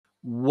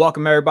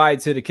Welcome everybody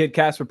to the Kid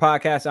Casper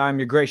podcast. I'm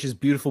your gracious,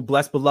 beautiful,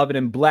 blessed, beloved,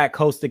 and black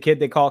host, the kid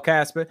they call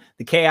Casper.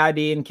 The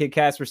KID in Kid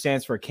Casper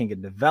stands for King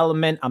of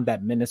Development. I'm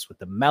that menace with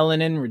the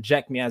melanin.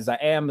 Reject me as I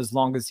am, as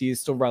long as he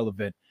is still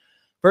relevant.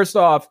 First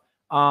off,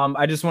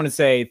 I just want to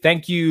say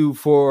thank you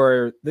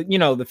for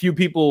the few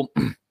people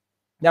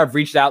that I've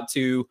reached out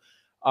to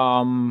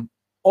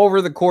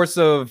over the course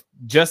of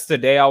just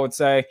today. I would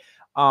say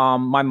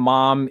my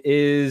mom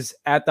is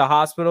at the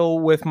hospital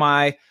with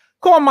my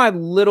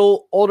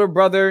little older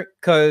brother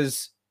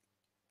because,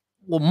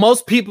 well,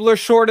 most people are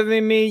shorter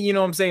than me. You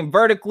know what I'm saying?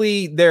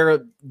 Vertically,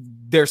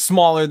 they're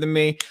smaller than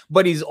me,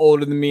 but he's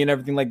older than me and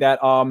everything like that.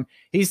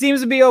 He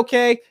seems to be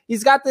okay.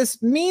 He's got this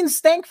mean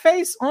stank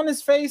face on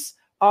his face.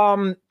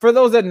 For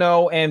those that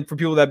know, and for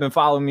people that have been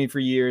following me for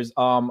years,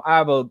 I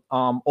have a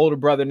older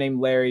brother named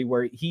Larry,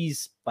 where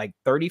he's like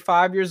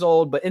 35 years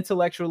old, but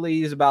intellectually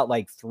he's about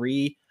like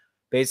 3.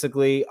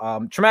 Basically,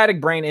 traumatic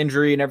brain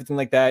injury and everything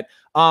like that.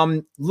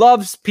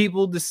 Loves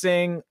people to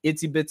sing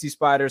Itsy Bitsy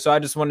Spider. So I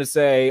just want to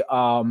say,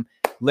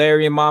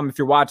 Larry and Mom, if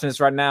you're watching this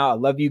right now, I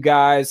love you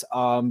guys.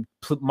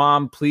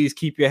 Mom, please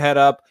keep your head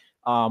up.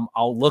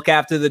 I'll look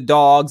after the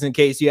dogs in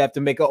case you have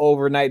to make an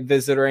overnight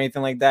visit or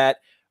anything like that.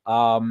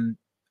 And,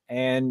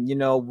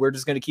 we're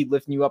just going to keep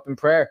lifting you up in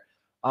prayer.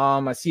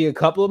 I see a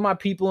couple of my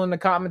people in the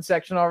comment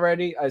section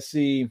already. I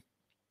see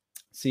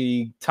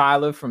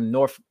Tyler from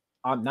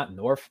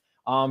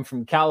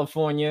from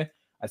California.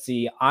 I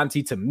see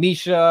Auntie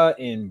Tamisha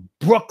in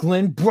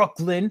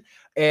Brooklyn.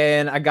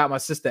 And I got my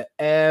sister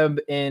Eb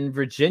in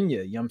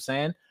Virginia. You know what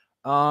I'm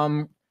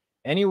saying?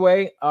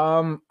 Anyway,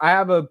 I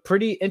have a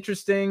couple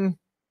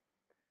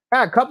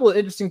of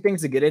interesting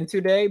things to get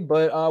into today,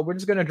 but we're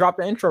just going to drop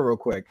the intro real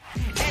quick.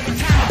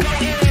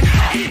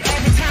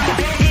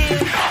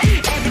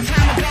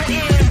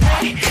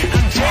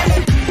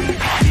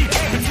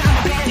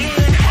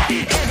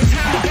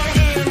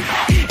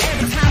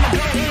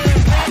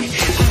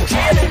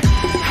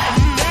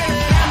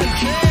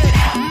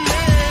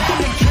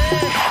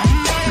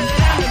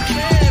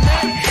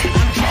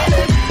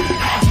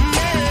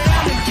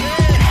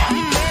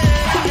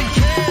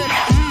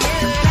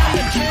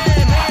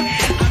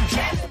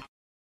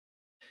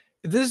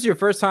 If this is your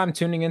first time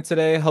tuning in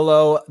today,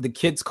 hello. The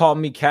kids call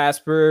me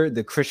Casper,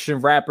 the Christian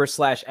rapper /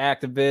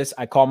 activist.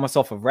 I call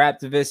myself a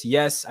raptivist.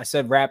 Yes, I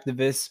said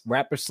raptivist,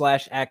 rapper /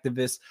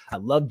 activist. I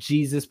love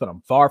Jesus, but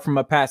I'm far from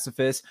a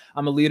pacifist.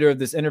 I'm a leader of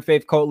this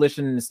interfaith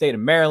coalition in the state of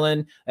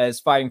Maryland that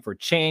is fighting for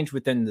change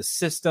within the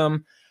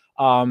system.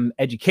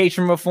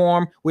 Education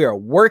reform. We are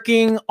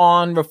working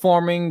on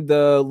reforming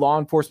the Law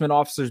Enforcement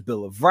Officers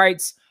Bill of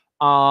Rights.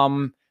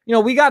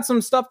 We got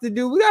some stuff to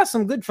do. We got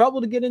some good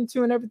trouble to get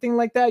into and everything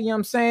like that. You know what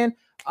I'm saying?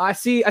 I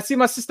see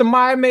my sister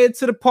Maya made it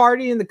to the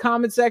party in the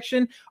comment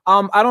section.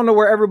 I don't know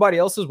where everybody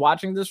else is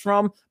watching this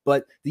from,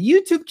 but the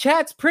YouTube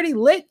chat's pretty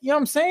lit. You know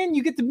what I'm saying?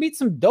 You get to meet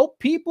some dope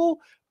people.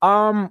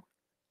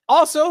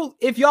 Also,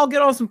 if y'all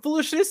get on some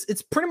foolishness,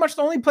 it's pretty much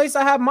the only place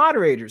I have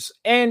moderators.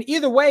 And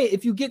either way,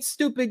 if you get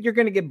stupid, you're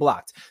going to get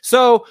blocked.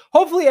 So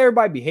hopefully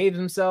everybody behaves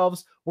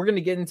themselves. We're going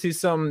to get into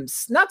some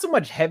not so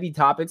much heavy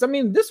topics. I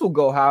mean, this will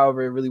go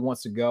however it really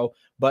wants to go.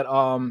 But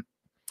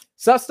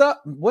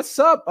what's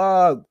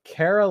up,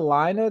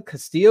 Carolina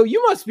Castillo?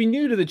 You must be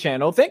new to the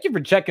channel. Thank you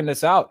for checking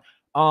this out.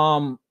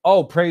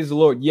 Oh, praise the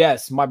Lord.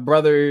 Yes, my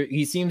brother,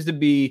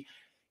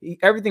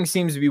 everything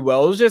seems to be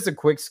well. It was just a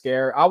quick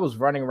scare. I was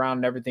running around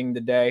and everything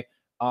today.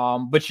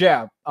 But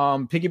yeah,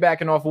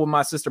 piggybacking off of what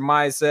my sister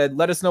Maya said,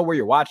 let us know where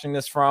you're watching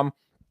this from.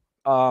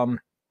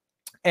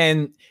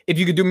 And if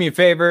you could do me a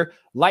favor,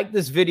 like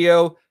this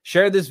video,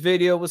 share this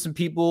video with some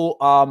people.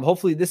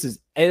 Hopefully this is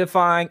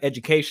edifying,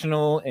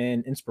 educational,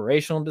 and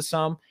inspirational to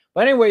some.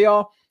 But anyway,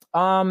 y'all,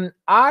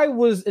 I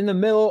was in the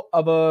middle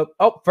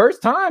of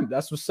first time.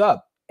 That's what's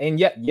up. And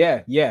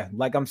yeah,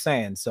 like I'm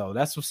saying. So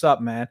that's what's up,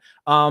 man.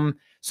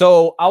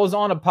 So I was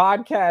on a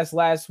podcast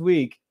last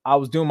week. I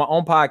was doing my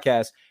own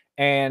podcast,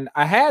 and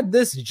I had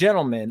this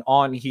gentleman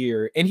on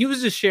here, and he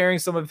was just sharing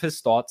some of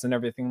his thoughts and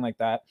everything like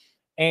that.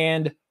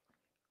 And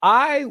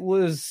I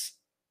was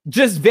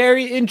just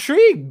very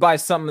intrigued by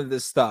some of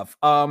this stuff.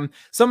 Some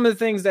of the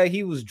things that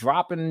he was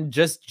dropping,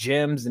 just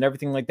gems and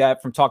everything like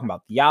that, from talking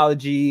about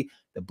theology,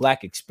 the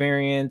Black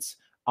experience,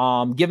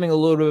 giving a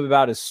little bit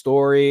about his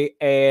story.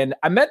 And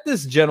I met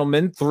this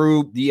gentleman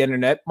through the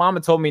internet.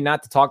 Mama told me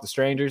not to talk to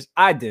strangers.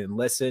 I didn't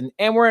listen.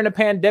 And we're in a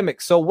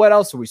pandemic. So what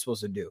else are we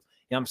supposed to do? You know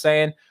what I'm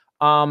saying?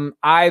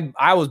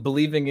 I was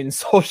believing in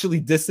socially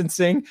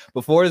distancing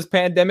before this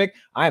pandemic.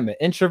 I am an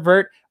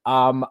introvert.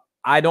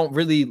 I don't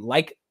really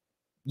like,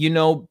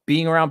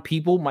 being around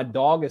people. My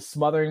dog is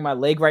smothering my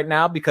leg right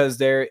now because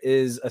there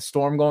is a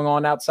storm going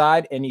on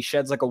outside and he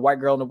sheds like a white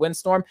girl in a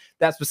windstorm.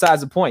 That's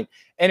besides the point.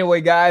 Anyway,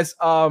 guys,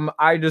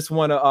 I just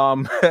want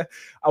to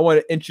I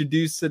want to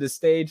introduce to the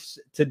stage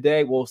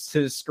today,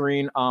 to the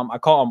screen. I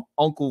call him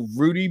Uncle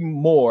Rudy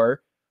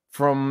Moore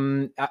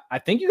from, I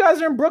think you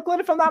guys are in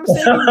Brooklyn, if I'm not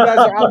mistaken. You guys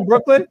are out in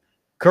Brooklyn,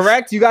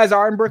 correct? You guys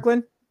are in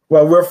Brooklyn?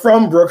 Well, we're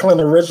from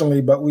Brooklyn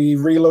originally, but we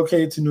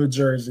relocated to New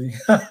Jersey.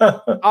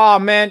 Oh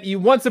man,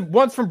 you once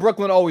from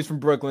Brooklyn, always from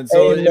Brooklyn.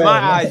 So Amen. in my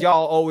eyes,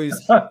 y'all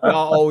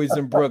always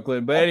in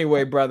Brooklyn. But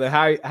anyway, brother,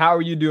 how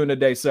are you doing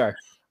today, sir?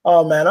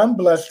 Oh man, I'm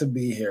blessed to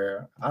be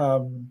here.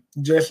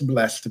 Just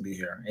blessed to be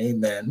here.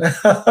 Amen.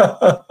 That's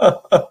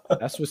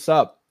what's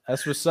up.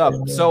 That's what's up.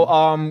 Amen.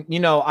 So you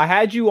know, I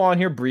had you on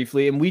here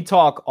briefly and we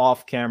talk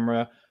off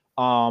camera,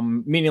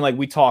 meaning like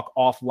we talk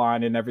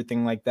offline and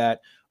everything like that.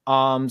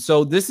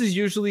 So this is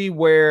usually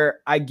where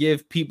I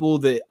give people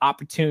the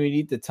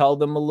opportunity to tell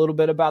them a little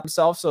bit about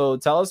themselves. So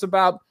tell us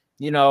about,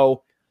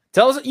 tell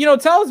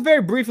us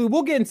very briefly.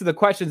 We'll get into the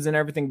questions and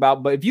everything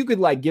about, but if you could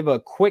like give a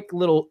quick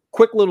little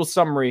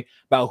summary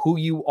about who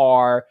you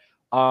are.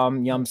 You know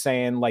what I'm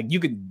saying? Like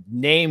you could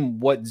name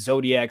what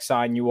zodiac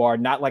sign you are,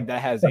 not like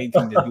that has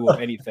anything to do with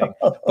anything,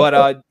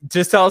 but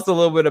just tell us a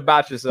little bit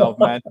about yourself,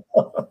 man.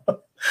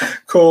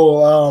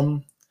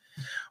 Cool.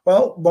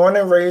 Well, born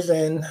and raised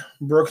in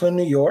Brooklyn,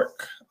 New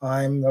York.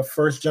 I'm a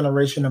first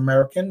generation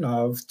American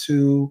of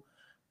 2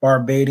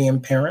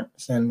 Barbadian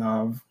parents and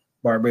of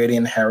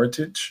Barbadian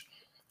heritage.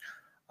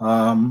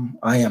 I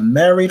am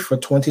married for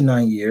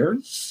 29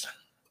 years.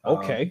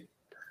 Okay.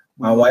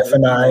 My wife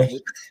and I,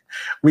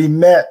 we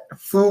met.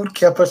 Food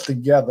kept us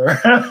together.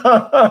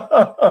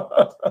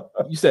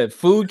 You said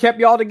food kept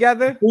y'all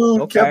together?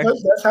 Food kept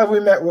us. That's how we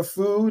met, with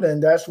food,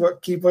 and that's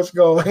what keep us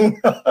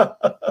going.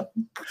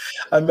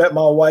 I met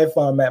my wife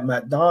at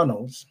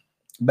McDonald's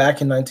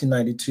back in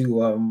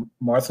 1992,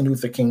 Martin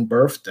Luther King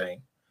birthday.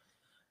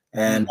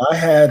 And I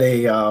had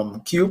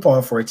a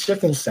coupon for a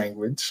chicken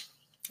sandwich,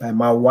 and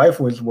my wife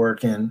was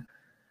working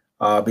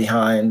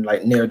behind,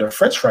 like near the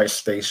French fry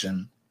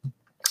station.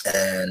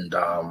 And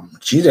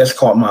she just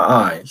caught my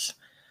eyes.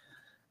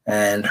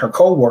 And her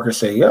co-worker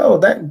said, "Yo,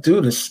 that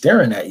dude is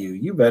staring at you.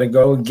 You better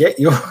go get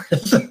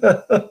yours."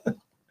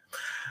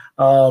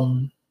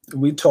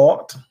 We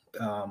talked.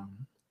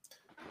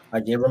 I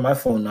gave her my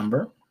phone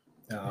number.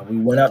 We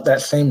went out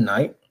that same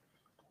night.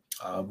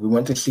 We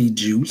went to see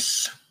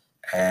Juice,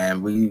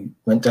 and we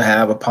went to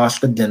have a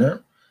pasta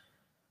dinner.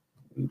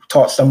 We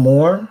talked some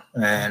more,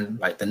 and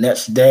like the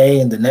next day,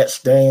 and the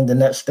next day, and the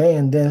next day,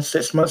 and then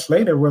 6 months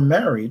later, we're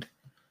married,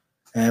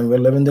 and we're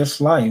living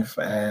this life.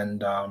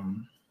 And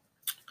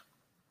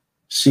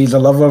she's a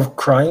lover of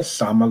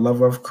Christ. I'm a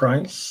lover of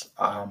Christ.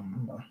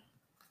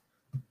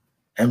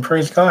 And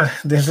praise God,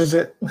 this is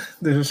it.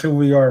 This is who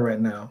we are right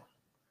now.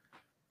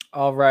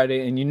 All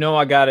righty. And you know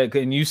I got it.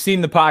 And you've seen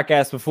the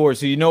podcast before,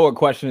 so you know what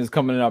question is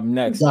coming up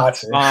next.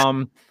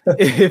 Gotcha.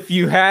 If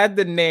you had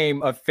to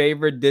name a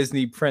favorite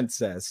Disney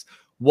princess,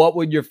 what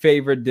would your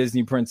favorite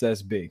Disney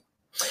princess be?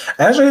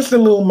 Actually, it's The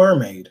Little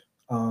Mermaid.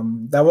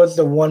 That was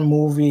the one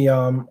movie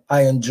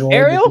I enjoyed.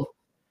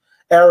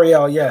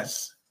 Ariel,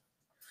 yes.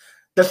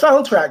 The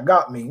soundtrack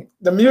got me.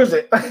 The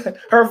music,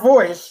 her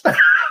voice.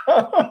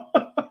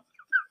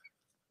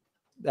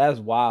 That's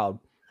wild.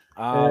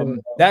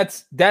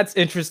 That's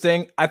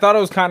interesting. I thought it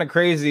was kind of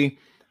crazy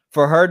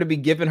for her to be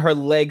given her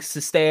legs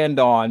to stand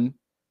on.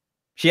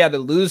 She had to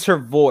lose her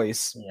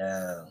voice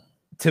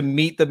to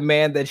meet the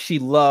man that she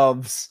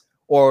loves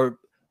or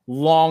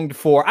longed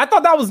for. I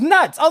thought that was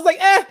nuts. I was like,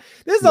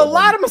 there's a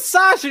lot of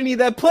misogyny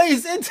that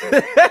plays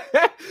into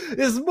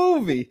this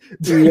movie.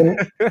 You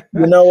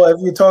know, if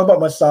you talk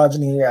about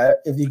misogyny,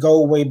 if you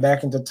go way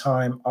back into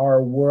time,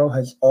 our world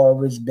has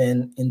always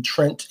been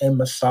entrenched in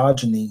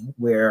misogyny,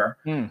 where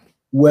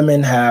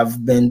women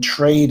have been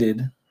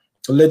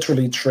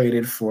literally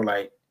traded for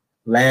like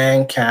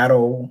land,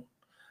 cattle.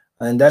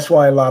 And that's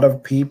why a lot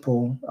of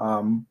people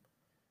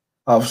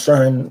of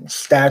certain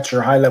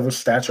stature, high level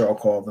stature, I'll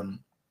call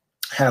them,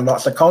 had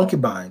lots of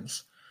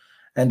concubines.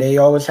 And they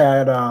always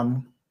had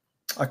a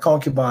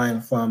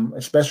concubine from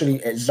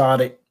especially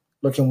exotic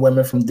looking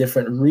women from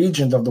different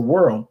regions of the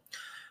world.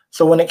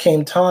 So when it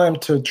came time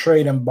to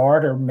trade and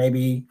barter,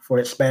 maybe for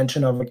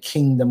expansion of a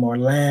kingdom or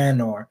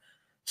land or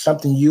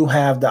something you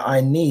have that I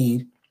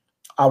need,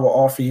 I will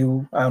offer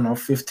you,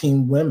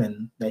 15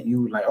 women that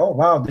you like, oh,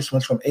 wow, this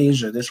one's from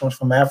Asia, this one's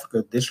from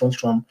Africa, this one's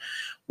from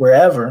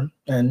wherever.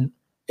 And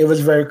it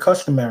was very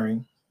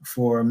customary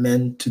for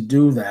men to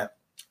do that.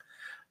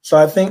 So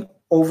I think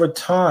over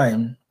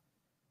time,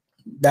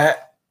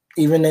 that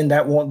even in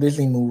that Walt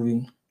Disney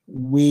movie,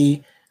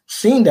 we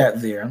seen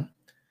that there.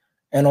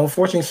 And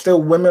unfortunately,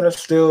 still women are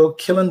still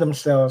killing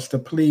themselves to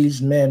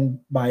please men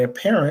by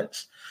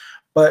appearance.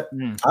 But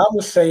I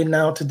would say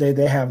now today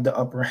they have the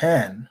upper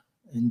hand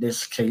in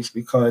this case,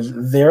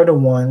 because they're the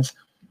ones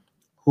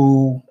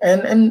who,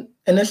 and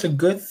it's a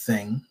good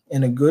thing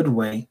in a good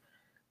way,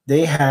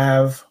 they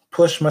have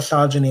pushed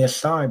misogyny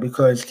aside.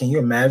 Because can you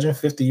imagine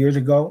 50 years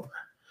ago,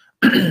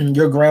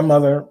 your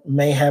grandmother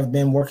may have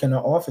been working in an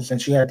office and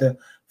she had to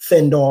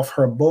fend off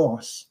her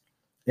boss.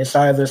 It's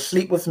either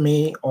sleep with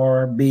me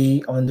or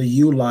be on the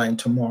U line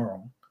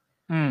tomorrow.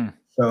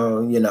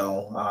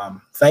 So,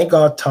 thank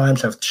God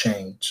times have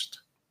changed.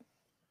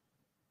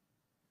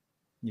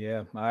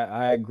 Yeah,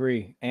 I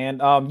agree.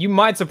 And you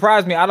might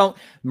surprise me.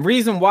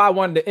 Reason why I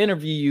wanted to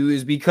interview you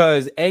is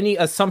because any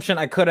assumption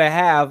I could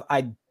have,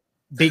 I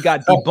they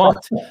got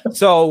debunked.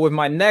 So with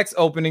my next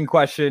opening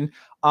question,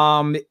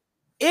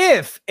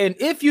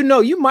 if you know,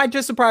 you might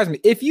just surprise me.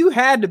 If you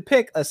had to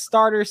pick a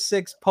starter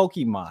 6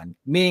 Pokemon,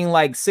 meaning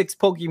like 6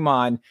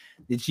 Pokemon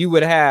that you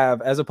would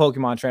have as a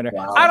Pokemon trainer,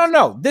 wow. I don't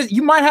know.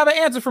 You might have an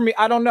answer for me.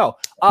 I don't know.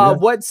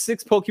 What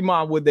 6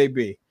 Pokemon would they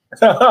be?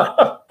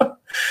 Number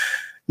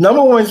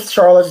 1 is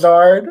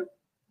Charizard.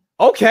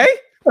 Okay.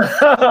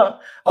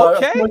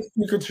 Okay.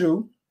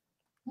 Pikachu.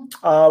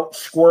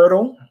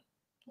 Squirtle.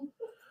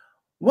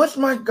 What's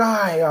my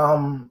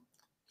guy?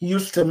 He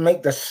used to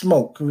make the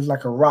smoke. He was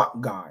like a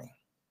rock guy.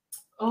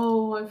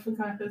 Oh, I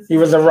forgot this. He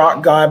was a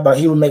rock guy, but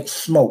he would make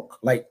smoke,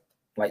 like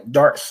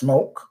dark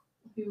smoke.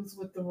 He was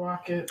with the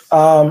Rockets.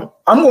 I'm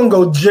gonna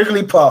go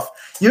Jigglypuff.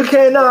 You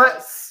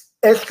cannot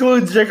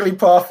exclude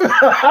Jigglypuff.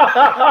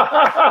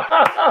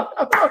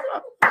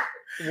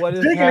 What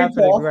is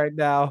happening right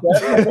now?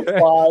 That's number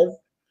 5.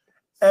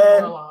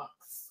 And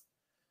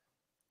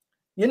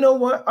you know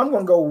what? I'm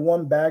gonna go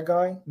one bad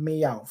guy,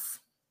 Meowth.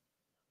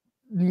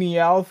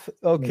 Meowth.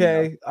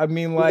 Okay. Meowth. I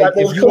mean, like,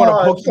 if you want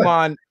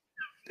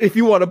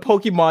a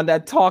Pokemon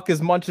that talk as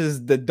much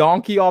as the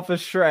donkey off of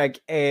Shrek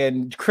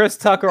and Chris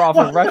Tucker off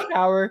of Rush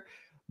Hour,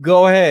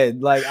 go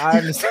ahead. Like, I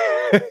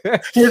understand.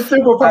 His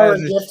superpower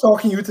is just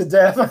talking you to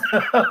death.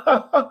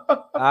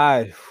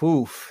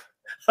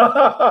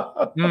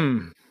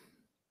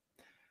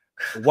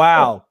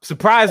 Wow.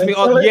 Surprised me.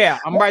 Oh, yeah.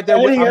 I'm right there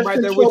with you,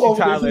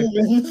 Tyler.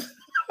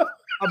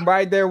 I'm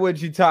right there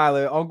with you,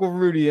 Tyler. Uncle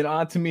Rudy and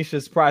Aunt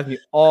Tamisha surprise me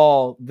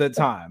all the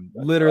time,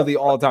 literally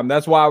all the time.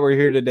 That's why we're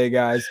here today,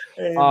 guys.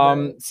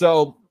 And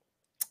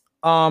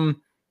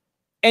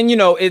you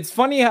know, it's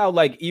funny how,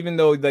 like, even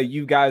though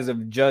you guys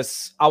have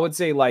just, I would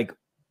say, like,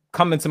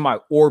 come into my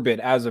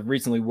orbit as of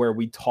recently, where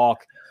we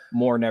talk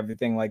more and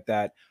everything like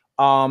that.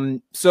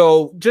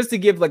 So just to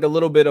give like a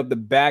little bit of the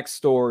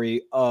backstory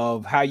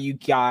of how you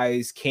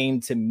guys came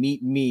to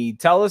meet me,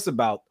 tell us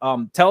about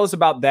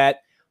that.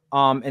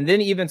 And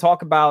then even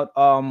talk about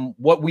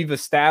what we've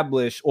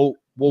established, or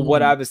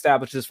what I've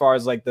established as far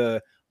as like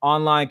the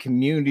online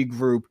community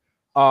group.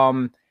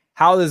 How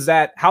has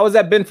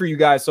that been for you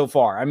guys so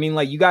far? I mean,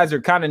 like, you guys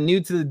are kind of new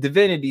to the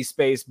divinity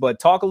space, but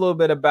talk a little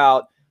bit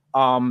about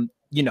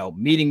you know,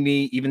 meeting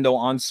me, even though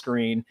on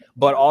screen,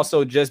 but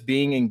also just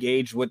being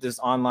engaged with this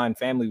online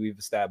family we've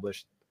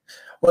established.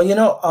 Well, you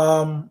know,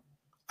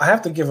 I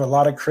have to give a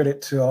lot of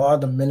credit to all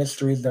the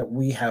ministries that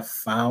we have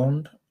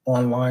found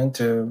online,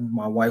 to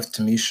my wife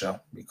Tamisha,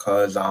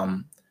 because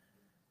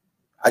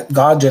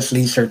God just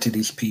leads her to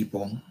these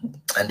people,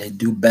 and they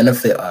do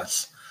benefit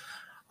us.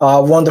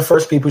 One of the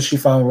first people she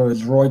found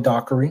was Roy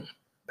Dockery,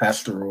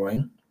 Pastor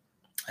Roy,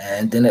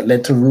 and then it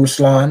led to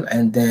Ruslan,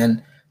 and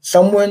then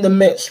somewhere in the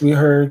midst we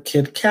heard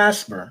Kid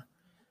Casper,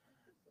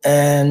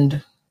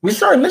 and we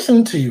started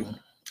listening to you,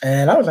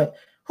 and I was like,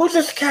 who's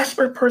this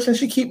Casper person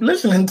she keep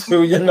listening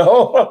to, you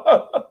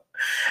know?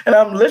 And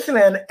I'm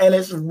listening, and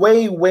it's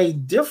way, way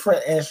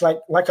different. And it's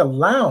like a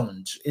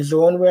lounge is the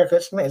only way I can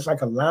explain it. It's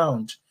like a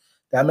lounge.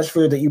 The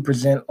atmosphere that you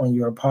present on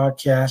your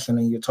podcast, and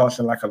then you're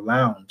talking like a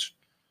lounge.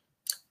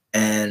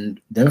 And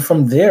then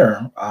from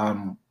there,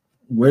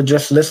 we're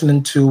just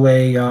listening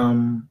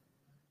to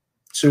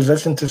she was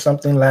listening to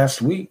something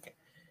last week.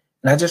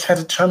 And I just had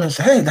to chime in and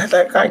say, hey, that's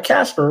that guy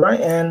Casper, right?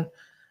 And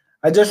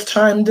I just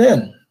chimed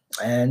in.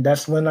 And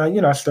that's when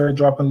I started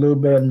dropping a little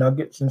bit of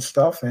nuggets and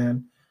stuff.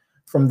 And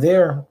from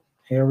there,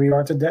 here we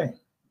are today.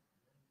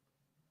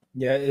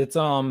 Yeah, it's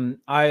well,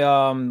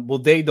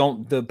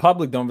 the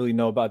public don't really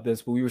know about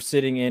this, but we were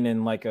sitting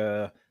in like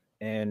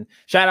and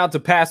shout out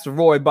to Pastor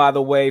Roy, by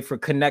the way, for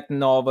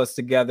connecting all of us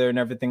together and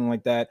everything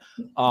like that.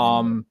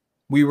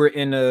 We were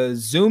in a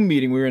Zoom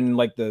meeting. We were in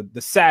like the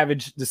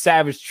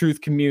Savage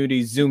Truth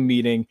Community Zoom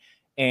meeting,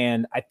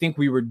 and I think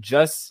we were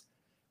just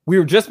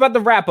about to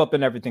wrap up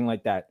and everything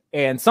like that.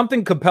 And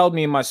something compelled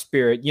me in my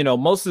spirit. You know,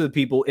 most of the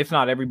people, if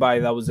not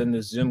everybody that was in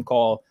this Zoom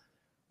call,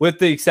 with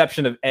the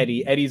exception of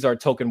Eddie. Eddie's our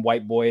token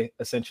white boy,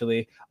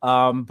 essentially.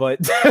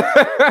 But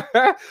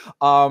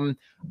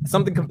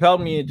something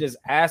compelled me to just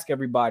ask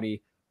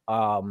everybody,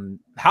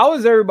 how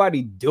is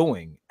everybody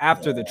doing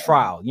after the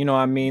trial? You know what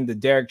I mean? The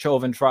Derek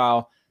Chauvin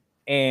trial.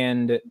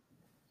 And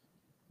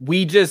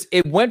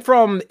it went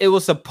from, it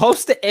was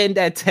supposed to end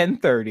at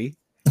 10:30.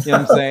 You know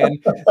what I'm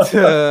saying?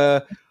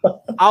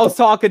 I was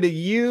talking to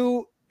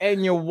you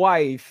and your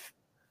wife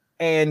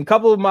and a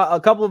couple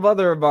of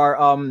other of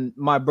our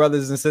my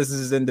brothers and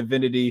sisters in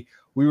divinity.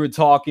 We were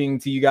talking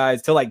to you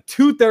guys till like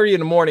 2:30 in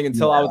the morning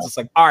until I was just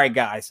like, all right,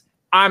 guys,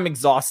 I'm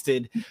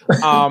exhausted.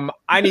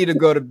 I need to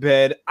go to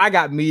bed. I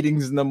got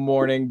meetings in the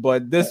morning,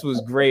 but this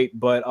was great.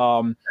 But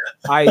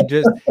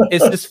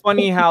it's just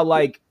funny how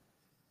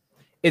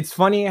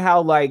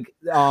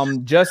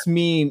just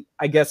me,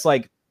 I guess,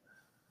 like,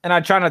 and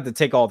I try not to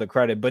take all the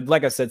credit, but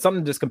like I said,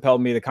 something just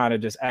compelled me to kind of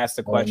just ask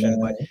the question.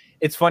 But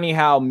it's funny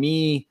how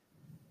me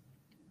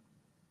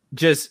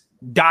just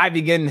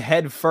diving in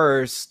head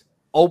first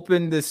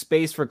opened the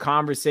space for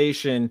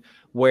conversation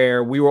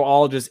where we were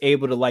all just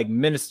able to like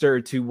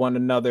minister to one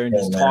another and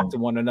just talk to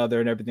one another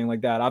and everything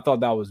like that. I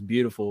thought that was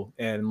beautiful.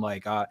 And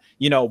like,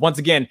 you know, once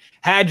again,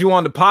 had you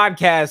on the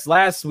podcast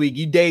last week,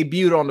 you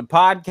debuted on the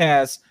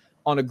podcast,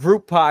 on a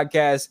group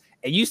podcast,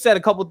 and you said a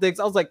couple things.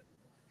 I was like,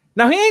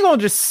 now he ain't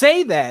gonna just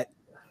say that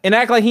and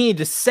act like he ain't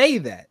just say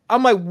that.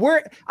 I'm like,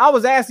 where? I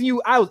was asking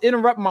you, I was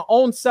interrupting my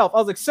own self. I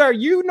was like, sir,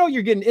 you know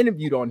you're getting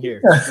interviewed on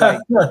here. Like,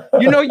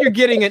 you know you're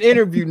getting an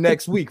interview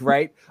next week,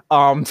 right?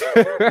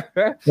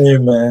 Hey,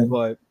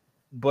 man.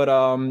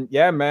 But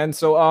yeah, man.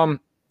 So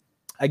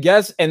I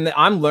guess, and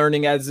I'm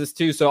learning as this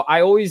too. So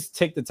I always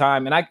take the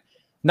time, and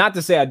not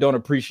to say I don't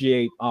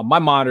appreciate my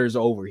monitors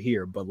are over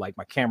here, but like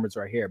my cameras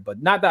right here.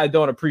 But not that I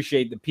don't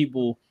appreciate the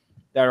people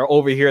that are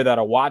over here that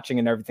are watching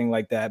and everything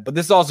like that. But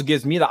this also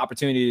gives me the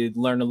opportunity to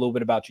learn a little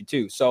bit about you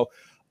too. So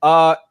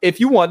if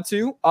you want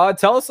to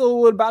tell us a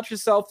little bit about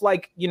yourself,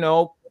 like, you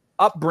know,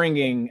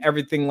 upbringing,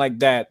 everything like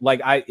that.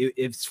 Like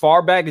if as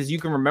far back as you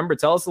can remember,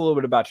 tell us a little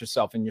bit about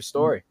yourself and your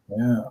story.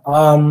 Yeah.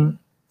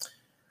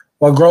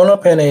 Well, growing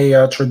up in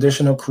a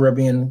traditional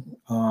Caribbean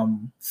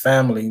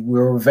family, we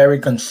were very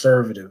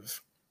conservative.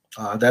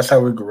 That's how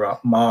we grew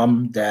up.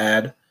 Mom,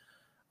 dad,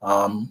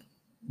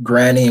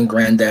 granny and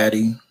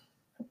granddaddy,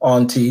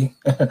 auntie,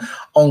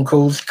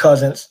 uncles,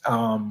 cousins.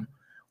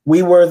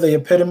 We were the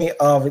epitome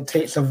of it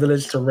takes a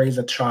village to raise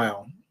a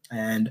child,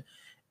 and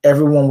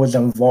everyone was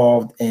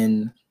involved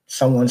in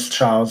someone's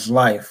child's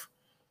life.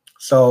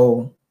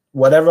 So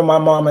whatever my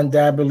mom and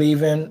dad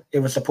believe in, it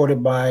was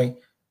supported by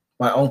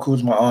my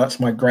uncles, my aunts,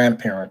 my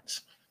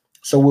grandparents.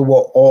 So we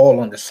were all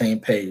on the same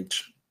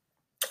page.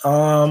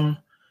 I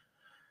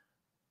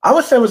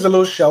would say I was a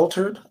little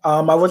sheltered.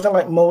 I wasn't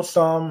like most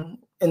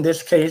in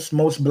this case,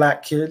 most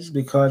Black kids,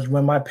 because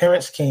when my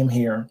parents came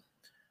here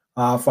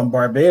from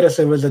Barbados,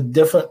 it was a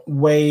different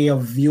way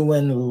of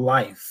viewing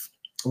life.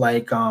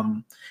 Like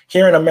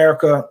here in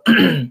America,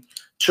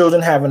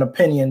 children have an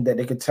opinion that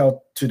they could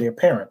tell to their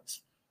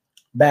parents.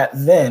 Back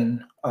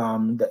then,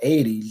 the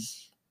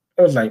 80s,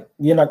 it was like,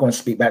 you're not going to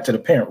speak back to the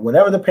parent.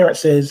 Whatever the parent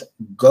says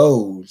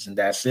goes, and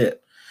that's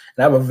it.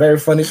 And I have a very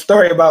funny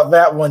story about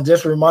that one.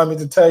 Just remind me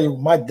to tell you,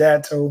 my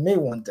dad told me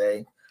one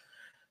day.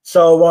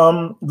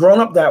 So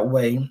growing up that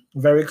way,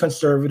 very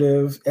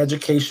conservative,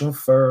 education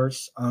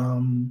first,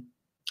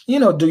 you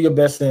know, do your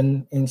best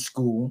in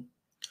school.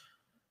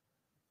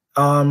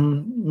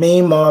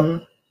 Me,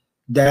 mom,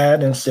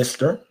 dad, and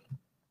sister.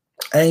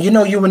 And, you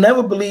know, you would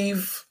never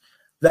believe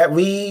that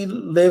we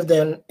lived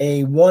in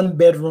a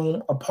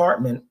 1-bedroom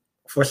apartment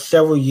for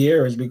several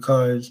years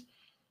because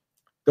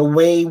the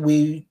way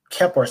we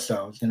kept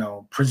ourselves, you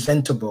know,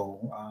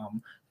 presentable,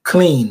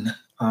 clean.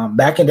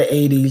 Back in the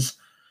 80s,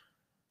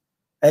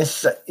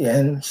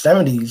 and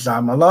 70s,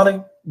 a lot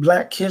of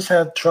Black kids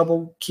had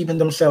trouble keeping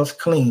themselves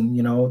clean.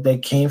 You know, they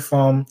came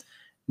from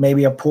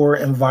maybe a poor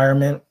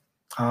environment,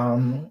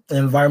 an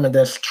environment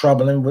that's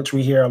troubling, which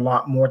we hear a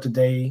lot more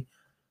today.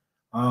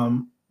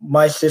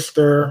 My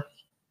sister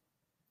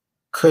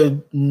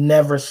could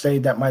never say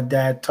that my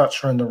dad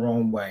touched her in the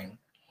wrong way.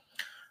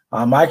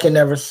 We can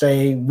never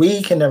say,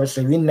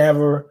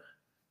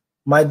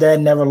 my dad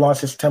never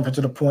lost his temper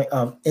to the point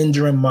of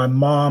injuring my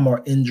mom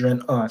or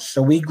injuring us.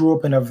 So we grew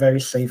up in a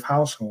very safe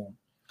household.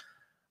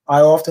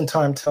 I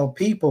oftentimes tell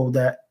people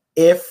that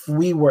if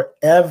we were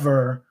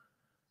ever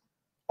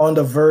on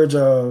the verge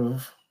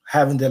of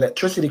having the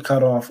electricity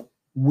cut off,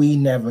 we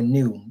never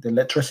knew. The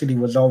electricity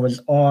was always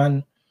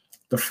on.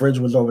 The fridge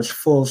was always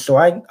full. So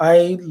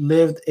I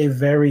lived a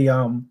very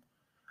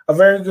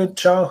good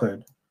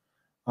childhood.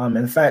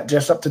 In fact,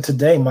 just up to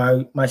today,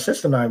 my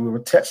sister and I, we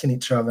were texting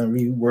each other and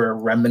we were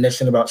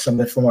reminiscing about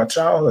something from our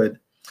childhood.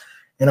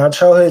 And our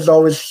childhood is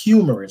always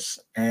humorous.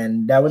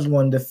 And that was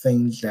one of the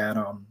things that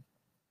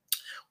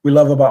we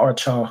love about our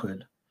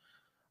childhood.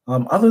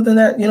 Other than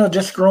that, you know,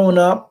 just growing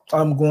up,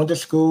 going to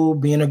school,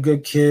 being a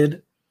good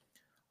kid,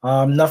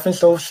 nothing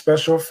so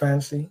special or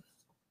fancy.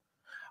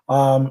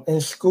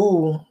 In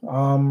school,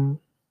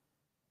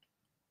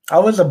 I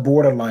was a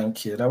borderline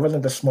kid. I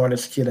wasn't the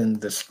smartest kid in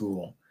the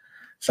school.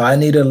 So I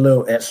needed a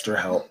little extra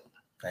help.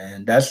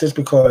 And that's just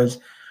because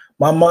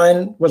my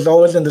mind was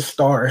always in the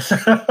stars.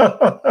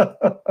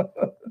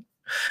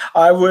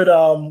 I would,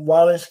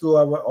 while in school,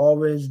 I would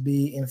always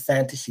be in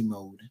fantasy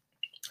mode.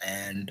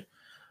 And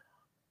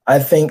I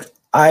think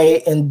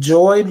I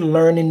enjoyed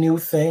learning new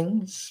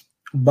things,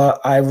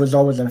 but I was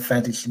always in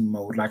fantasy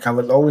mode. Like I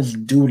was always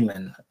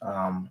doodling.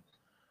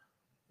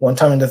 One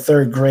time in the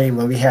 3rd grade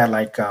when we had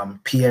like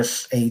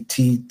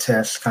PSAT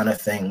test kind of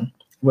thing,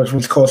 which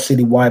was called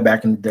Citywide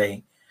back in the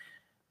day,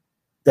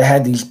 they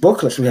had these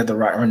booklets we had to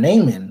write our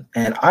name in.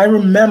 And I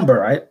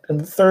remember in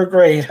the 3rd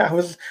grade, I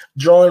was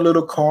drawing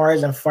little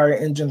cars and fire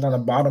engines on the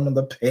bottom of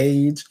the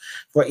page.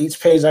 For each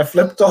page I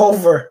flipped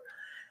over.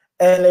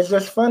 And it's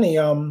just funny.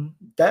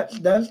 That's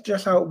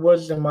just how it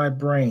was in my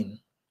brain,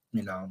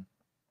 you know.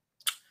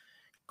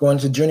 Going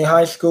to junior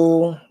high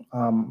school,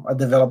 I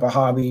developed a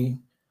hobby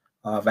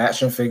of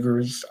action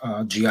figures,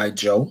 G.I.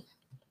 Joe.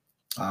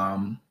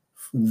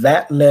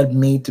 That led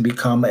me to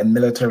become a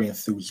military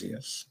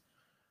enthusiast.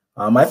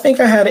 I think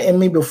I had it in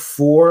me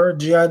before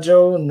G.I.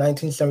 Joe in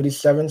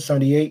 1977,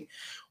 78,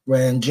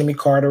 when Jimmy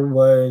Carter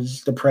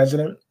was the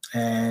president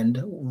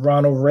and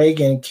Ronald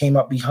Reagan came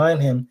up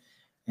behind him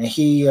and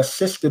he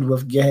assisted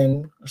with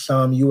getting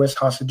some U.S.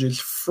 hostages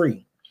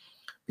free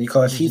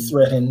because he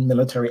threatened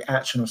military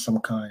action of some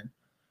kind.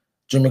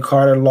 Jimmy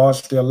Carter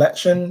lost the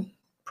election.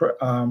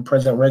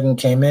 President Reagan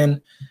came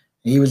in.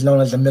 He was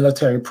known as a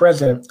military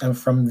president. And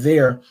from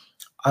there,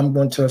 I'm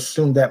going to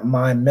assume that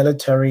my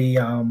military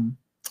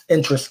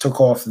interest took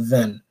off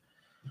then.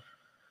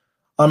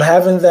 I'm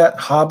having that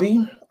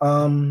hobby,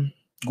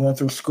 going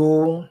through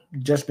school,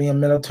 just being a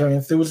military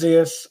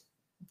enthusiast.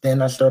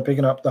 Then I started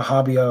picking up the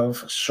hobby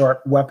of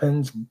sharp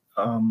weapons,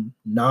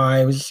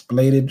 knives,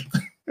 bladed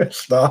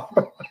stuff.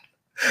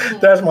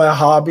 That's my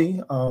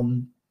hobby.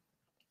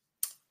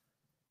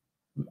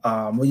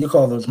 What do you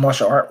call those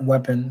martial art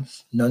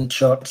weapons?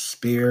 Nunchucks,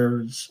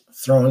 spears,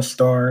 throwing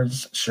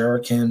stars,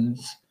 shurikens.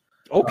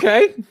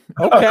 Okay.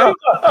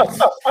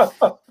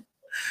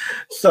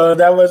 So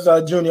that was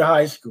junior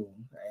high school.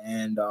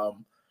 And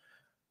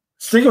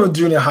speaking of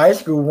junior high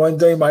school, one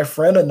day my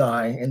friend and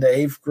I in the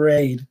 8th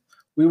grade,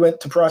 we went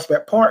to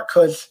Prospect Park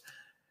because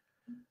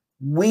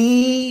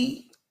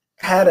we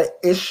had an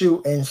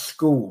issue in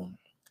school.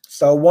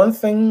 So one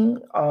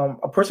thing,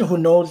 a person who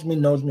knows me,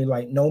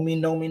 like know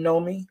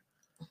me,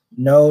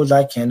 knows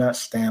I cannot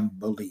stand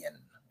bullying.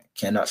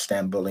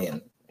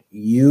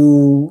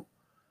 You,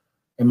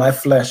 in my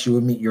flesh, you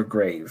would meet your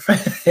grave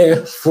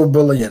for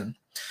bullying.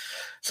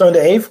 So in the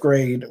 8th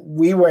grade,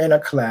 we were in a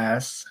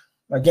class.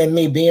 Again,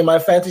 me being in my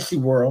fantasy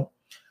world,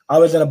 I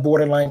was in a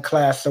borderline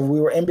class. So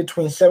we were in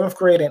between 7th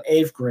grade and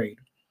 8th grade.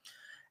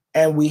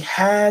 And we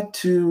had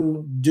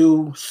to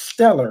do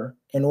stellar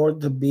in order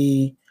to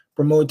be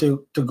promoted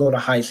to go to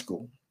high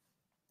school.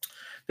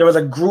 There was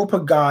a group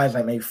of guys,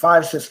 like maybe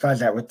 5, 6 guys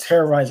that would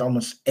terrorize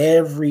almost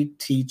every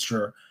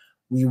teacher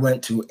we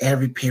went to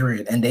every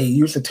period. And they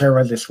used to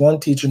terrorize this one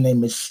teacher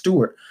named Miss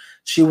Stewart.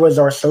 She was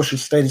our social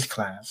studies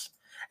class.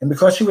 And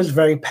because she was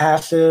very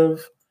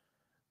passive,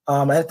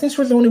 I think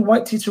she was the only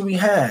white teacher we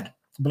had.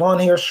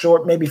 Blonde hair,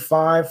 short, maybe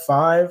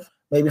 5'5",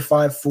 maybe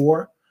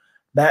 5'4"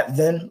 back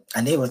then.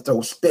 And they would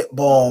throw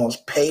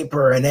spitballs,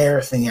 paper, and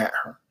everything at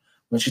her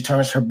when she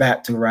turns her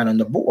back to write on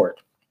the board.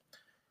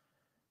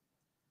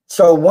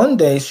 So one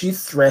day she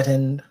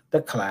threatened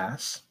the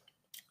class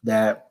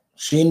that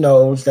she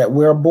knows that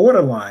we're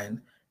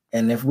borderline.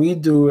 And if we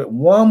do it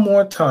one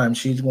more time,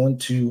 she's going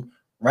to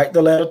write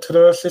the letter to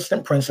the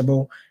assistant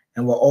principal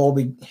and we'll all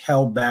be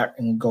held back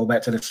and go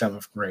back to the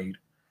 7th grade.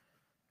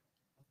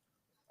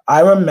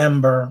 I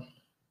remember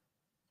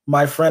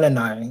my friend and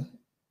I,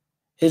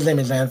 his name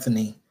is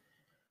Anthony,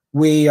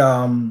 we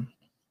got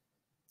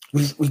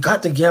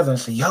together and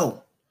said,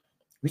 yo,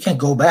 we can't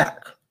go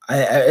back.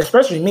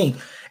 Especially me.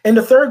 In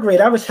the 3rd grade,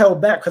 I was held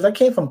back because I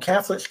came from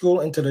Catholic school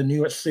into the New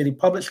York City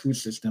public school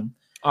system.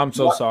 I'm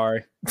so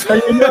sorry.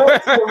 You know,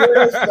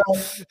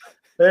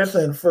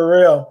 listen, for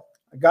real,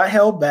 I got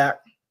held back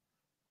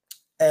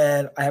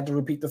and I had to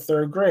repeat the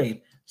 3rd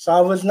grade. So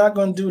I was not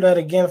going to do that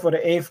again for the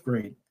 8th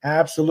grade.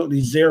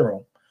 Absolutely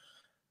zero.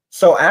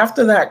 So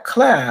after that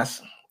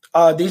class,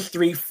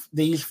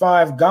 these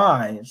 5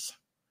 guys,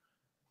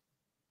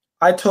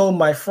 I told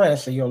my friend, I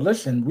said, yo,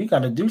 listen, we got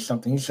to do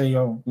something. He said,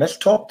 yo, let's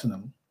talk to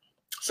them.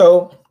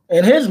 So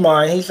in his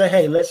mind, he said,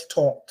 hey, let's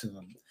talk to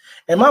them.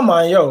 In my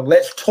mind, yo,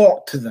 let's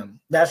talk to them.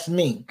 That's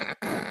me.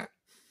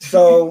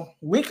 So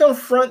we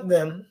confront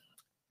them,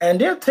 and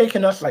they're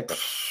taking us like,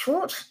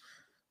 what?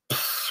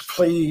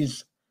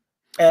 Please.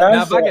 And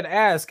now, if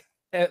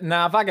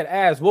I could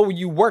ask, what were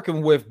you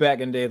working with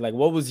back in the day? Like,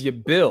 what was your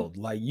build?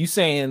 Like, you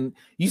saying,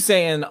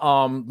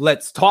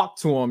 let's talk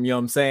to them. You know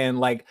what I'm saying?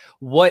 Like,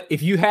 what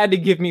if you had to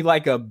give me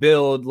like a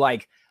build,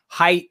 like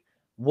height,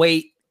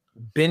 weight,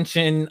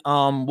 benching?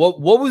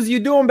 What was you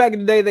doing back in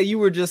the day that you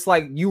were just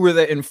like you were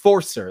the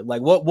enforcer?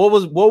 Like, what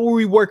were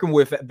we working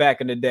with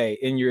back in the day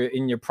in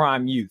your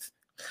prime youth?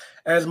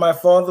 As my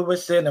father would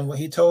say, and what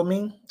he told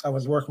me, I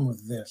was working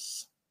with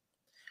this.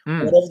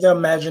 Whatever the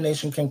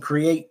imagination can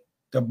create,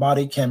 the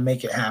body can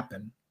make it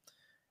happen.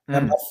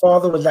 And my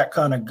father was that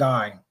kind of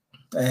guy.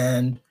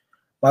 And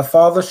my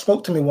father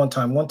spoke to me one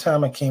time. One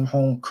time I came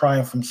home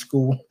crying from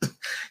school,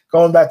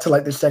 going back to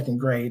like the 2nd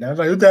grade. I was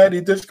like, oh,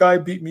 Daddy, this guy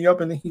beat me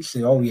up. And he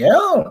said, oh,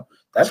 yeah,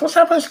 that's what's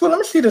happening in school. Let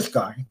me see this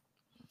guy.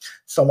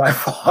 So my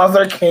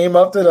father came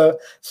up to the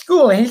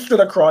school and he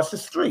stood across the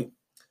street.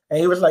 And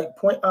he was like,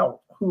 point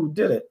out who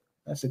did it.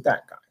 I said,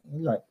 that guy.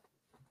 He's like,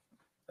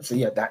 I said,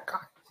 yeah, that guy.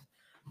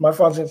 My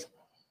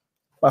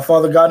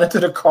father got into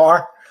the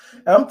car.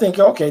 And I'm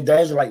thinking, okay,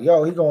 Dad's like,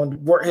 yo, he's going to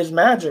work his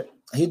magic.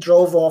 He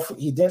drove off.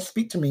 He didn't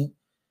speak to me.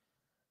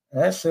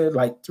 And I said,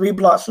 like 3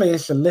 blocks later, he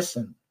said,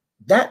 listen,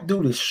 that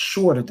dude is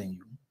shorter than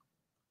you.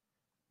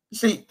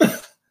 See,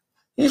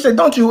 he said,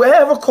 don't you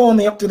ever call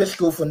me up to this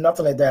school for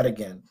nothing like that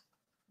again.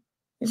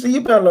 He said,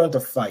 you better learn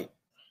to fight.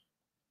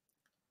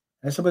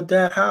 I said, but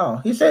Dad, how?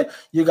 He said,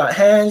 you got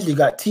hands, you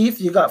got teeth,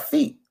 you got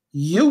feet.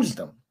 Use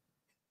them.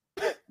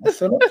 I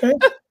said, okay.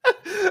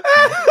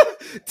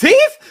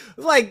 teeth.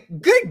 Like,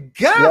 good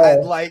God!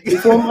 Yeah. Like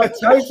Before Mike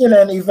Tyson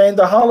and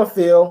Evander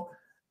Holyfield,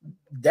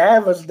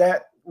 Dad was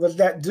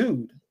that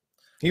dude.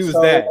 he was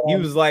So, that. He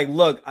was like,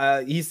 look,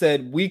 he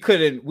said we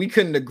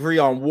couldn't agree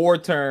on war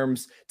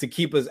terms to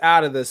keep us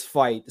out of this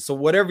fight. So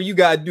whatever you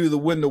gotta do to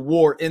win the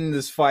war in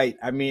this fight,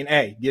 I mean,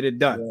 hey, get it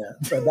done. yeah,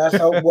 so that's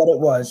what it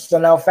was. So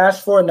now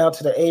fast forward now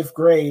to the 8th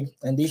grade,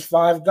 and these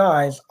 5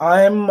 guys,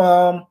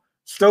 I'm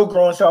still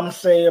growing, so I'm gonna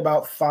say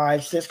about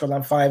 5'6", because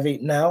I'm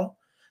 5'8" now.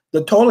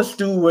 The tallest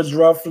dude was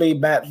roughly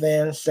back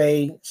then,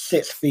 say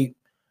 6 feet.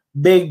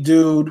 Big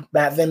dude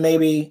back then,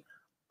 maybe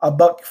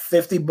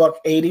 $150,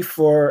 $180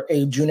 for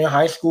a junior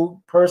high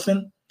school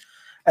person.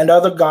 And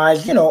other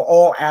guys,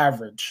 all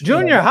average.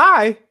 Junior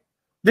high.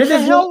 This What the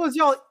is hell was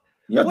y'all?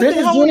 What the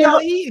hell were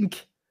y'all eating?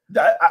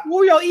 What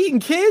were y'all eating,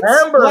 kids?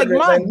 Hamburgers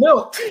like and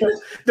milk.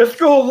 The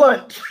school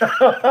lunch.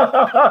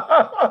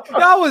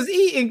 y'all was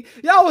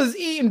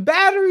eating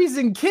batteries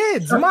and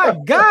kids. My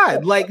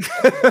God, like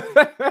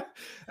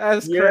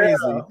that's crazy.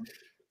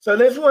 So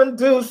this one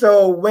too.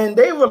 So when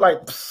they were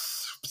like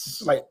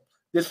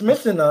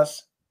dismissing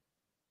us,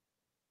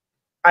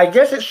 I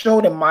guess it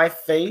showed in my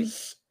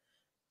face,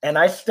 and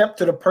I stepped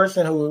to the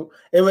person who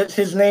it was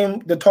his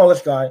name, the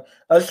tallest guy.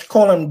 Let's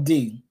call him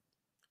D,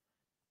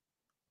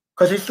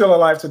 because he's still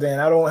alive today,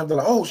 and I don't want him to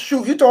like, oh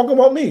shoot, you talking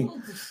about me?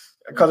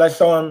 Because I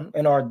saw him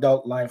in our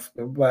adult life,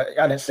 but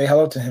I didn't say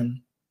hello to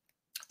him.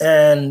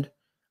 And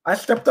I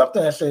stepped up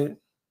there and I said,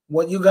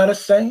 "What you gotta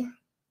say?"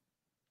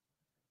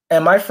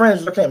 And my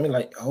friends look at me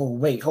like, "Oh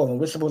wait, hold on,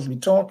 we're supposed to be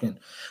talking."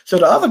 So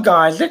the other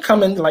guys, they're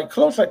coming like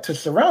close, like to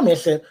surround me.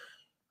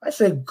 I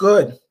said,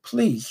 "Good,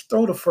 please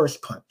throw the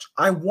first punch.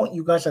 I want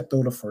you guys to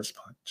throw the first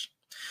punch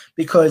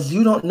because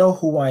you don't know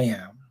who I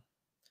am."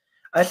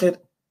 I said,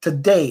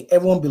 "Today,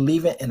 everyone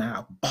believing in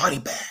our body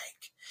bag,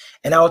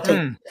 and I'll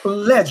take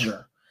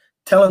pleasure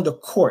telling the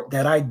court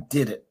that I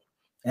did it,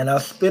 and I'll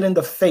spit in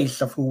the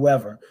face of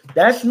whoever."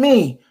 That's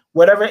me,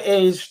 whatever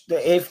age the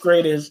 8th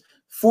grade is,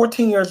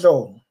 14 years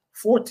old,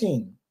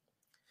 14,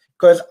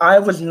 because I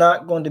was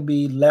not going to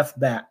be left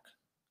back.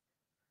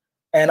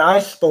 And I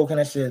spoke and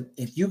I said,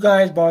 "If you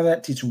guys bother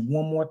that teacher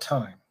one more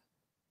time,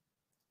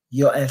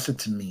 you'll answer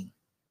to me."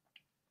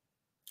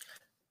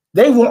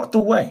 They walked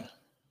away.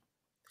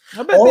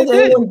 I bet they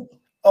did.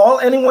 All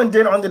anyone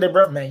did under their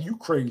breath, "Man, you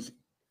crazy."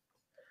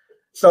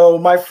 So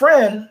my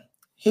friend,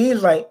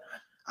 he's like,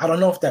 "I don't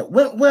know if that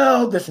went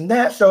well, this and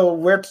that." So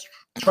we're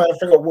trying to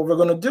figure out what we're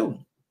going to do.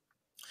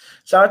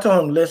 So I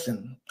told him,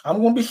 "Listen,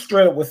 I'm going to be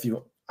straight up with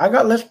you. I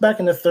got left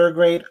back in the 3rd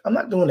grade. I'm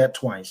not doing that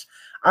twice.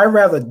 I'd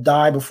rather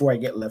die before I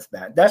get left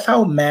back." That's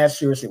how mad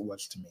serious it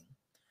was to me.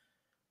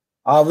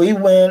 We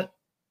went,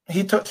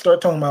 he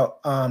started talking about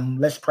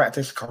let's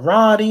practice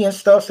karate and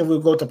stuff. So we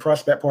would go to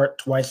Prospect Park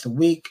twice a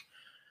week.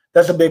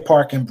 That's a big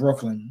park in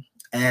Brooklyn.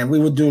 And we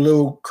would do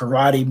little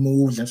karate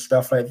moves and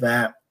stuff like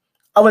that.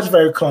 I was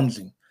very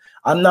clumsy.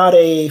 I'm not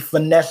a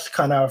finesse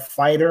kind of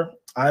fighter.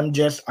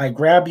 I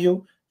grab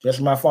you, just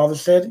my father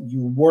said,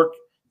 you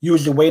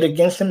use your weight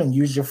against him and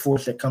use your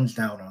force that comes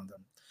down on them.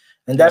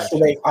 And that's the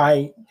way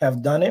I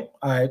have done it.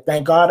 I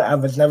thank God I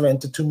was never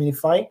into too many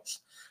fights.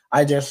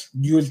 I just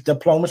use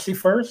diplomacy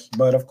first.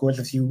 But of course,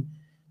 if you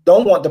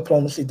don't want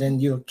diplomacy, then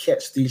you'll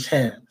catch these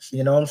hands.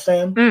 You know what I'm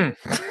saying?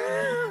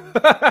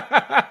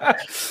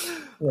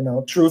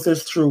 Truth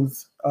is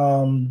truth.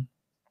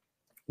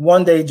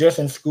 One day just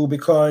in school,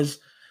 because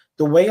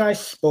the way I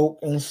spoke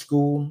in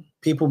school,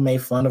 people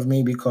made fun of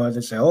me because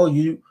they say, "Oh,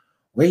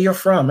 where you're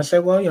from?" I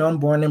said, "Well, I'm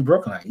born in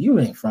Brooklyn." Like, "You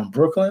ain't from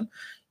Brooklyn.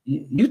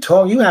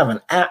 You have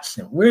an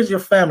accent. Where's your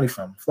family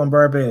from?" "From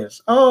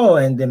Barbados." "Oh,"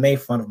 and they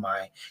made fun of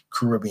my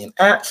Caribbean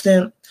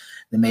accent.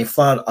 They made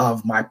fun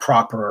of my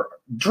proper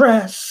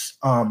dress.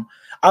 I'm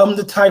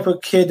the type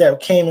of kid that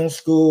came in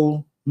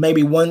school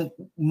maybe one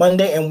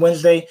Monday and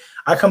Wednesday.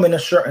 I come in a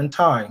shirt and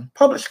tie.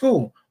 Public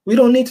school. We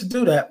don't need to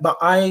do that, but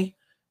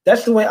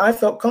that's the way I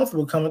felt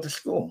comfortable coming to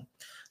school.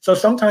 So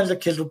sometimes the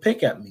kids would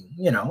pick at me,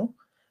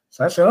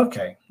 So I said,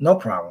 okay, no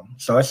problem.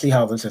 So I see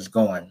how this is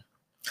going.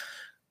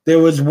 There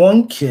was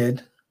one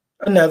kid,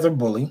 another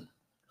bully,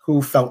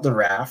 who felt the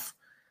wrath.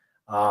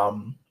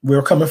 We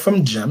were coming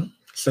from gym.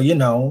 So,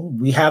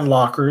 we had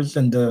lockers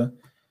in the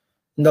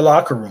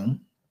locker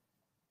room.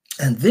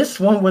 And this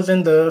one was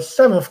in the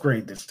 7th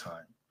grade this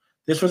time.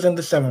 This was in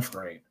the 7th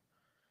grade.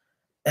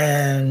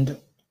 And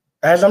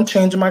as I'm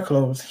changing my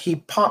clothes, he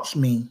pops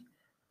me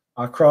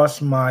across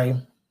my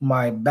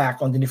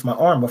back underneath my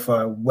arm with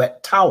a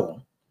wet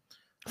towel.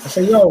 I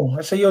say,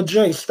 yo,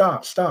 Jay,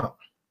 stop.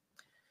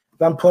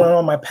 I'm putting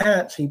on my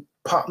pants. He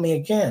popped me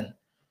again.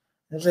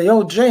 I say,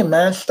 yo, Jay,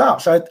 man,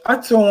 stop. So I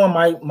throw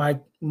on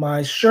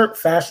my shirt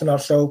fast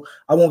enough so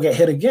I won't get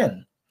hit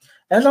again.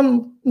 As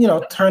I'm,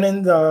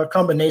 turning the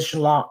combination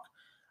lock,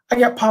 I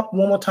get popped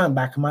one more time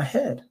back in my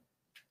head.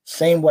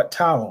 Same wet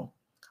towel.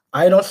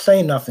 I don't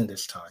say nothing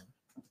this time.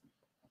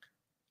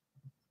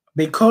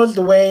 Because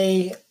the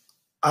way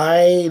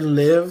I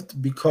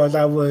lived, because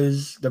I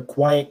was the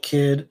quiet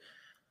kid,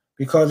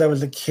 because I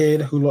was a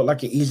kid who looked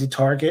like an easy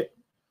target,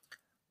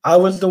 I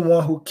was the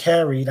one who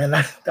carried, and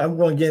I'm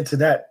going to get into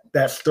that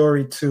that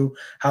story to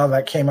how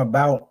that came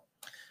about.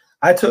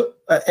 I took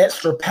an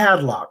extra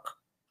padlock.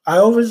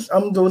 I'm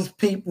one of those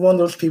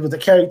people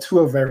that carry two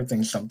of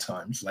everything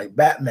sometimes, like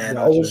Batman,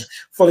 Gotcha. always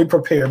fully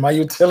prepared, my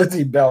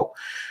utility belt.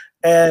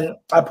 And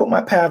I put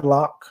my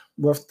padlock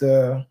with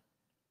the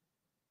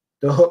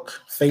hook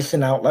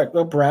facing out like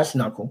a brass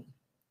knuckle.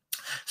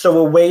 So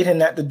we're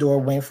waiting at the door,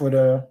 waiting for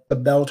the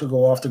bell to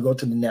go off to go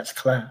to the next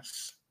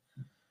class.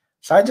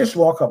 So I just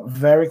walk up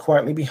very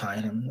quietly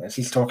behind him as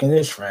he's talking to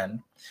his friend.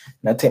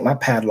 And I take my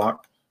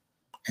padlock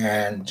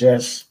and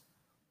just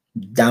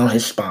down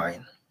his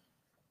spine.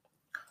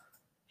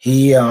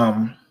 He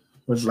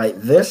was like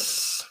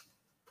this.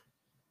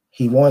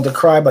 He wanted to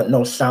cry, but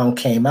no sound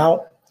came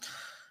out.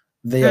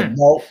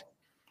 The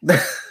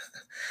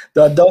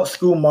adult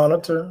school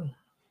monitor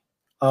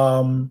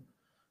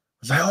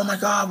was like, "Oh my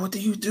God, what do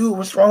you do?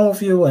 What's wrong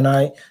with you?" And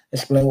I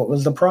explained what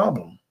was the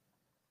problem.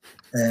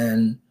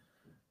 And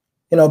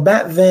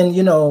back then,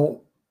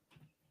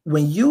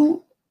 when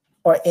you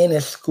are in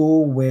a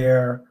school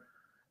where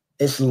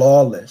it's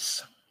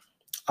lawless,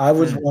 I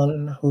was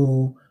one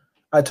who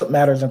I took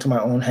matters into my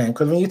own hand.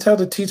 Because when you tell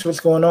the teacher what's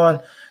going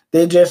on,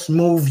 they just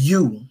move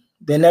you.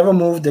 They never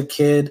move the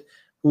kid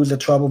who's a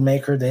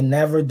troublemaker. They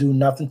never do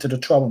nothing to the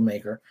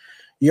troublemaker.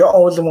 You're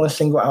always the one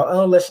single out.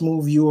 Oh, let's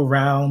move you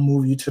around,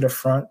 move you to the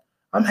front.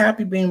 I'm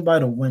happy being by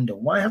the window.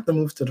 Why have to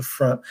move to the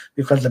front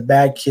because the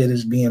bad kid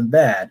is being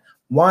bad?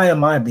 Why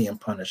am I being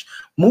punished?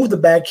 Move the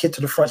bad kid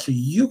to the front so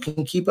you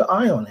can keep an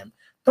eye on him.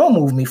 Don't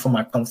move me from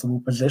my comfortable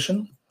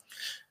position.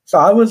 So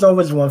I was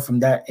always one from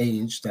that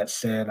age that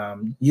said,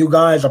 you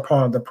guys are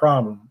part of the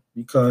problem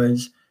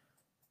because,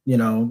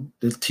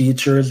 the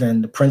teachers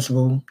and the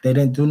principal, they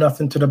didn't do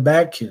nothing to the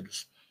bad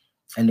kids.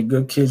 And the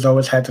good kids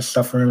always had to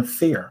suffer in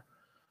fear.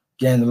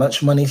 Getting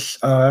lunch money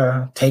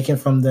taken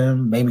from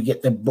them, maybe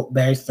get their book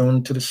bags thrown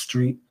into the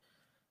street.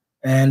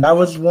 And I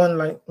was one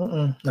like,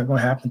 not going to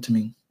happen to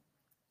me.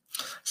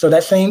 So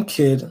that same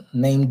kid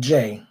named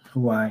Jay,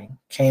 who I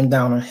came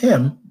down on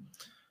him,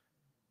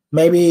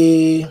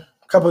 maybe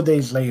a couple of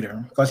days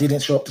later, because he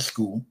didn't show up to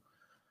school.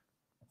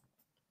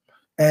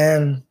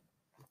 And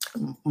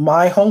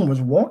my home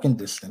was walking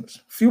distance,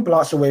 a few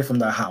blocks away from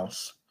the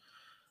house.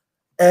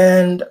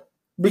 And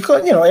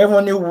because,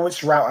 everyone knew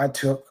which route I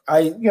took,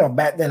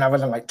 back then I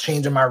wasn't like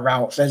changing my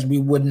routes as we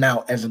would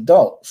now as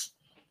adults.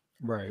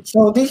 Right.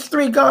 So these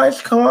three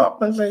guys come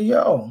up and say,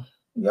 yo,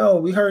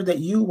 we heard that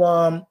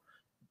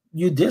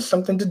you did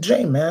something to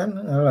Jay,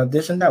 man.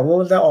 This and that. What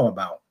was that all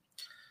about?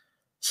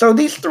 So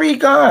these three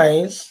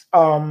guys,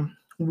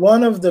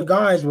 one of the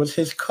guys was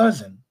his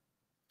cousin.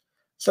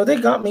 So they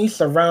got me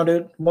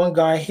surrounded, one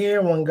guy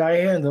here, and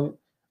the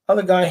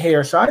other guy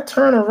here. So I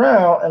turn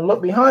around and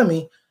look behind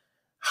me.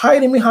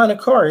 Hiding behind the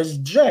car is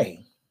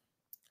Jay.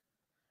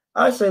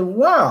 I said,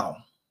 wow,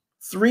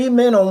 3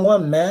 men on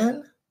 1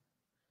 man.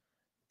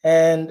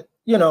 And,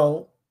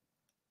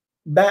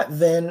 back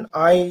then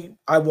I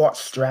walked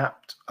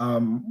strapped,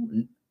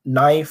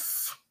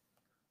 knife,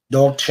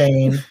 dog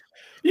chain.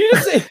 You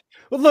just say,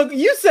 well, look,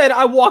 you said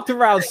I walked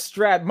around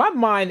strapped. My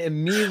mind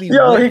immediately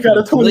he got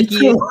a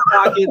 22.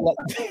 Pocket.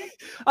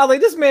 I was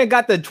like, this man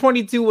got the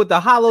 22 with the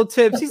hollow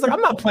tips. He's like, I'm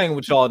not playing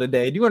with y'all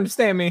today. Do you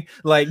understand me?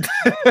 Like,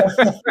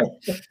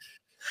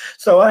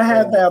 so I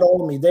had that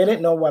on me. They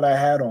didn't know what I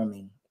had on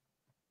me.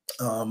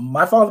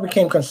 My father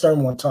became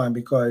concerned one time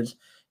because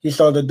he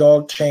saw the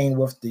dog chain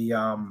with the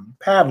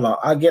padlock.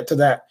 I'll get to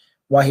that,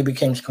 why he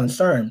became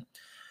concerned.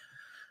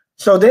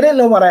 So they didn't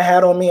know what I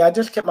had on me. I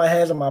just kept my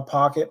hands in my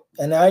pocket.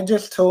 And I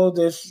just told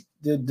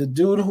the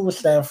dude who was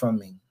standing from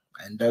me.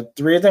 And the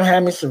 3 of them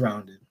had me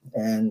surrounded.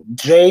 And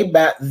Jay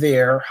back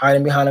there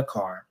hiding behind a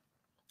car.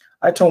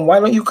 I told him, why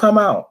don't you come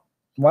out?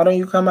 Why don't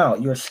you come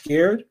out? You're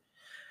scared?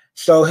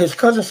 So his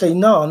cousin said,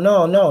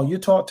 no. You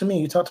talk to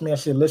me. I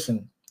said,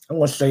 listen, I'm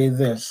going to say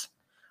this.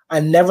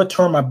 I never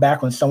turn my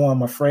back on someone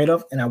I'm afraid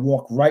of. And I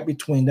walked right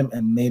between them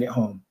and made it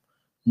home.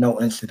 No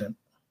incident.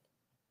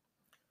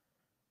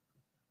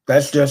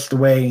 That's just the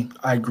way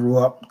I grew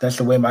up. That's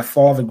the way my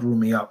father grew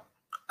me up.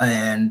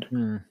 And,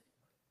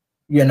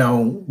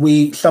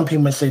 some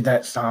people say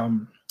that's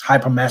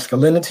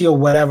hypermasculinity or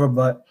whatever,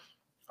 but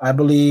I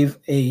believe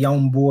a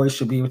young boy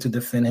should be able to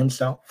defend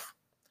himself.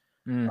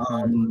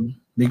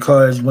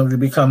 Because when we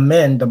become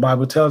men, the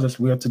Bible tells us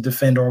we have to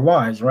defend our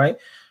wives, right?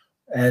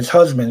 As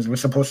husbands, we're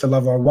supposed to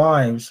love our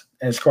wives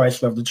as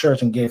Christ loved the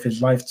church and gave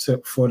his life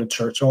for the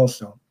church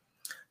also.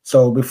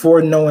 So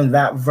before knowing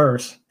that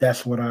verse,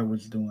 that's what I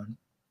was doing.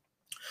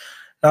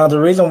 Now,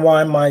 the reason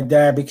why my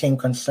dad became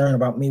concerned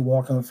about me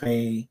walking with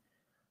a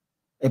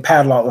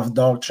padlock with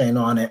dog chain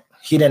on it,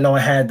 he didn't know I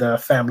had the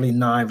family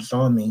knives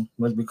on me,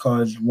 was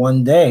because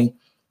one day,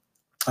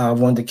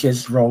 one of the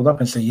kids rolled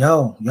up and said,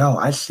 yo,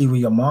 I see where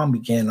your mom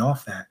began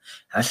off at.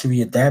 I see where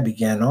your dad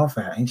began off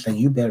at. He said,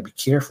 you better be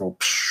careful.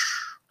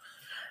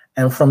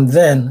 And from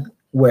then,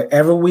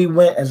 wherever we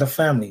went as a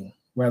family,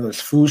 whether it's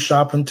food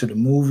shopping to the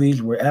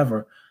movies,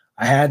 wherever,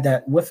 I had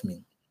that with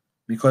me.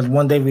 Because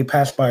one day we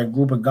passed by a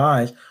group of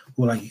guys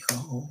who were like,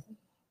 yo.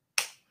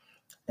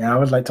 And I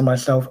was like to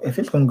myself, if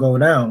it's going to go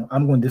down,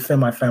 I'm going to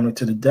defend my family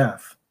to the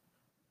death.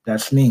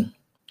 That's me.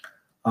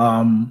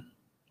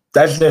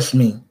 That's just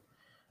me.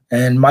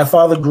 And my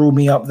father grew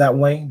me up that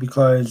way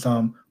because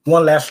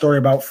one last story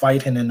about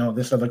fighting and all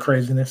this other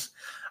craziness.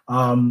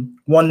 One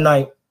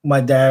night,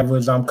 my dad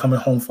was coming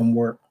home from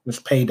work. It was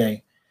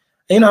payday.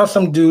 And you know how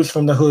some dudes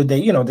from the hood,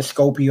 they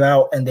scope you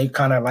out and they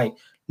kind of like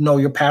know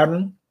your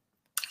pattern.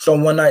 So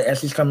one night,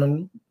 as he's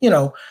coming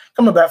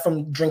back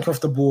from drinking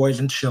with the boys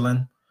and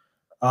chilling,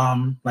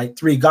 like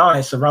three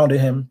guys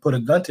surrounded him, put a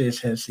gun to his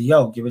head, said,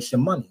 "Yo, give us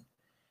your money."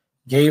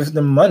 Gave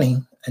them money,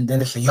 and then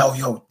they said,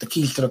 "Yo, the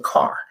keys to the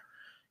car."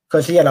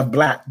 Because he had a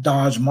black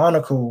Dodge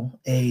Monocle,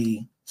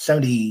 a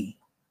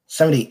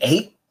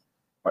 78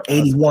 or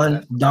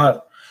 81 Dodge.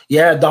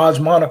 Yeah, Dodge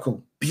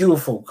Monocle.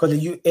 Beautiful. Because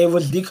it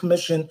was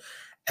decommissioned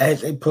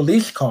as a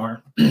police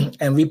car,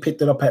 and we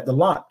picked it up at the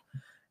lot.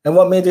 And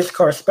what made this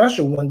car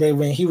special, one day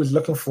when he was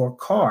looking for a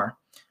car,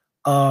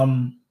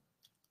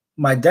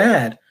 my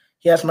dad,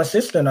 he asked my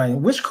sister and I,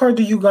 "Which car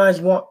do you guys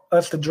want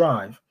us to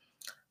drive?"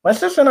 My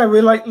sister and I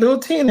were like little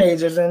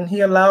teenagers, and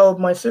he allowed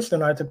my sister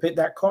and I to pick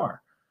that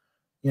car.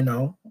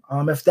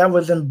 If that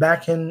was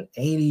back in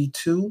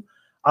 82,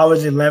 I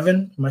was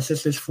 11. My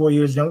sister's 4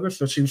 years younger,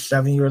 so she was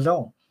 7 years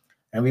old.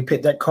 And we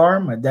picked that car.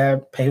 My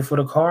dad paid for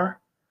the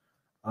car.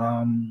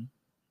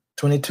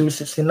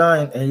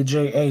 2269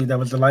 AJA, that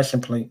was the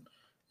license plate.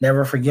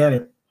 Never forget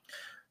it.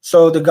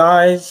 So the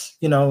guys,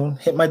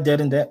 hit my dad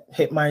in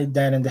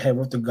the head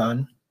with the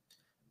gun.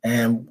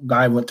 And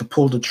guy went to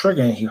pull the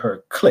trigger and he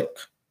heard click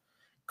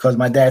because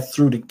my dad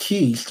threw the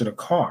keys to the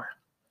car.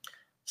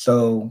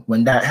 So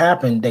when that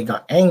happened, they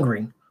got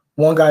angry.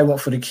 One guy went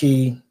for the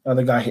key,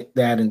 other guy hit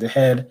dad in the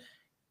head,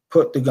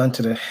 put the gun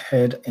to the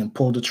head and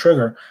pulled the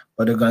trigger,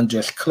 but the gun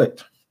just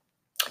clicked.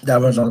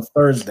 That was on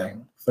Thursday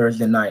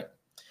night.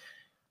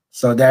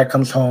 So dad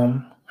comes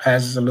home,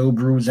 has a little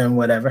bruise and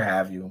whatever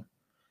have you,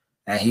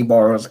 and he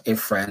borrows a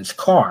friend's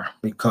car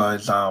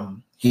because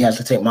he has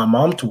to take my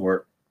mom to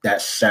work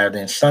that Saturday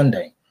and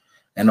Sunday.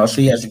 And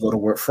also he has to go to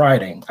work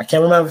Friday. I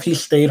can't remember if he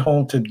stayed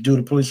home to do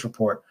the police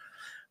report,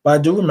 but I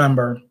do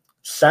remember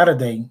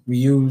Saturday we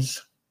used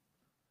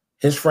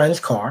his friend's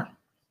car,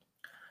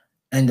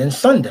 and then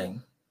Sunday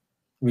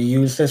we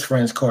used his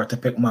friend's car to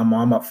pick my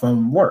mom up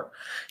from work.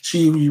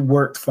 She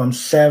worked from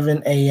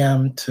 7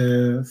 a.m.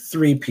 to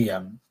 3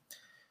 p.m.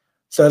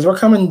 So as we're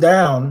coming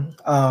down,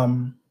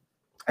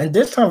 and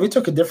this time we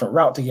took a different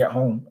route to get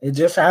home. It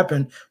just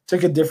happened,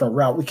 took a different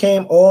route. We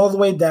came all the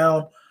way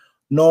down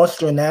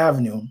Nostrand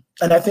Avenue.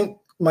 And I think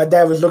my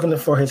dad was looking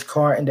for his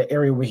car in the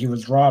area where he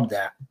was robbed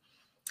at.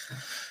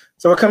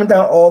 So we're coming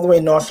down all the way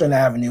Nostrand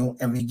Avenue,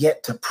 and we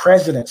get to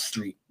President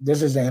Street.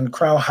 This is in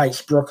Crown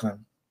Heights,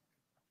 Brooklyn.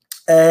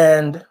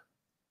 And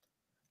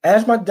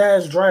as my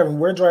dad's driving,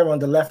 we're driving on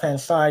the left-hand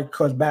side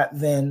because back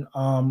then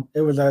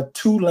it was a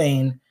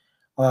two-lane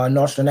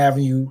Nostrand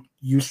Avenue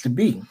used to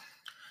be.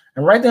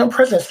 And right there on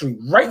President Street,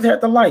 right there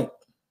at the light,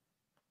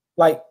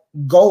 like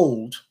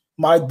gold,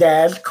 my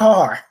dad's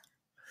car.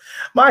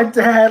 My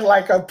dad,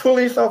 like a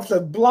police officer,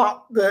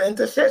 blocked the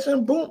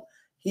intersection. Boom.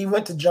 He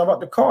went to jump out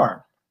the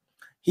car.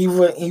 He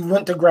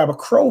went to grab a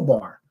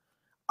crowbar.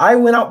 I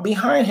went out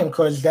behind him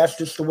because that's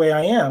just the way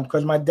I am.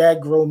 Because my dad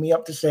grew me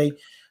up to say,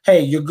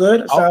 "Hey, you're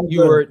good."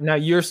 So now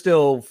you're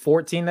still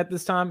 14 at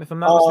this time, if I'm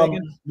not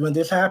mistaken. When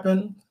this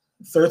happened,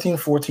 13,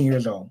 14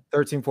 years old.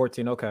 13,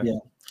 14. Okay. Yeah.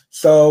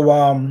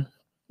 So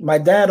my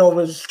dad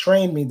always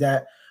trained me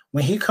that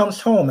when he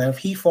comes home and if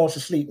he falls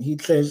asleep, he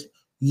says,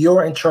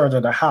 "You're in charge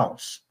of the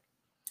house."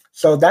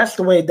 So that's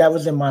the way that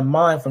was in my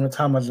mind from the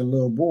time I was a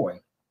little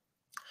boy.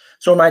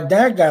 So my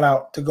dad got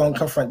out to go and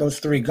confront those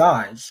three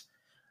guys,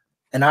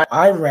 and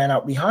I ran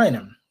out behind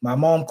him. My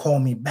mom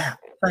called me back,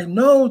 like,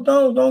 "No,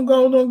 don't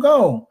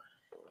go."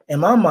 In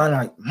my mind,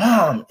 like,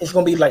 "Mom, it's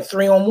gonna be like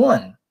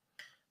 3-on-1."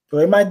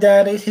 But my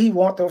dad is, he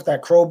walked off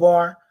that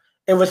crowbar.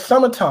 It was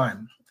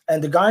summertime,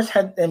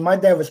 and my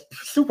dad was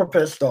super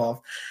pissed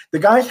off. The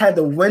guys had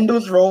the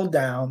windows rolled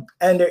down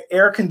and the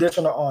air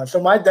conditioner on.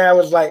 So my dad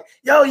was like,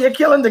 "Yo, you're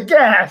killing the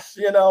gas,"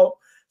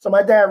 So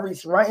my dad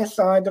reached right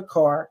inside the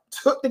car,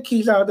 took the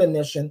keys out of the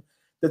ignition.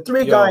 The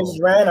three guys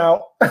ran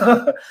out,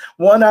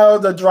 one out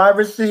of the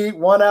driver's seat,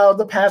 one out of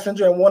the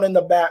passenger, and one in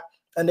the back.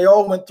 And they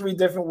all went three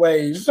different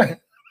ways.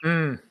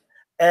 And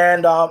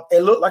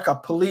it looked like a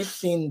police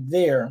scene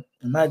there.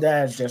 And my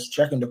dad's just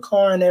checking the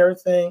car and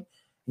everything.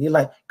 He's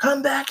like,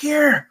 "Come back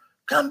here.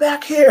 Come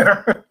back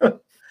here."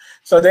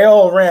 So they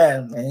all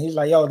ran. And he's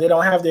like, "Yo, they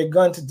don't have their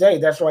gun today.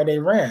 That's why they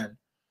ran."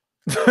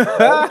 You know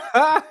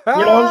what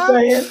I'm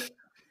saying?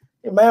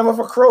 A man with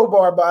a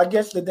crowbar, but I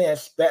guess they didn't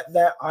expect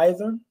that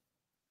either.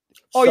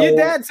 Oh, your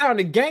dad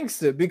sounded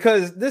gangster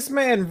because this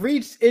man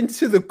reached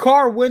into the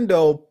car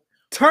window,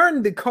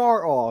 turned the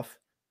car off,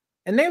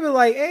 and they were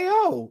like, "Hey,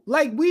 yo,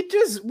 like we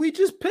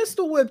just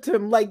pistol whipped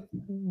him like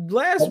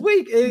last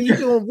week, and you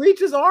gonna reach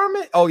his arm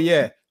in?" Oh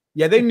yeah,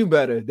 they knew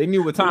better. They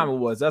knew what time it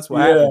was. That's what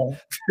happened.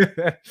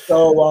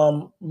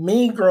 So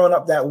me growing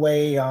up that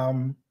way,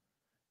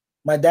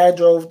 my dad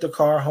drove the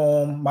car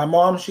home. My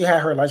mom, she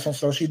had her license,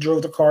 so she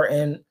drove the car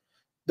in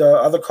the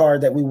other car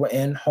that we were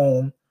in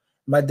home.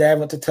 my dad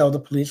went to tell the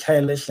police,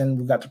 hey, listen,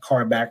 we got the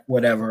car back,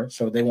 whatever.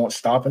 So they won't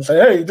stop and say,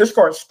 hey, this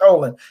car's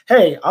stolen.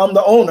 Hey, I'm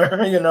the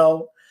owner, you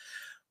know.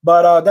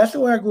 But that's the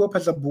way I grew up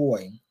as a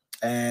boy.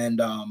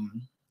 And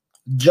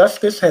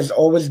justice has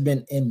always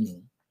been in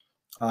me.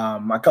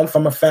 I come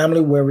from a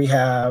family where we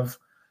have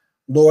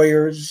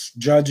lawyers,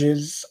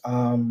 judges.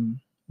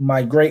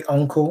 My great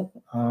uncle,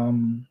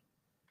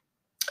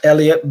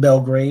 Elliot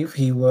Belgrave,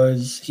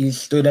 he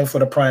stood in for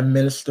the prime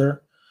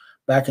minister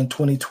back in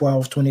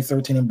 2012,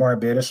 2013 in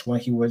Barbados when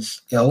he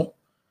was ill.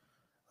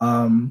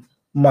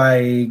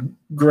 My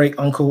great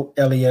uncle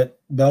Elliot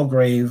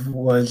Belgrave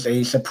was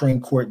a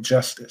Supreme Court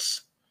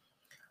justice.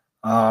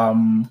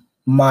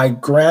 My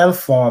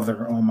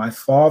grandfather on my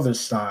father's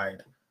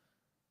side,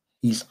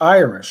 he's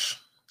Irish.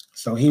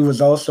 So he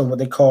was also what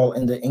they call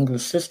in the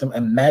English system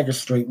a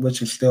magistrate,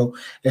 which is still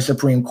a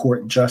Supreme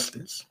Court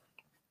justice.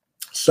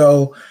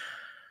 So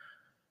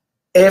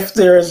if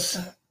there's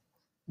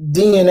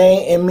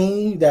DNA in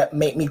me that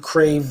make me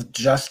crave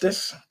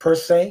justice per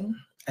se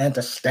and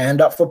to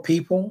stand up for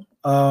people,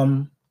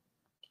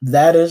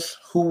 that is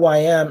who I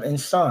am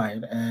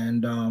inside.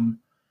 And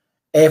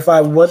if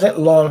I wasn't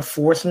law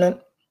enforcement,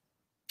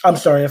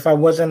 if I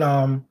wasn't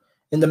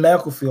in the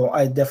medical field,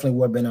 I definitely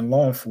would have been in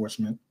law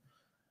enforcement.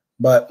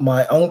 But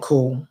my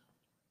uncle,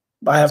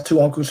 I have two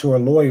uncles who are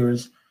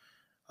lawyers.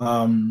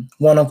 One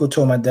uncle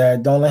told my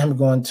dad, don't let him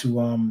go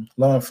into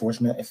law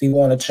enforcement. If he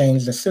want to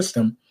change the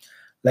system,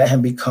 let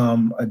him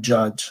become a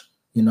judge,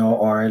 you know,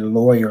 or a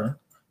lawyer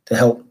to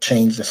help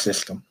change the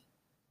system.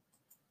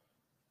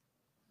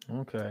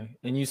 Okay.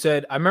 And you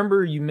said, I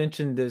remember you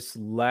mentioned this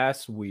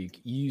last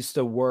week. You used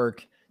to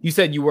work, you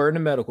said you were in the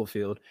medical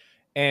field.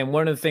 And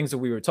one of the things that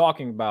we were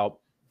talking about,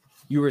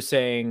 you were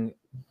saying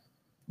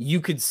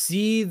you could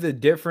see the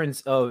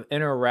difference of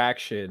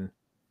interaction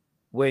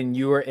when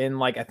you were in,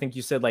 like, I think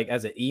you said, like,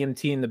 as an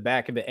EMT in the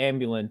back of the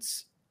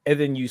ambulance, and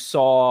then you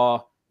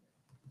saw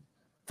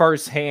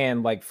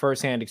firsthand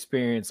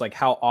experience, like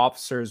how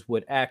officers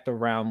would act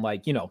around,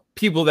 like, you know,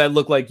 people that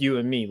look like you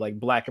and me, like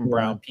black and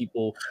brown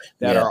people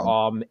that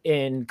are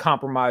in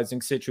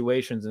compromising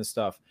situations and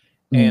stuff.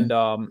 And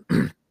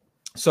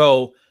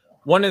so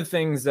one of the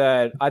things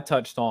that I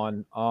touched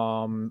on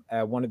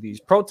at one of these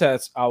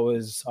protests I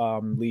was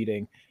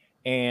leading,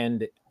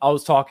 and I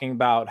was talking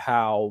about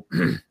how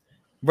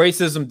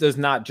racism does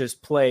not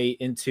just play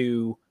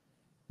into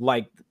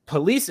like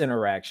police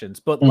interactions,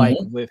 but like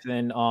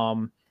within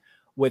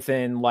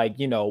like,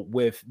 you know,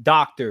 with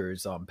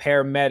doctors,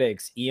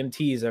 paramedics,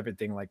 EMTs,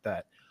 everything like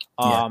that.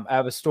 I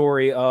have a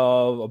story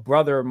of a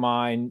brother of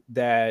mine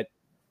that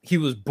he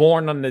was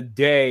born on the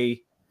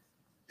day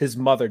his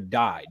mother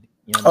died.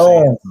 You know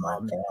what I'm saying? My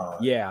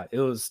God. Yeah, it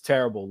was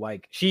terrible.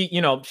 Like she,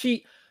 you know,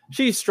 she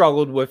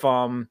struggled with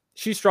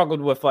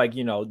like,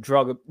 you know,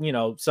 drug, you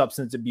know,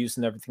 substance abuse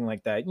and everything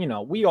like that. You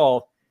know, we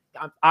all,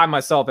 I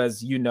myself,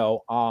 as you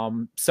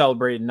know,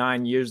 celebrated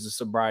 9 years of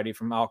sobriety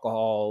from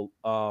alcohol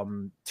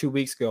 2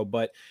 weeks ago.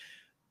 But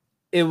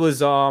it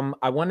was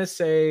I want to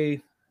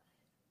say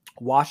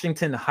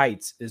Washington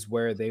Heights is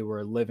where they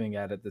were living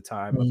at the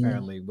time,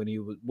 apparently, when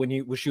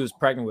she was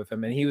pregnant with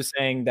him. And he was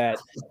saying that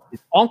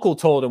his uncle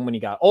told him when he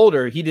got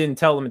older. He didn't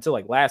tell him until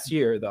like last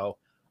year though,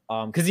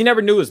 because he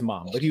never knew his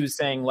mom. But he was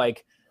saying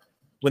like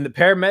when the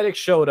paramedics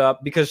showed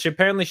up, because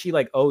she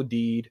like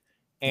OD'd,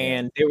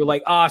 and they were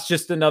like, it's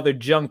just another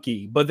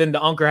junkie. But then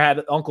the uncle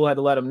had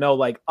to let him know,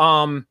 like,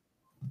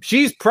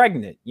 she's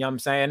pregnant. You know what I'm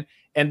saying?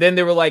 And then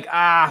they were like,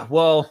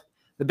 well,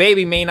 the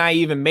baby may not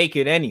even make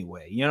it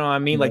anyway. You know what I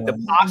mean? Like the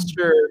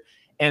posture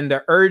and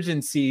the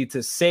urgency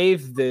to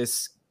save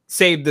this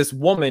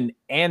woman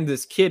and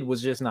this kid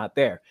was just not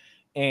there.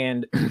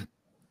 And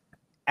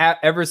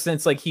ever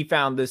since like he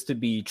found this to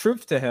be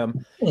truth to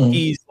him,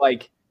 he's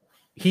like,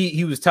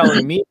 he was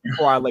telling me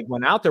before I like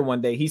went out there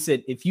one day, he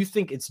said, if you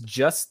think it's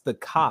just the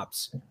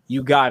cops,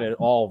 you got it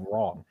all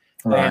wrong.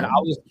 Right. And I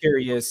was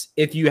curious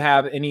if you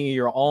have any of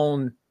your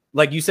own,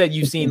 like you said,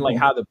 you've seen like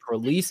how the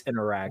police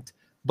interact,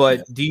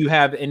 but do you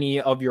have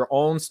any of your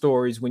own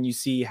stories when you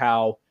see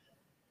how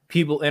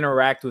people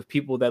interact with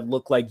people that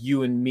look like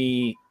you and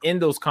me in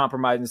those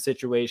compromising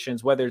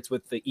situations, whether it's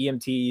with the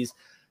EMTs,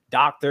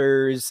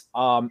 doctors,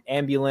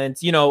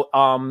 ambulance, you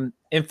know,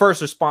 in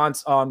first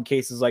response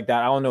cases like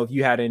that? I don't know if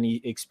you had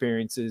any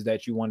experiences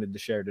that you wanted to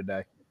share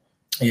today.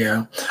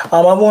 Yeah,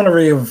 I want to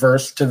read a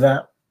verse to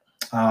that.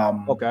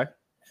 Okay.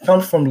 It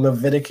comes from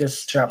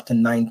Leviticus chapter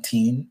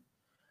 19,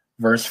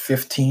 verse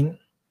 15.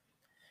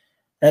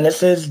 And it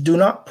says, do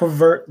not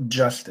pervert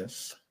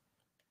justice.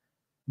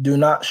 Do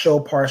not show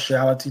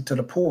partiality to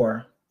the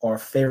poor or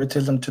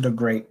favoritism to the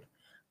great,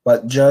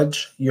 but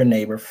judge your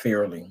neighbor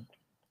fairly.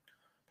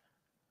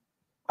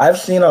 I've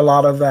seen a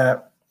lot of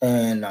that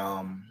in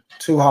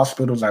two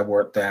hospitals I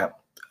worked at,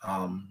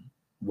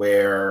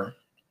 where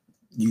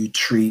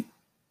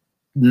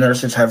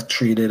nurses have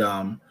treated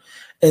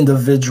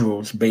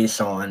individuals based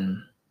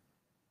on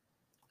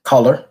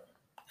color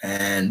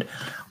and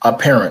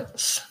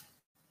appearance.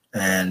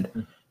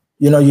 And,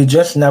 you know, you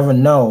just never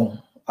know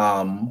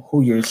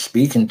who you're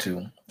speaking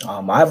to.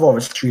 I've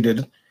always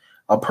treated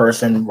a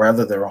person,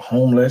 whether they're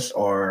homeless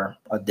or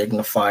a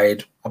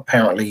dignified,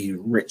 apparently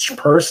rich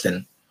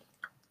person,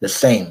 the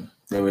same.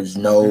 There is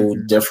no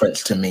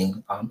difference to me.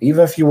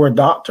 Even if you were a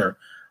doctor,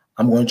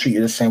 I'm going to treat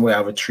you the same way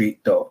I would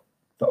treat the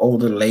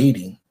older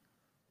lady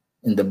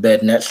in the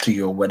bed next to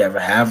you or whatever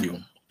have you.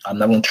 I'm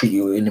not going to treat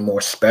you any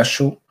more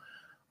special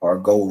or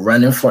go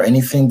running for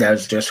anything.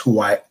 That's just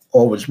who I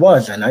always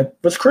was, and I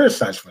was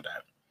criticized for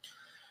that.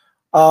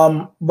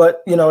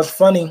 But you know, it's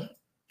funny.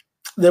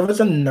 There was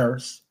a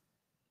nurse,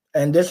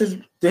 and this is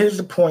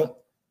the point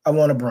I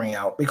want to bring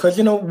out, because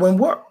you know, when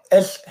we're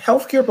as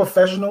healthcare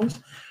professionals,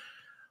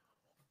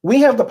 we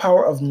have the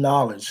power of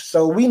knowledge.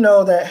 So we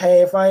know that,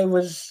 hey, if I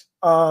was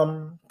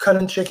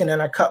cutting chicken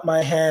and I cut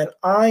my hand,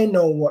 I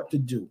know what to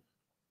do.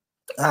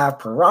 I have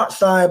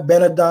peroxide,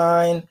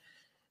 Benadine,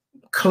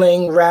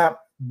 cling wrap,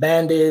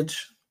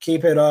 bandage,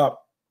 keep it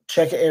up,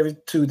 check it every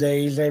 2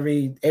 days,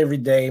 every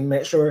day,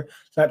 make sure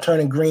it's not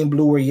turning green,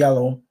 blue, or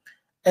yellow,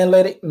 and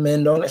let it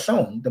mend on its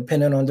own,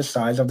 depending on the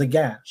size of the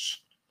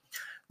gash.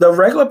 The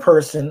regular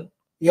person,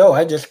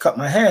 I just cut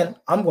my hand,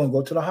 I'm going to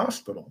go to the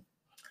hospital.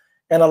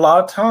 And a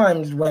lot of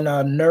times when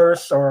a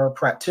nurse or a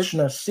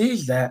practitioner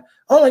sees that,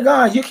 oh my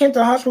God, you came to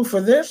the hospital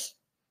for this?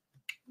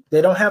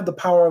 They don't have the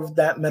power of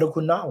that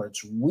medical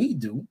knowledge. We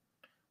do.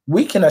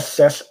 We can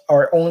assess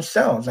our own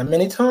cells. And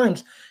many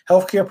times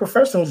healthcare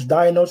professionals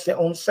diagnose their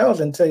own cells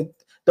and say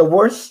the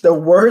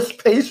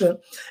worst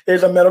patient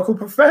is a medical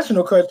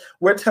professional, because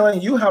we're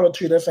telling you how to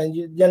treat us and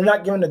you're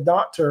not giving the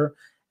doctor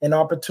an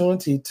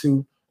opportunity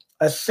to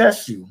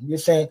assess you. You're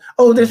saying,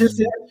 oh, this is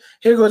it.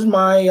 Here goes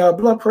my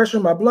blood pressure,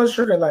 my blood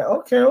sugar. Like,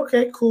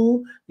 okay,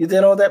 cool. You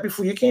did all that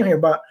before you came here,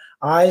 but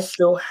I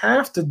still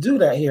have to do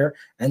that here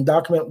and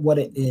document what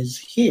it is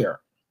here.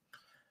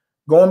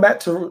 Going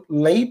back to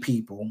lay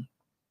people,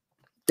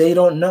 they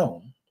don't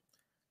know.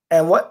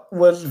 And what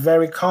was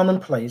very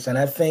commonplace, and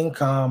I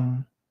think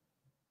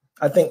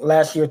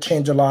last year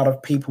changed a lot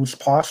of people's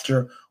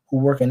posture who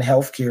work in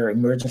healthcare,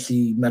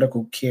 emergency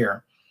medical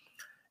care,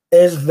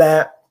 is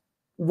that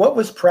what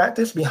was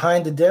practiced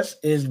behind the desk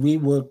is we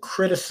would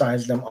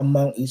criticize them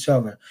among each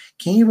other.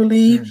 Can you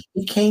believe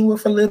he came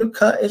with a little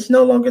cut? It's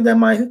no longer than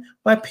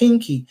my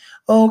pinky.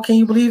 Oh, can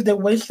you believe they're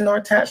wasting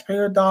our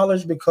taxpayer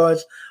dollars,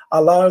 because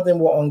a lot of them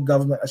were on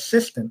government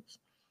assistance.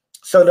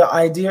 So the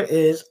idea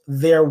is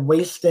they're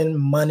wasting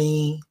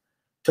money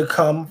to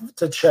come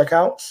to check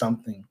out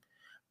something.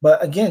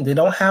 But again, they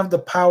don't have the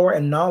power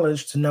and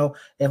knowledge to know,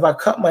 if I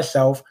cut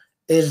myself,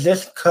 is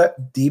this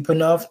cut deep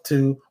enough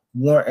to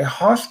warrant a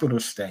hospital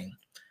stay?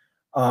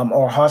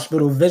 Or a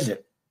hospital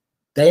visit.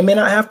 They may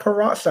not have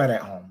peroxide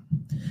at home.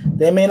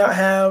 They may not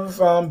have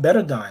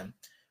Betadine.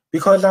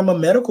 Because I'm a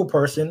medical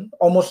person,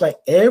 almost like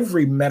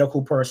every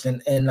medical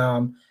person,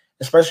 and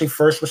especially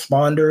first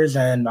responders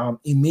and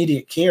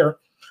immediate care,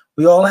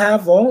 we all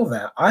have all of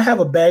that. I have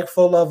a bag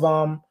full of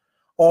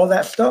all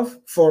that stuff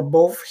for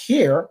both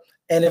here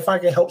and if I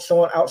can help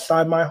someone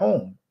outside my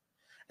home.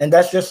 And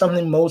that's just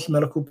something most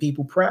medical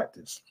people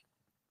practice.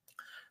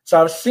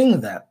 So I've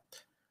seen that.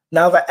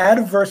 Now, the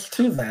adverse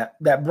to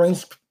that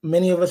brings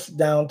many of us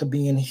down to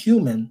being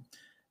human.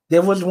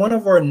 There was one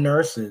of our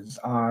nurses.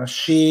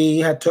 She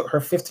had took her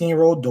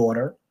 15-year-old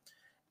daughter,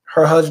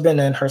 her husband,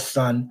 and her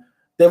son.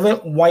 They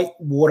went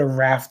whitewater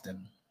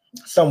rafting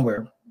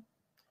somewhere.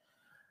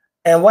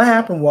 And what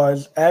happened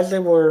was, as they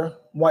were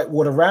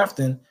whitewater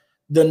rafting,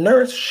 the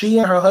nurse, she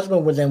and her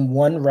husband was in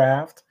one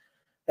raft,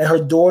 and her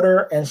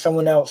daughter and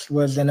someone else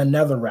was in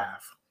another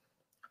raft.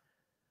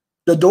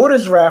 The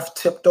daughter's raft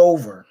tipped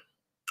over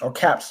or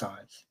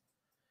capsized.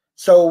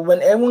 So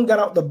when everyone got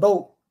out the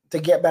boat to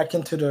get back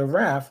into the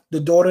raft, the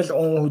daughter's the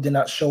only one who did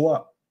not show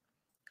up.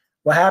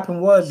 What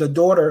happened was, the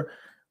daughter,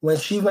 when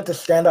she went to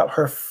stand up,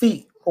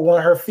 one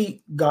of her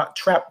feet got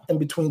trapped in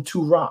between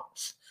two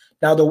rocks.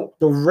 Now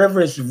the river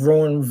is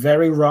growing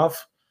very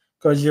rough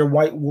because you're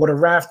whitewater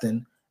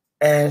rafting,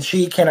 and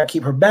she cannot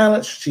keep her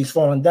balance. She's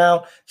falling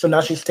down, so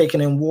now she's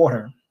taking in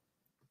water.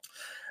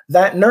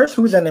 That nurse,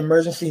 who's an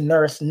emergency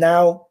nurse,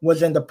 now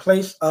was in the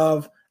place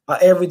of an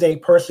everyday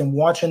person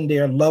watching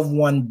their loved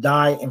one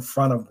die in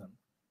front of them.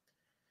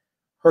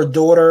 Her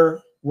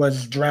daughter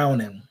was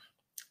drowning.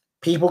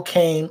 People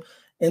came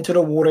into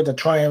the water to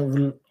try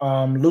and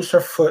loose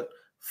her foot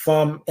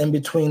from in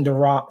between the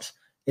rocks.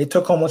 It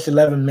took almost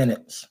 11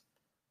 minutes.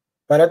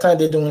 By that time,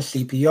 they're doing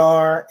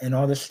CPR and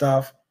all this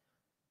stuff.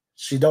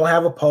 She don't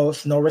have a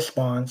pulse, no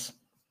response.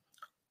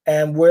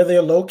 And where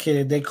they're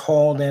located, they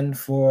called in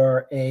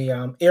for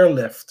a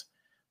airlift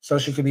so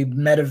she could be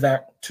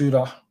medevac to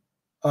the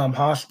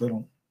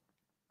hospital.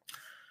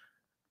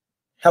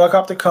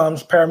 Helicopter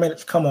comes,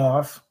 paramedics come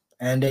off,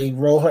 and they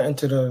roll her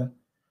into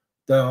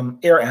the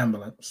air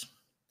ambulance.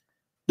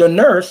 The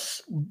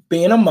nurse,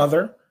 being a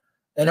mother,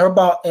 in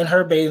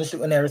her bathing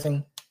suit and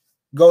everything,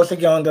 goes to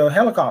get on the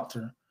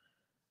helicopter.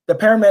 The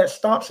paramedic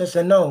stops and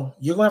said, no,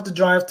 you're going to have to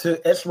drive to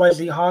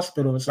XYZ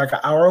hospital. It's like an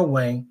hour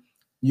away.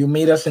 You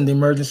meet us in the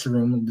emergency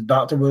room. The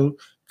doctor will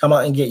come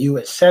out and get you,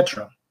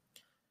 etc.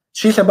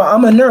 She said, but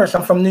I'm a nurse.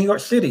 I'm from New York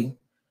City.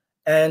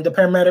 And the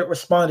paramedic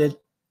responded,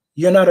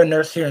 You're not a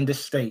nurse here in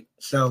this state,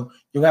 so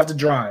you'll have to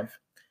drive.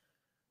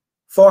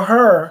 For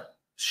her,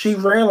 she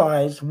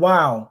realized,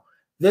 wow,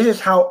 this is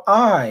how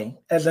I,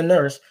 as a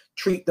nurse,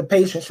 treat the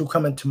patients who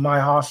come into my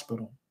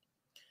hospital.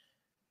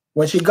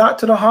 When she got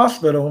to the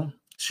hospital,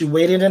 she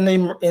waited in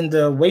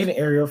the waiting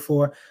area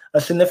for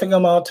a significant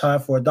amount of time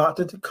for a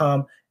doctor to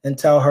come and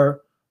tell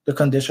her the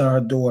condition of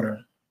her daughter.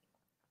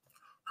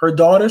 Her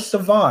daughter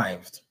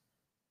survived.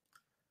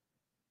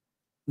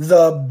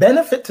 The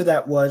benefit to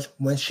that was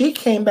when she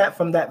came back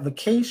from that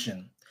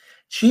vacation,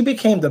 she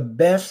became the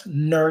best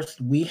nurse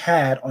we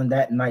had on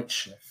that night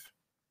shift.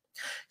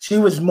 She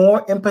was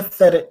more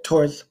empathetic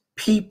towards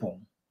people,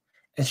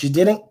 and she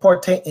didn't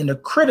partake in the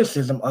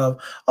criticism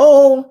of,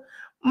 oh,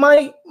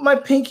 my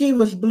pinky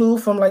was blue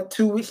from like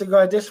 2 weeks ago.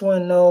 I just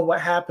want to know what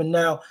happened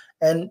now.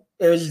 And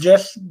it was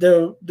just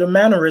the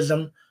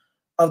mannerism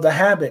of the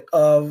habit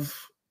of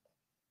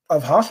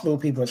hospital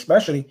people,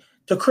 especially,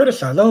 to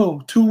criticize.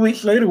 Oh, 2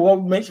 weeks later,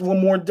 what makes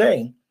one more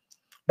day?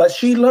 But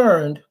she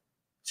learned.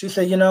 She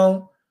said,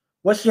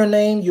 what's your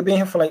name? You've been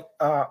here for like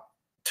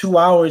 2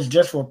 hours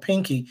just for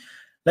pinky.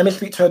 Let me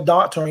speak to a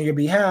doctor on your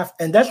behalf.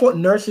 And that's what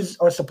nurses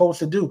are supposed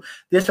to do.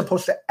 They're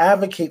supposed to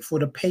advocate for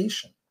the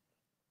patient,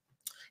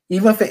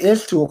 even if it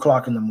is 2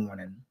 o'clock in the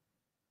morning.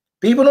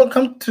 People don't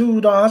come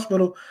to the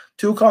hospital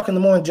 2 o'clock in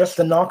the morning just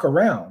to knock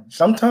around.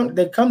 Sometimes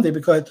they come there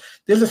because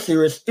there's a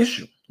serious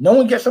issue. No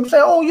one gets up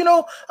saying, oh,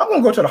 I'm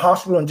going to go to the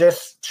hospital and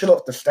just chill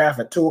with the staff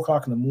at 2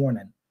 o'clock in the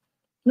morning.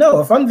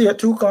 No, if I'm there at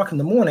 2 o'clock in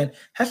the morning, it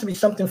has to be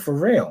something for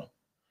real.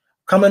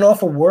 Coming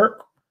off of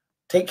work,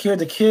 take care of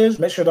the kids,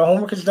 make sure the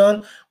homework is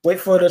done, wait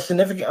for the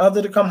significant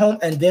other to come home,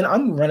 and then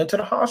I'm running to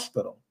the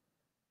hospital.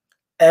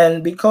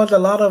 And because a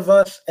lot of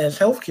us as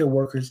healthcare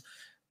workers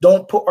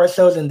don't put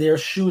ourselves in their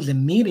shoes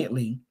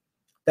immediately,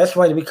 that's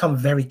why they become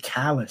very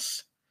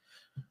callous.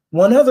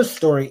 One other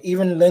story,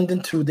 even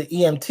lending to the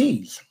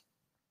EMTs.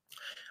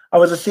 I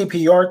was a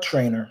CPR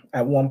trainer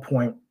at one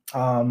point,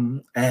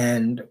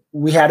 and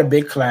we had a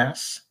big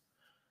class.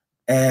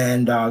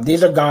 And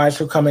these are guys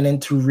who are coming in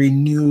to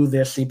renew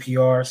their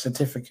CPR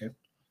certificate.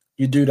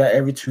 You do that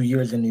every 2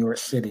 years in New York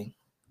City.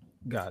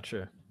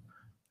 Gotcha.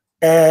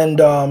 And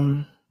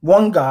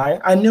one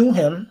guy, I knew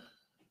him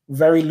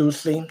very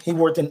loosely. He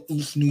worked in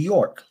East New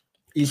York,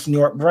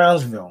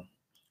 Brownsville.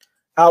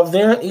 Out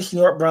there in East New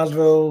York,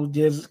 Brownsville,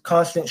 there's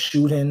constant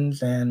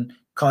shootings and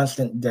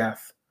constant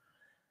death.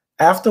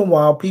 After a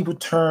while, people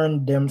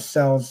turn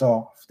themselves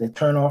off. They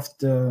turn off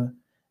the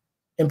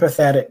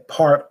empathetic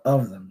part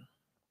of them.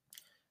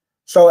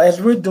 So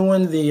as we're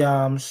doing the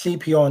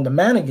CPR on the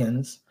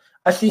mannequins,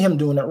 I see him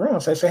doing it wrong.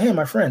 So I say, hey,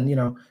 my friend,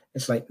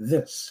 it's like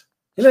this.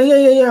 He's like,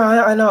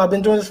 yeah, I know. I've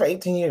been doing this for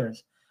 18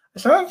 years.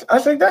 I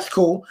said, that's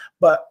cool,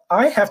 but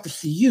I have to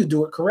see you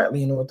do it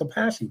correctly in order to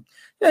pass you.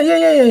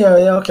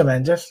 Yeah. Okay,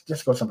 man, just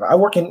go somewhere. I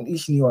work in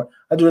East New York.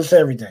 I do this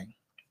every day.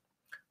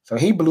 So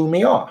he blew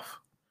me off.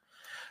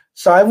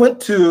 So I went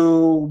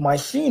to my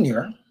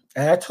senior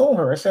and I told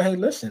her, I said, hey,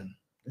 listen,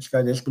 this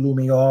guy just blew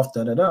me off,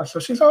 da-da-da. So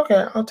she's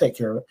okay, I'll take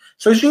care of it.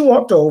 So she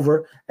walked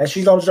over and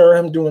she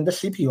observed him doing the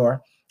CPR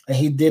and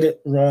he did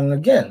it wrong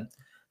again.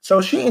 So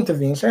she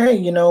intervened, said, hey,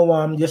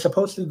 you're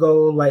supposed to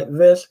go like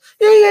this.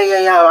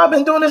 Yeah. I've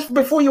been doing this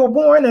before you were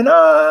born. And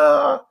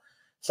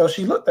So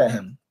she looked at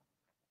him.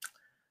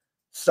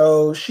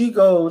 So she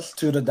goes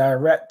to the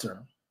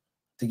director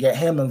to get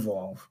him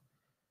involved.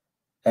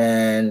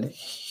 And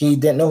he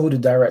didn't know who the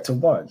director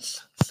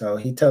was. So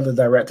he told the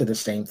director the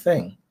same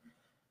thing.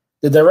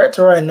 The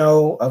director I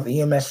know of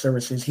EMS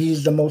services,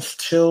 he's the most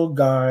chill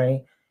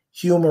guy,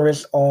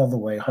 humorous all the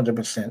way,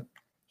 100%.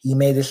 He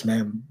made this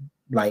man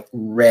like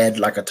red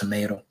like a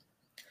tomato.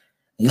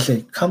 He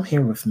said, come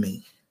here with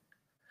me.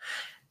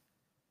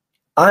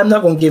 I'm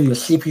not going to give you a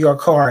CPR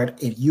card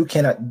if you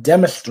cannot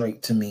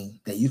demonstrate to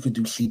me that you could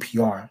do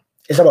CPR.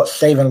 It's about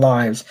saving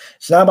lives.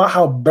 It's not about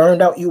how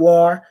burned out you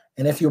are.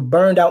 And if you're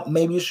burned out,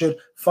 maybe you should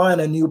find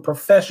a new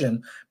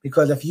profession.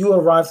 Because if you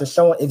arrive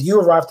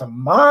to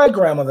my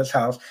grandmother's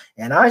house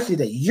and I see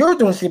that you're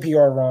doing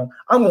CPR wrong,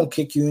 I'm going to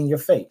kick you in your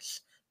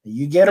face.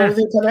 You get over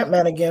there to that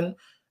man again.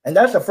 And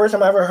that's the first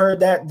time I ever heard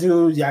that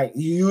dude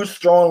use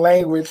strong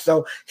language.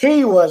 So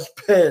he was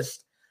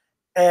pissed.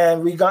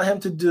 And we got him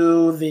to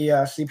do the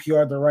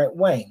CPR the right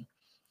way.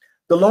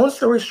 The long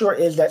story short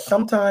is that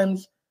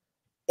sometimes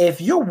if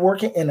you're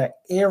working in an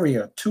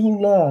area too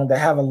long that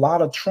have a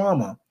lot of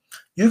trauma,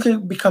 you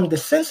can become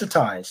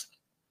desensitized.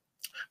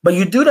 But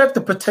you do that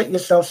to protect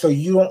yourself so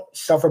you don't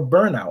suffer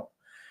burnout.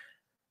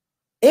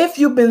 If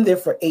you've been there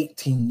for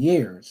 18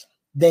 years,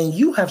 then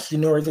you have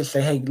seniority to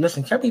say, hey,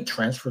 listen, can I be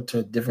transferred to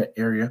a different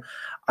area?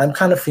 I'm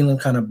kind of feeling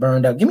kind of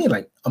burned out. Give me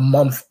like a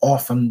month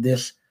off from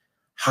this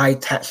high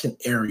taxing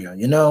area,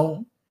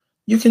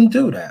 You can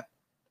do that.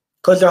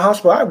 Because the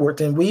hospital I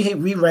worked in,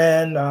 we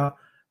ran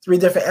 3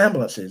 different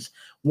ambulances.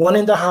 One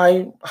in the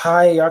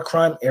high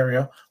crime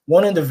area,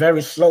 one in the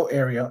very slow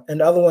area,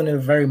 and the other one in a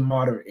very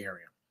moderate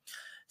area.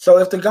 So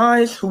if the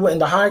guys who were in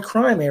the high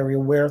crime area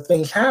where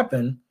things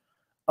happen,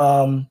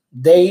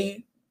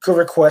 they could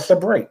request a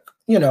break,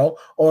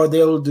 or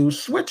they'll do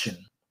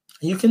switching.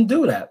 You can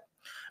do that.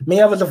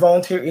 Me, I was a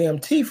volunteer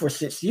EMT for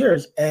 6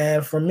 years,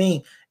 and for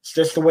me, it's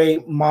just the way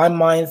my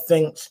mind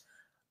thinks.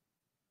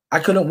 I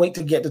couldn't wait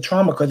to get the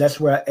trauma because that's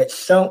where I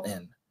excel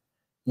in,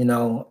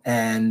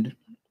 and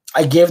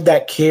I give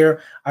that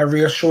care. I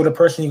reassure the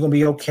person you're gonna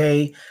be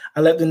okay.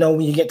 I let them know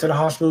when you get to the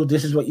hospital,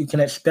 this is what you can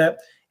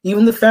expect.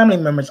 Even the family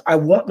members, I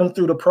want them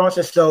through the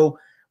process so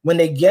when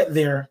they get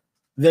there,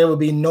 there will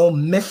be no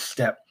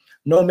misstep,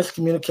 no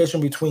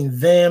miscommunication between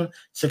them,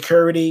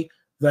 security,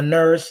 the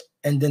nurse,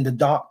 and then the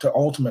doctor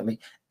ultimately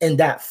in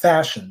that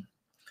fashion.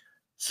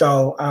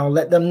 So I'll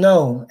let them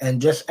know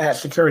and just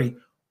ask security,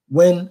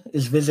 when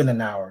is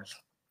visiting hours?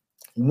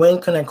 When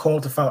can I call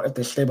to find out if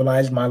they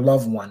stabilize my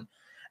loved one?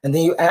 And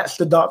then you ask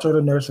the doctor or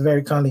the nurse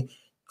very kindly,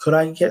 could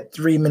I get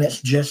 3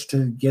 minutes just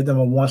to give them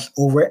a once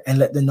over and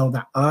let them know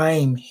that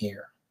I'm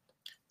here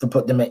to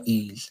put them at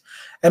ease?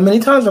 And many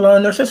times a lot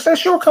of nurses say,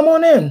 sure, come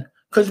on in,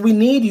 because we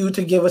need you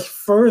to give us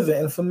further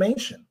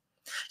information.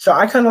 So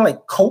I kind of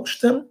like coach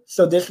them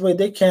so this way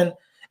they can,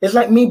 it's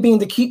like me being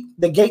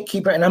the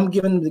gatekeeper and I'm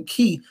giving them the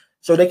key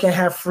so they can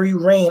have free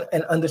reign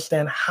and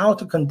understand how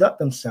to conduct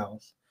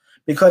themselves.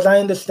 Because I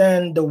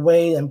understand the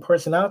way and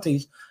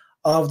personalities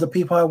of the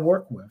people I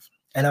work with.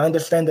 And I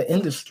understand the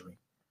industry,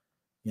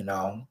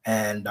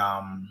 and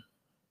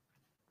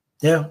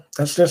yeah,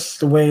 that's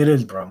just the way it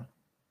is, bro.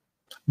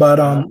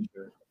 But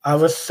I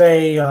would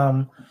say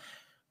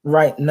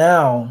right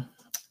now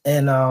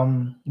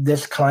in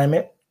this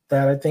climate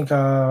that I think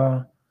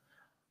a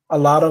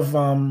lot of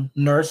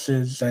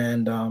nurses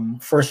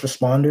and first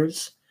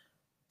responders,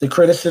 the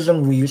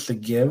criticism we used to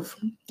give,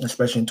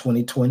 especially in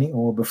 2020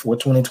 or before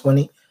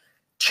 2020,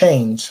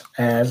 changed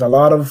as a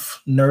lot of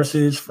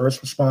nurses,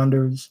 first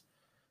responders,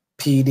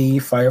 PD,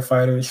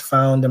 firefighters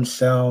found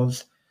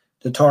themselves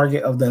the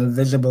target of the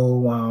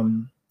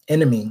invisible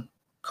enemy,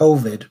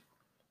 COVID.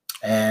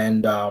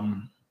 And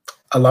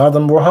a lot of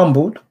them were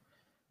humbled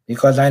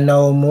because I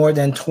know more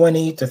than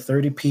 20 to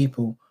 30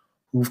 people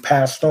who've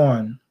passed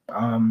on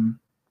from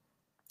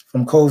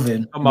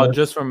COVID. About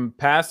just from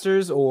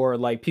pastors or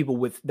like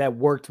people that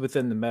worked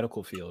within the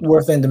medical field?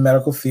 Within the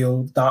medical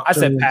field, doctors. I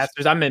said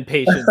pastors. I meant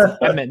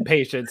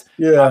patients.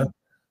 Yeah.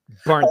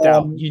 Burnt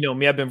out. You know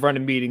me, I've been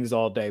running meetings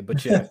all day,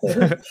 but yeah.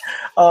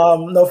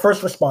 No,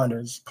 first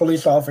responders,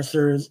 police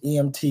officers,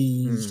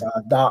 EMTs,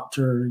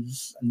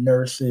 doctors,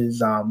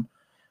 nurses.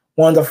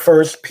 One of the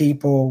first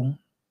people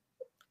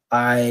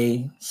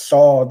I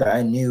saw that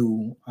I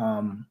knew,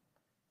 and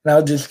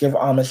I'll just give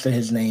homage to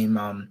his name,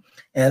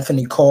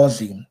 Anthony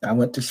Causey. I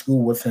went to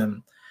school with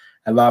him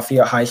at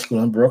Lafayette High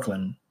School in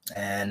Brooklyn.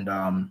 And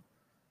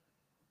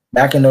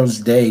back in those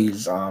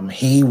days,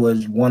 he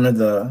was one of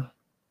the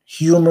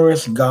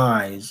humorous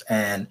guys,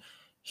 and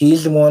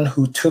he's the one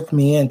who took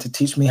me in to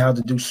teach me how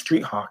to do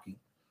street hockey.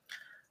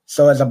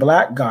 So as a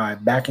black guy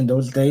back in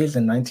those days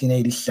in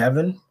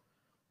 1987,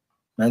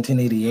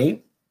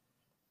 1988,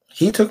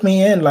 he took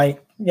me in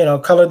like,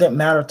 color didn't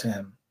matter to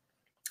him.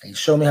 He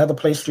showed me how to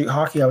play street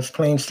hockey. I was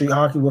playing street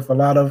hockey with a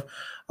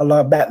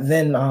lot back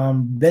then.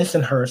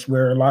 Bensonhurst,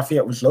 where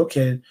Lafayette was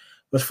located,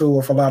 was filled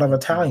with a lot of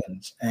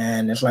Italians.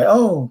 And it's like,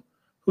 oh,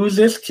 who's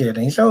this kid?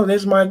 And he said, oh,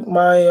 this is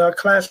my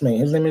classmate.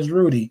 His name is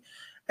Rudy.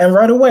 And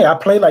right away, I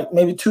played like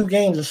maybe 2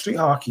 games of street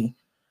hockey.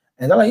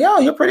 And they're like, yo,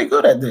 you're pretty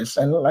good at this.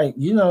 And like,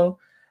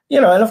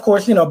 and of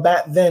course,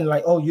 back then,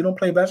 like, oh, you don't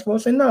play basketball? I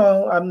say,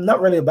 no, I'm not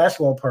really a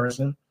basketball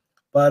person.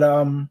 But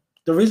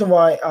the reason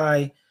why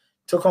I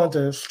took on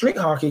to street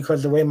hockey,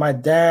 because the way my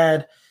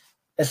dad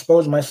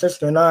exposed my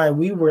sister and I,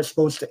 we were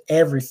exposed to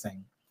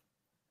everything,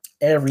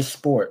 every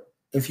sport.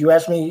 If you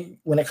ask me,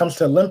 when it comes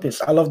to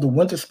Olympics, I love the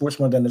winter sports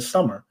more than the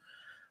summer,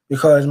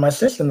 because my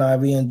sister and I,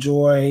 we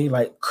enjoy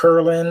like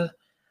curling,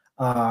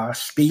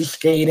 speed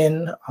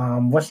skating,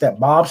 what's that,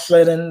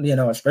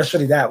 bobsledding,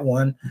 especially that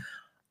one.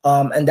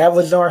 And that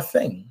was our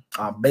thing.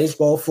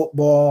 Baseball,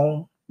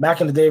 football. Back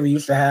in the day, we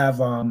used to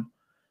have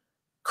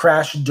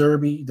Crash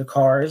Derby, the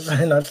cars,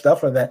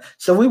 stuff like that.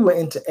 So we were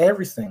into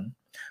everything.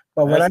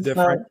 But when That's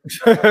different.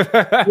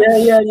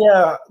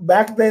 Yeah.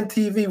 Back then,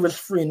 TV was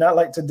free, not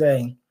like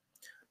today.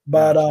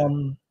 But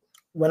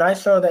when I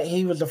saw that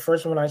he was the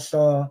first one I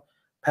saw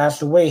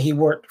passed away, he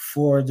worked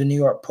for the New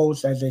York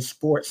Post as a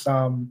sports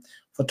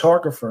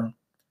photographer.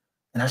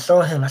 And I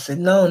saw him. I said,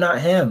 no, not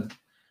him.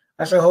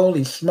 I said,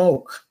 holy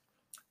smoke.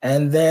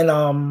 And then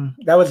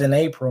that was in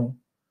April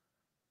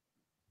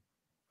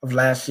of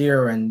last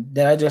year. And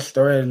then I just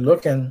started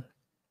looking.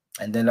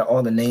 And then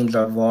all the names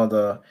of all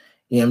the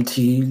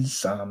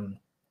EMTs.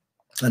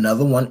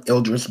 Another one,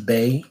 Idris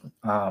Bey.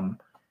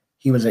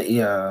 He was an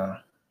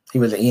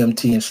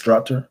EMT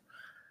instructor.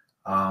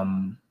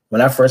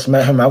 When I first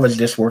met him, I was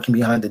just working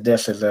behind the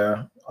desk as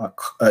a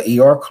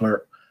ER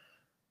clerk.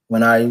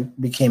 When I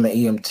became an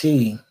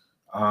EMT,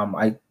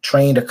 I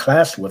trained a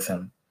class with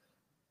him.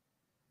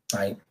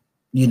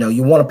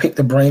 You want to pick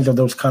the brains of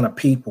those kind of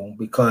people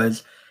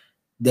because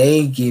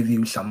they give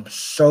you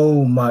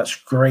so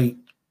much great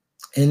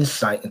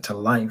insight into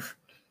life.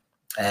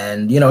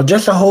 And,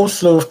 just a whole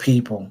slew of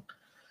people.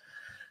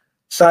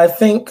 So I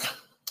think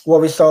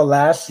what we saw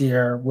last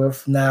year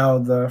with now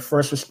the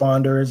first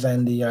responders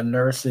and the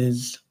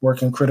nurses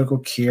working critical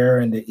care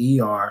in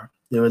the ER.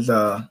 There was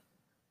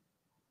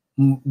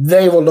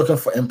they were looking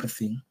for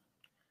empathy.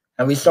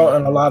 And we saw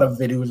in a lot of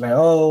videos like,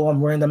 oh,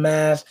 I'm wearing the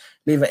mask,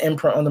 leave an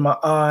imprint under my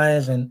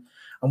eyes, and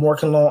I'm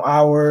working long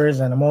hours,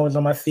 and I'm always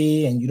on my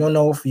feet, and you don't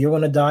know if you're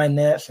going to die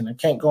next, and I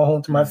can't go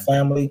home to my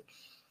family.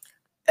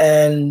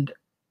 And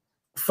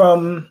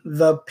from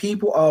the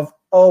people of,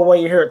 oh, well,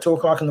 you're here at 2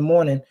 o'clock in the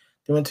morning,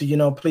 they went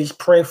to, please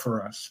pray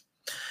for us.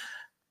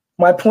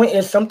 My point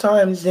is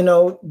sometimes,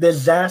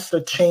 disaster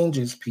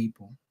changes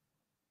people.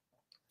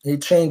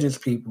 It changes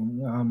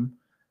people.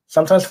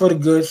 Sometimes for the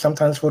good,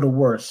 sometimes for the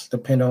worse,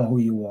 depending on who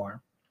you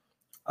are.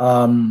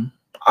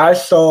 I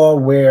saw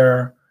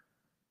where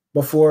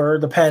before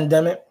the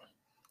pandemic,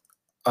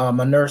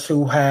 a nurse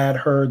who had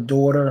her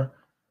daughter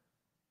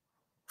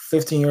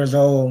 15 years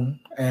old,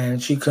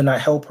 and she could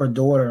not help her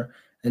daughter,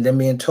 and then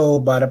being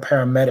told by the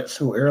paramedics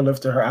who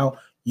airlifted her out,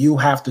 you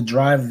have to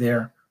drive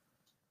there.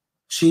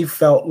 She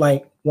felt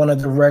like one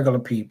of the regular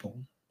people.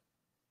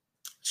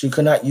 She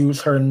could not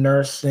use her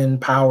nursing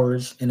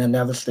powers in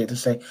another state to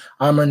say,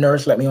 I'm a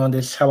nurse, let me on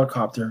this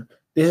helicopter.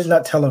 This is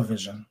not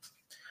television.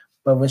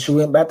 But when she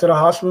went back to the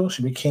hospital,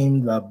 she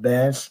became the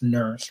best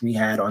nurse we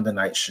had on the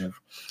night shift.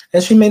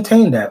 And she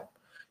maintained that.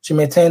 She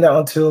maintained that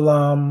until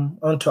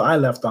I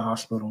left the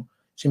hospital.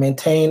 She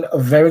maintained a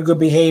very good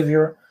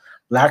behavior,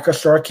 lack of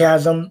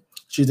sarcasm.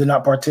 She did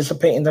not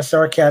participate in the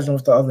sarcasm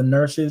with the other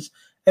nurses.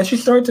 And she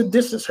started to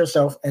distance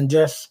herself and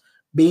just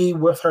be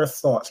with her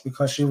thoughts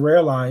because she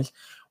realized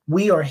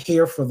we are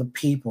here for the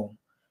people.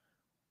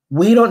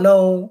 We don't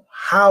know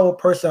how a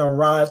person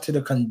arrives to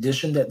the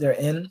condition that they're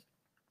in,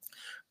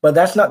 but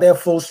that's not their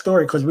full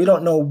story because we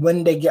don't know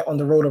when they get on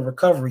the road of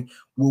recovery.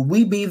 Will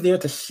we be there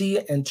to see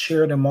it and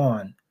cheer them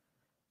on?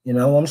 You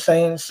know what I'm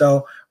saying?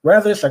 So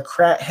whether it's a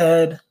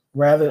crackhead,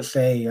 rather it's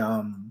a,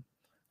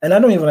 and I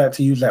don't even like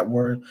to use that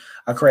word,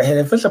 a crackhead.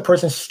 If it's a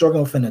person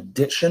struggling with an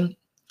addiction,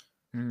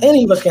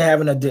 any of us can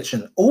have an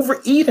addiction.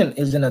 Overeating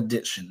is an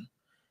addiction.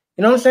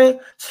 You know what I'm saying?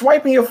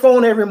 Swiping your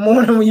phone every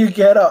morning when you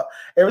get up,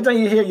 every time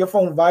you hear your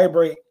phone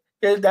vibrate,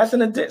 that's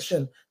an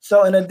addiction.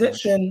 So an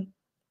addiction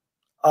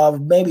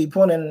of maybe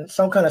putting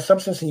some kind of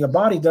substance in your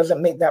body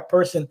doesn't make that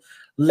person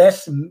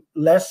less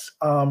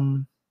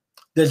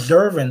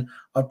deserving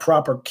of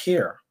proper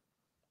care.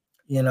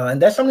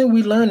 And that's something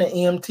we learn in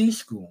EMT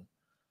school.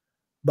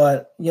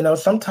 But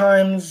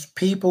sometimes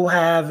people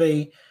have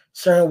a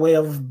certain way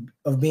of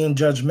being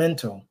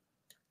judgmental,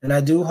 and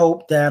I do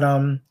hope that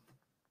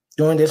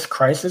during this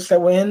crisis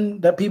that we're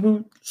in, that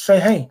people say,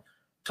 hey,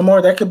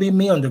 tomorrow that could be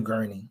me on the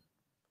gurney.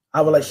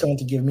 I would like someone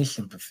to give me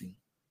sympathy.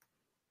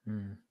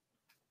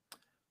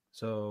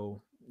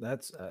 So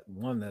that's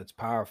one that's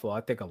powerful. I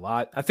think a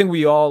lot. I think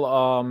we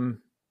all,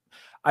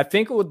 I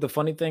think what the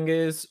funny thing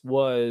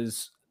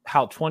was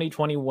how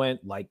 2020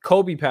 went. Like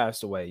Kobe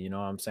passed away, you know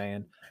what I'm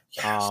saying?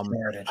 Yes,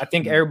 I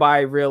think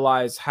everybody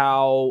realized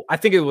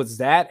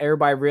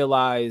everybody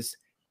realized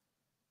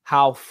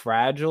how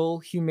fragile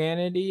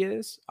humanity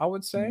is, I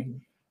would say.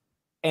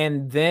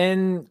 And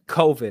then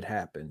COVID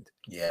happened.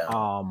 Yeah.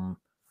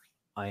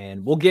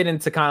 And we'll get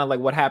into kind of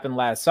like what happened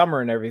last summer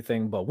and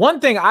everything. But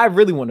one thing I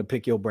really want to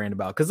pick your brain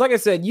about, because like I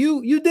said,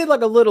 you did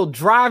like a little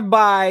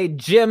drive-by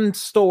gym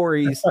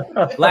stories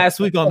last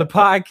week on the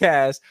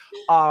podcast.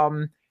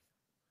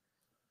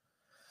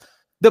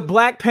 The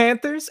Black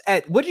Panthers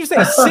at, what did you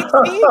say,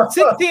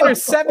 16 or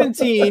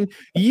 17,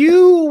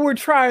 you were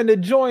trying to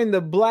join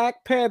the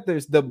Black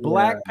Panthers. The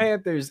Black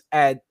Panthers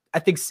at, I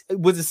think,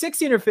 was it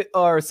 16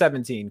 or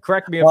 17?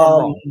 Correct me if I'm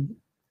wrong.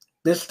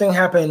 This thing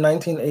happened in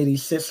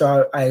 1986,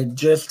 so I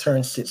just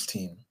turned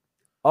 16.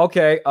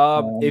 Okay,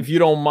 if you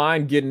don't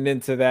mind getting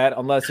into that,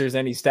 unless there's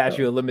any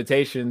statute of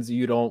limitations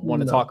you don't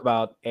want to talk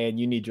about and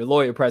you need your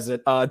lawyer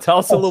present, tell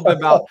us a little bit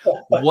about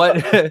what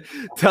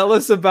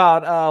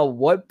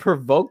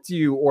provoked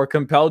you or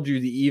compelled you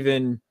to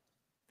even,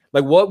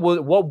 like, what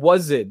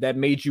was it that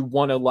made you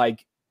want to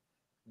like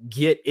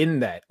get in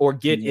that or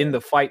get in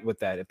the fight with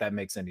that, if that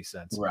makes any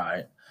sense?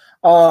 Right.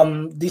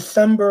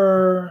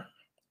 December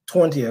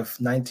 20th,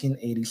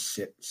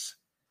 1986.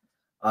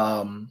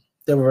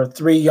 There were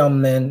 3 young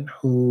men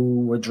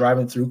who were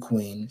driving through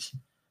Queens,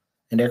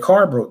 and their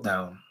car broke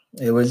down.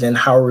 It was in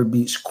Howard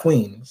Beach,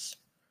 Queens.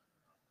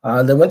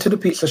 They went to the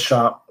pizza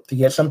shop to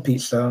get some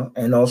pizza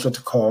and also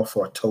to call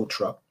for a tow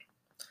truck.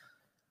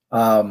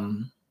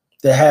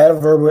 They had a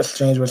verbal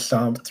exchange with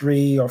some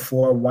 3 or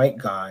 4 white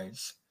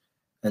guys,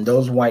 and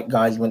those white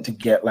guys went to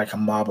get like a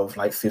mob of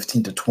like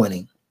 15 to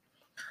 20.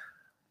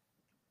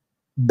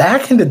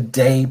 Back in the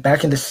day,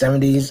 back in the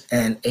 70s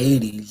and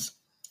 80s,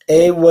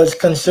 it was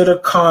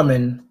considered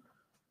common.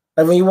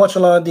 Like when you watch a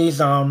lot of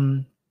these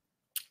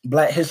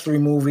Black history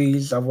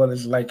movies, as well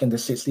as like in the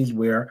 60s,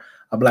 where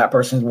a Black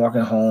person's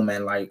walking home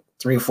and like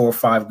 3 or 4 or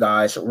 5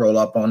 guys roll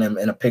up on him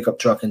in a pickup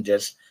truck and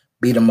just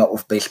beat him up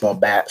with baseball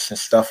bats and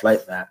stuff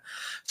like that.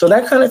 So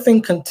that kind of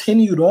thing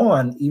continued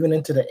on even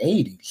into the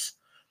 80s.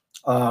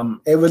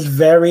 It was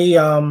very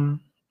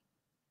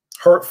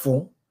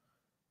hurtful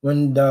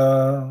when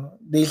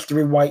these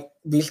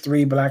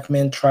three black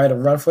men try to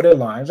run for their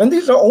lives. And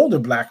these are older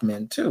black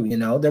men too, you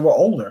know, they were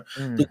older.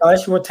 The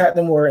guys who attacked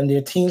them were in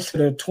their teens to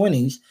their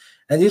 20s.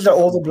 And these are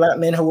older black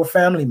men who were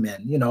family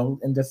men, you know,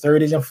 in their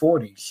 30s and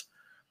 40s.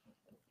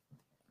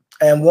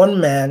 And one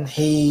man,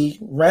 he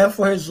ran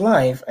for his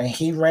life and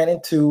he ran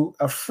into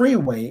a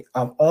freeway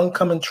of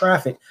oncoming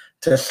traffic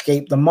to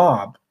escape the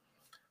mob.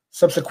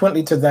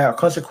 Consequently to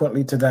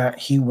that,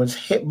 he was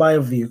hit by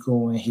a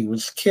vehicle and he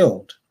was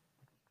killed.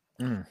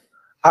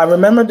 I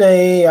remember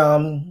they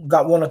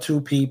got one or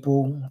two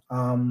people.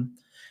 And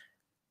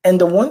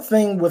the one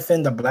thing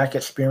within the black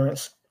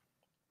experience,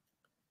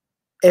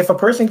 if a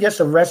person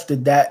gets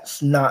arrested,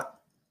 that's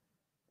not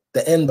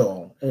the end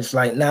all. It's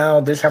like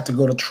now they have to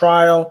go to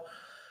trial.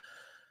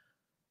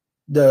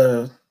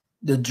 The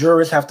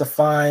jurors have to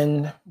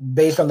find,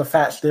 based on the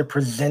facts they're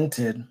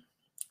presented,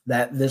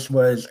 that this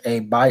was a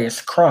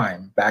biased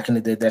crime. Back in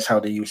the day, that's how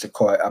they used to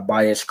call it, a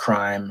biased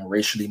crime,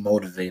 racially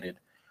motivated.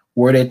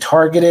 Were they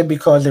targeted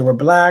because they were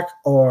black,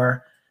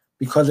 or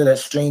because of that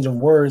exchange of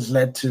words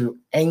led to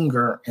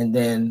anger, and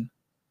then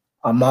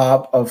a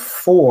mob of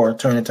 4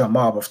 turned into a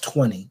mob of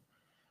 20?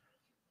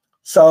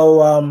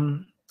 So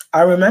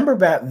I remember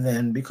back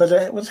then, because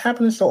it was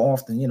happening so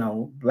often, you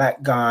know,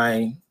 black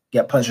guy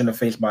get punched in the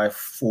face by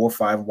 4 or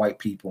 5 white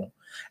people.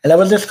 And that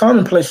was just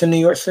commonplace in New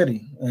York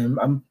City. And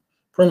I'm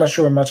pretty much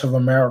sure much of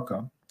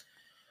America.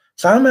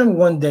 So I remember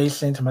one day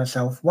saying to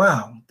myself,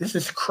 wow, this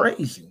is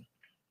crazy.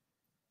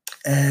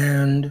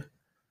 And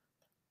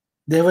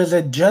there was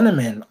a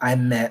gentleman I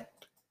met,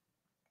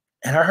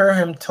 and I heard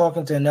him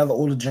talking to another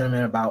older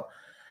gentleman about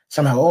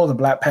somehow, the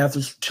Black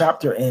Panthers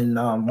chapter in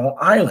Long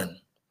Island.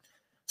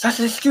 So I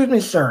said, excuse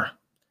me, sir.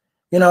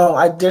 You know,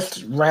 I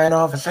just ran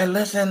off and said,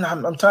 listen,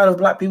 I'm tired of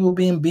black people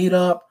being beat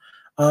up.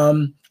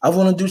 I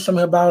want to do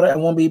something about it. I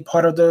want to be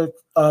part of the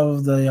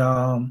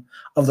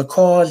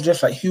cause,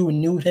 just like Hugh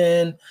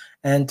Newton,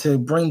 and to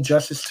bring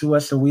justice to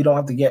us so we don't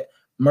have to get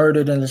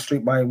murdered in the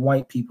street by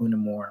white people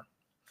anymore.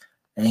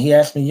 And he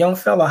asked me, young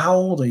fella, how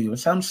old are you? I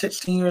said, I'm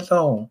 16 years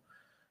old.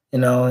 You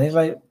know, and he's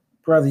like,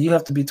 brother, you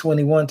have to be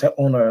 21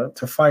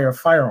 to fire a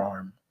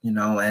firearm, you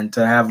know, and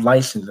to have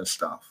license and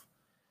stuff.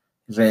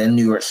 He's in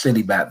New York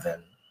City back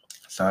then.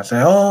 So I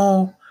said,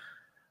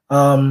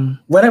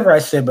 whatever I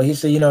said, but he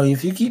said, you know,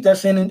 if you keep that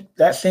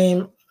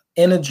same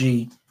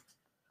energy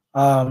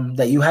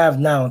that you have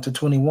now to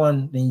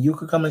 21, then you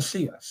could come and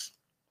see us.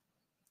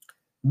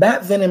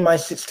 Back then in my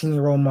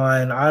 16-year-old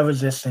mind, I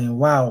was just saying,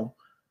 wow,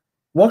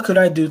 what could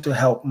I do to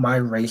help my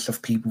race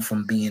of people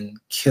from being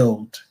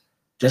killed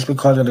just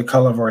because of the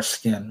color of our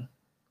skin?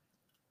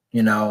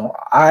 You know,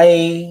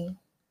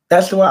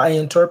 that's the way I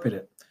interpret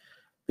it.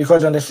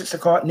 Because on the 6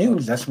 o'clock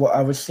news, that's what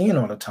I was seeing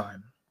all the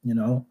time. You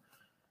know,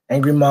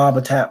 angry mob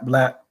attack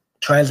black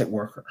transit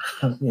worker.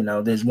 You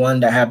know, there's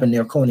one that happened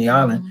near Coney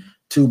Island.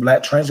 2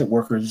 black transit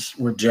workers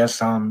were just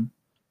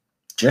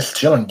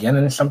chilling,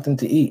 getting something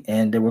to eat,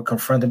 and they were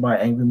confronted by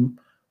an angry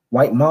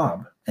white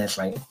mob. And it's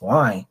like,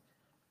 why?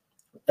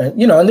 And,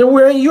 you know, and they're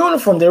wearing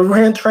uniform. They're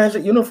wearing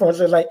transit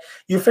uniforms. It's like,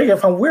 you figure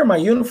if I'm wearing my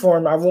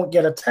uniform, I won't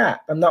get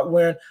attacked. I'm not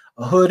wearing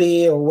a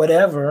hoodie or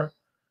whatever,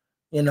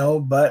 you know,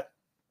 but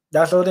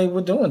that's all they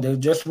were doing. They were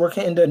just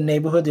working in the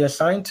neighborhood they're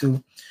assigned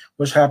to,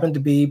 which happened to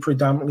be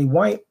predominantly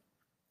white,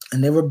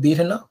 and they were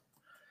beaten up.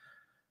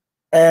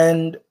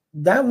 And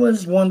that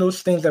was one of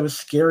those things that was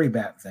scary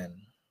back then.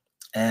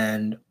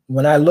 And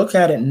when I look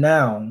at it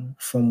now,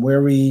 from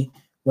where we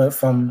went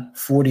from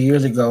 40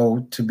 years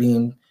ago to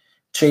being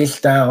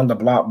chased down the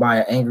block by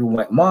an angry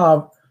white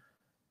mob,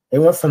 it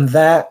went from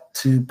that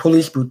to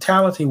police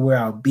brutality, where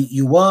I'll beat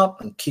you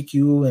up and kick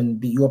you and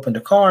beat you up in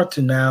the car,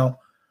 to now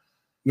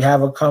you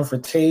have a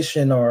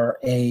confrontation or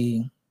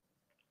a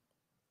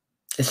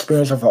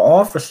experience of an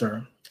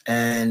officer,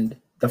 and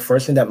the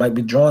first thing that might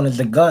be drawn is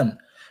a gun.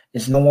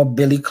 It's no more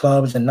billy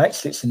clubs and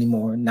nightsticks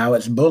anymore. Now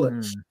it's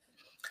bullets.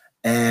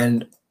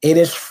 And it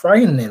is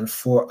frightening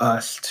for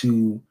us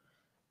to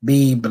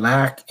be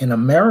black in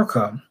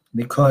America,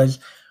 because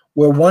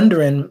we're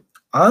wondering,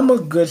 I'm a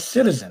good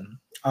citizen.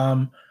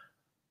 To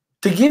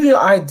give you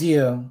an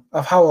idea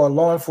of how a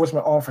law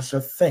enforcement officer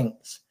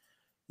thinks,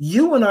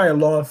 you and I are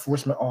law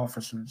enforcement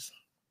officers.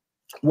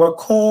 We're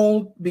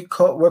called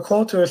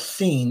to a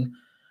scene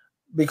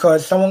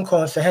because someone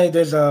called and said, hey,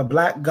 there's a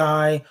black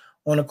guy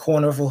on the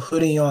corner with a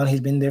hoodie on.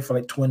 He's been there for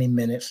like 20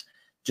 minutes,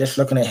 just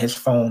looking at his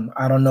phone.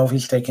 I don't know if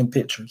he's taking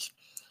pictures.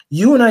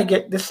 You and I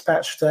get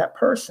dispatched to that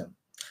person.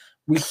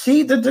 We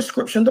see the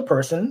description of the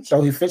person,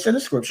 so he fits the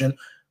description.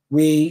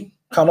 We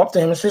come up to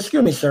him and say,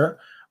 excuse me, sir,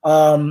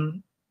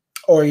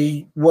 or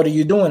what are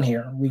you doing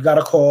here? We got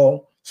to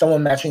call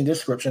someone matching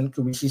description.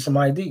 Could we see some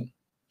ID?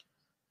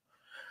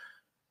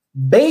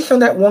 Based on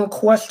that one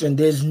question,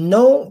 there's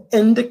no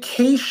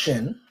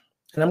indication,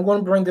 and I'm going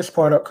to bring this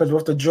part up because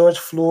with the George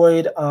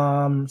Floyd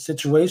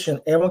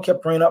situation, everyone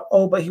kept bringing up,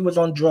 oh, but he was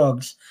on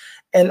drugs,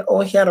 and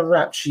oh, he had a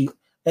rap sheet,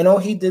 and oh,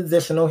 he did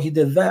this, and oh, he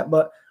did that.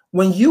 But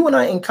when you and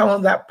I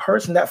encounter that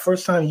person that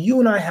first time, you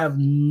and I have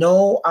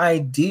no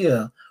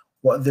idea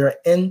what they're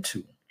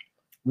into.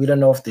 We don't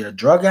know if they're a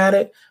drug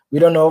addict. We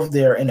don't know if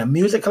they're in a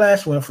music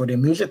class, waiting for their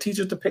music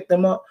teacher to pick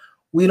them up.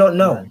 We don't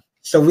know. Right.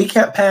 So we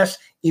can't pass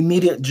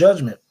immediate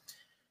judgment.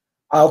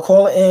 I'll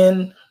call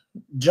in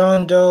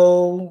John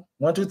Doe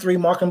 123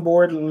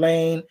 Mockingbird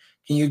Lane.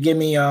 Can you give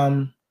me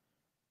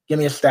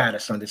a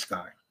status on this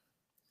guy?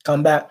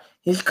 Come back.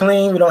 He's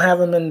clean. We don't have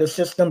him in the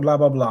system. Blah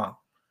blah blah.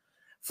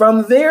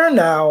 From there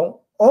now,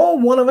 all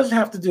one of us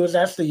have to do is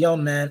ask the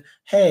young man,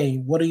 "Hey,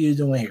 what are you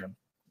doing here?"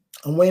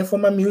 I'm waiting for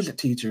my music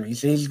teacher. He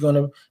says he's going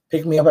to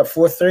pick me up at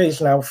 4:30.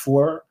 It's now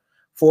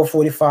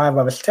 4:45.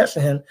 I was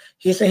texting him.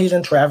 He said he's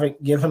in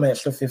traffic. Give him an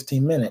extra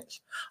 15 minutes.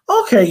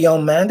 Okay,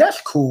 young man,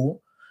 that's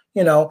cool.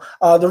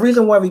 The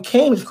reason why we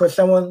came is because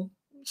someone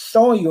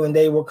saw you and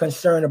they were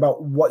concerned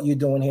about what you're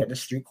doing here at the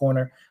street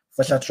corner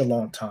for such a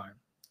long time.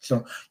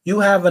 So you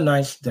have a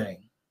nice day.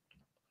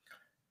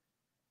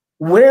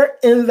 Where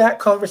in that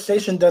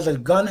conversation does a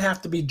gun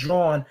have to be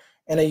drawn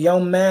and a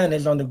young man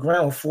is on the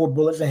ground with 4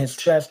 bullets in his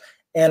chest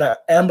and an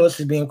ambulance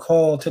is being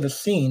called to the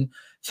scene?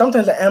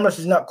 Sometimes the ambulance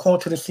is not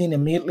called to the scene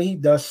immediately.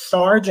 The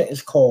sergeant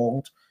is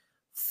called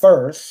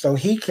first so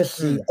he can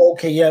see,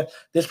 okay, yeah,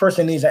 this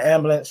person needs an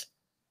ambulance.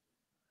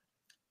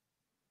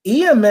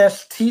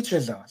 EMS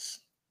teaches us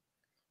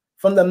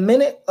from the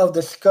minute of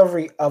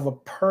discovery of a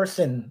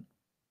person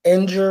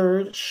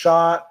injured,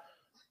 shot,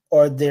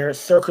 or their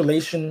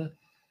circulation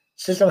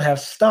system have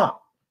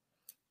stopped,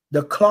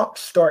 the clock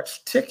starts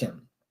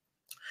ticking.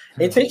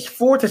 It takes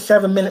 4 to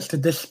 7 minutes to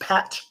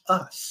dispatch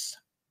us.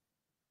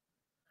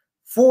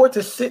 4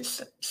 to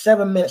 6,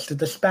 7 minutes to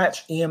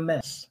dispatch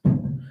EMS,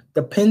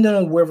 depending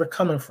on where we're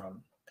coming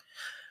from.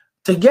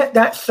 To get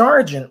that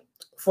sergeant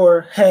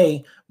for,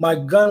 hey, my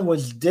gun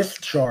was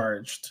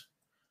discharged.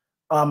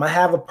 I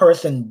have a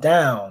person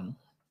down.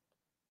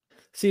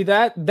 See,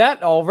 that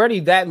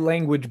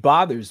language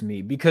bothers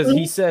me because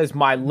he says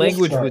my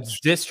language was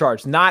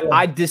discharged, not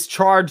I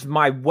discharged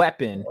my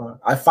weapon.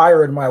 I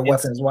fired my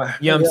weapons. Why?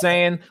 You know what I'm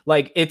saying?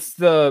 Like it's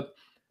the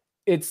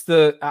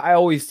I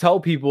always tell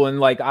people, and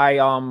like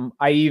I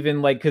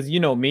even like, because you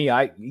know me,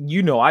 I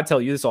tell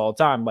you this all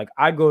the time. Like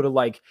I go to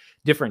like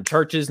different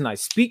churches and I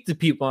speak to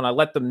people and I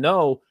let them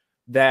know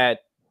that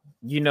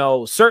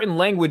certain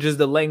language is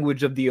the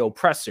language of the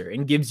oppressor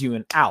and gives you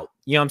an out.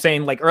 You know what I'm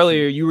saying? Like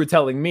earlier you were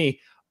telling me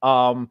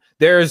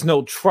there is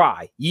no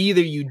try.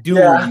 Either you do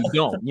or you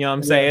don't. You know what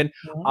I'm saying?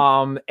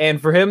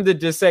 And for him to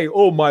just say,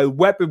 "Oh, my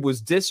weapon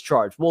was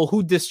discharged." Well,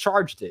 who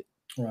discharged it?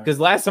 Because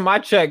last time I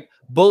checked,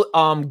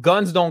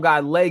 guns don't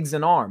got legs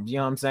and arms. You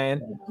know what I'm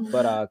saying?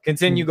 But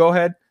continue. Go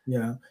ahead.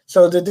 Yeah.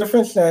 So the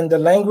difference then, the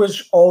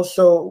language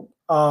also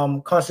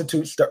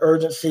constitutes the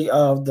urgency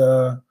of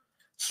the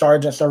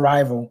sergeant's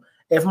arrival.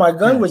 If my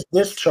gun was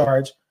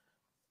discharged,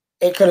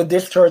 it could have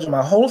discharged in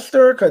my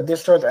holster, could have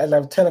discharged as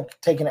I've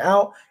taken it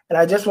out, and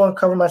I just want to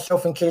cover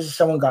myself in case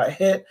someone got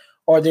hit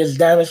or there's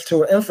damage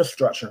to an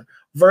infrastructure.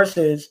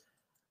 Versus,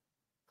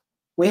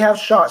 we have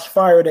shots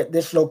fired at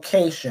this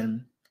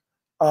location.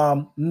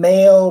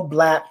 Male,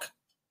 black,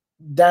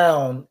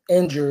 down,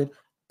 injured.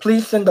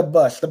 Please send the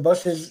bus. The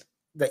bus is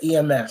the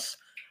EMS.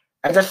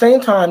 At the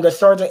same time, the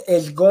sergeant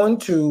is going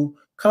to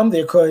come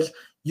there because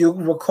you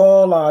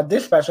recall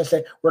dispatch and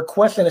say,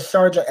 requesting a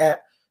sergeant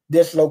at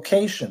this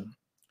location.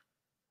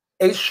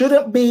 It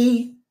shouldn't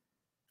be,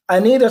 I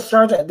need a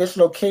sergeant at this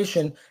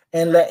location,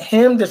 and let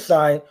him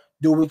decide,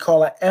 do we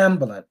call an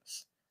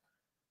ambulance?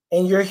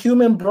 In your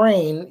human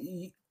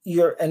brain,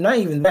 and not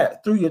even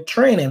that, through your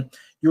training,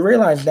 you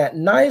realize that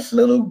nice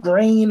little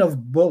grain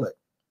of bullet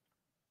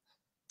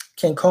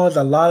can cause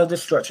a lot of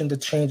destruction to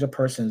change a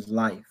person's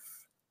life.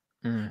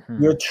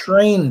 You're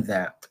trained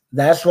that.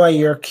 That's why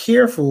you're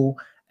careful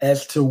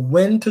as to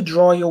when to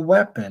draw your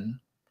weapon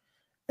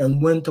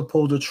and when to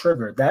pull the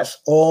trigger. That's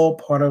all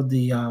part of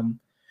the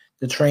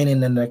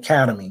training in the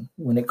academy.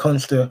 When it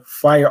comes to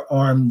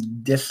firearm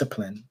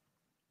discipline,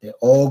 they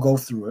all go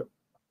through it.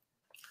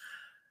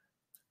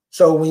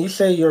 So when you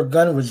say your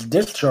gun was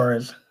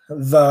discharged,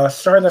 the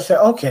sergeant said,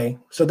 okay,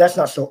 so that's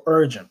not so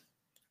urgent.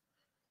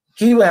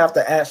 He would have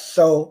to ask,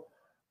 so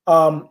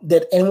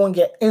did anyone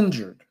get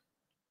injured?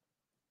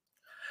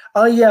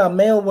 Oh yeah, a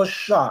male was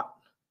shot.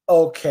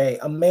 Okay,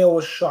 a male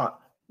was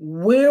shot.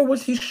 Where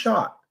was he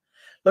shot?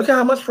 Look at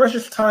how much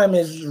precious time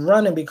is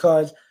running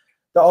because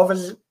the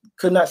officer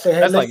could not say, hey,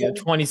 that's like a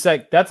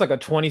 20-second. That's like a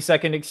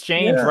 20-second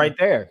exchange right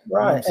there.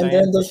 Right. You know, and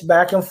then this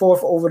back and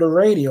forth over the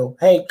radio.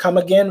 Hey, come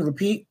again,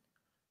 repeat.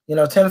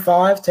 10-5,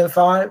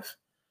 10-5.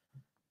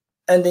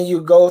 And then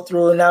you go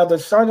through, and now the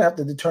sergeant have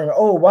to determine,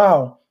 oh,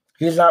 wow,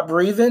 he's not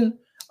breathing.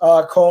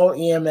 Call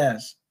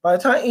EMS. By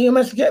the time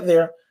EMS get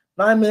there,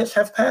 9 minutes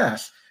have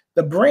passed.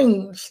 The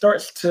brain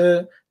starts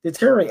to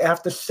deteriorate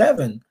after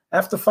 7.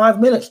 After 5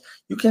 minutes,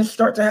 you can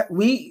start to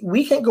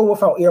we can't go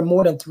without air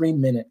more than 3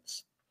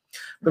 minutes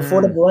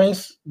before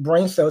the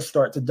brain cells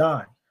start to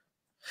die.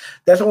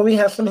 That's why we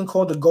have something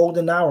called the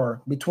golden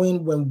hour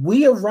between when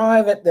we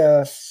arrive at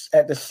the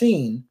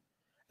scene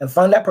and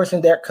find that person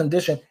in that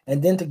condition,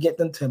 and then to get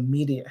them to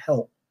immediate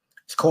help.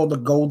 It's called the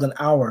golden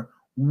hour.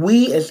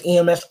 We as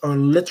EMS are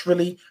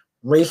literally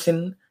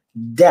racing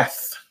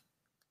death,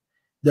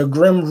 the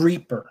grim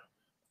reaper,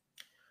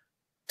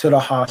 to the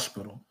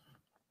hospital.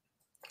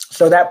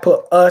 So that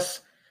put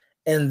us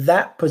in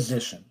that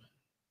position.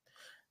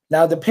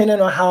 Now, depending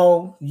on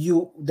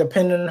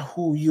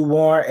who you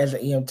are as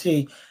an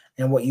EMT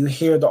and what you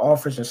hear the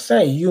officer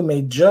say, you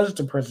may judge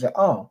the person.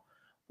 Oh,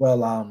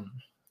 well, I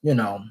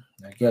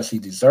guess he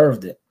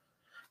deserved it.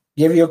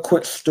 Give you a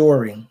quick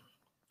story.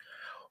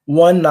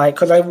 One night,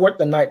 because I worked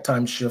the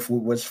nighttime shift,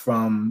 which was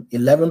from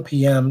 11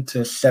 p.m.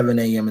 to 7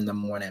 a.m. in the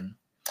morning.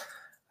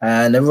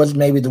 And it was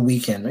maybe the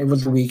weekend. It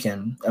was the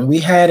weekend. And we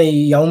had a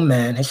young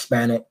man,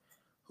 Hispanic,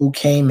 who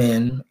came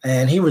in,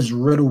 and he was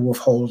riddled with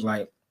holes,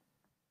 like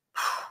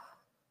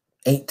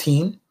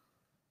 18,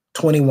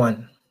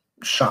 21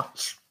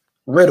 shots,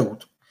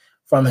 riddled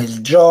from his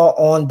jaw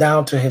on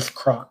down to his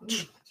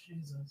crotch.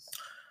 Jesus.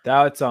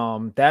 That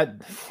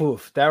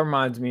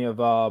reminds me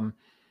of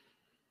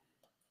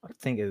I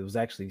think it was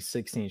actually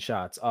 16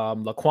 shots.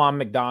 Laquan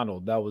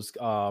McDonald that was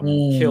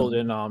killed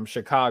in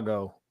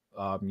Chicago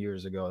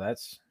years ago.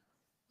 That's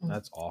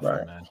awful,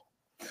 right, man.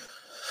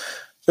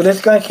 So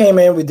this guy came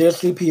in, we did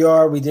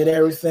CPR, we did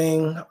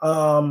everything.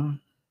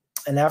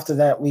 And after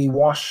that, we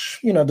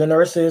the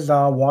nurses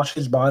wash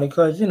his body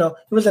because, he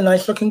was a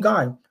nice looking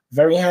guy,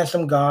 very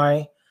handsome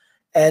guy.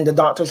 And the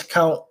doctors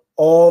count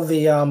all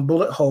the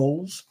bullet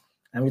holes,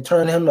 and we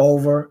turn him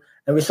over.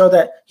 And we saw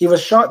that he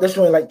was shot this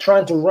way, like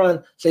trying to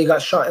run. So he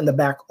got shot in the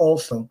back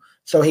also.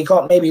 So he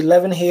got maybe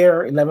 11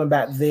 here, 11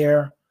 back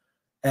there,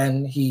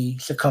 and he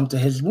succumbed to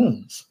his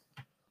wounds.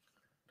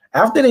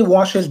 After they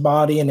wash his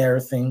body and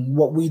everything,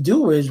 what we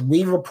do is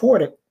we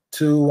report it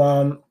to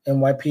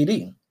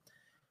NYPD.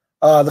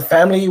 The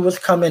family was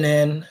coming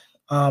in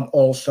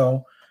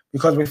also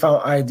because we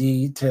found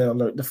ID to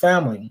alert the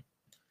family.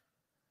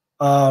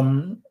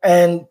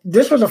 And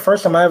this was the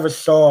first time I ever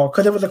saw,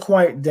 because it was a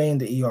quiet day in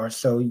the ER,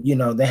 so,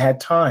 they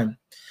had time.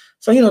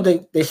 So,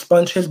 they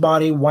sponge his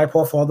body, wipe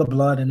off all the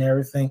blood and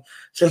everything,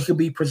 so he could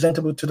be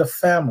presentable to the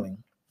family.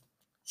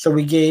 So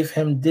we gave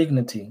him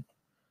dignity.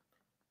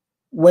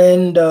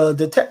 When the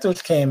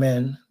detectives came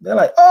in, they're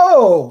like,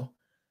 oh,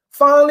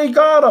 finally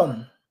got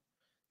him.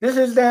 This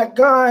is that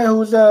guy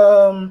who's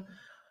a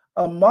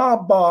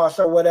mob boss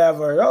or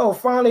whatever. Oh,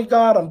 finally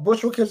got him.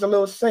 Bushwick is a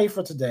little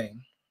safer today.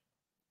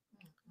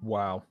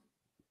 Wow.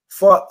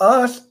 For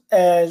us,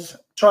 as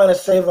trying to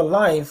save a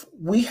life,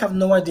 we have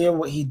no idea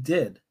what he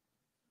did.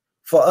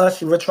 For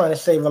us, we're trying to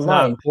save a life.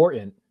 Not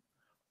important.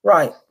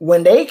 Right.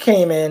 When they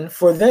came in,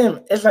 for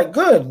them, it's like,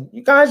 good,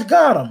 you guys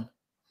got him.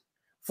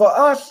 For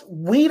us,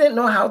 we didn't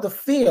know how to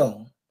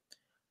feel.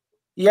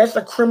 Yes,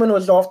 the criminal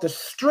is off the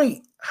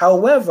street.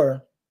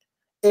 However,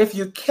 if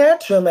you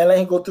catch him and let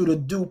him go through the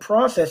due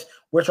process,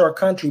 which our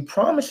country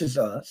promises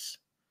us,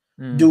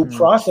 due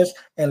process,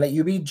 and let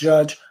you be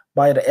judged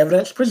by the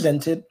evidence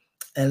presented,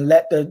 and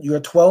let your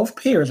 12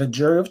 peers, a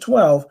jury of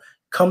 12,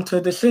 come to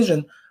a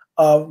decision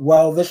of,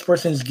 well, this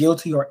person is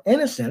guilty or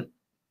innocent.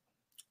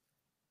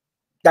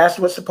 That's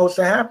what's supposed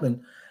to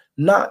happen.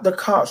 Not the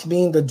cops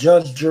being the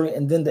judge, jury,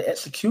 and then the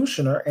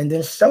executioner, and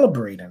then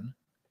celebrating.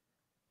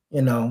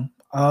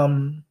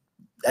 And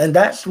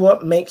that's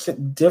what makes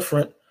it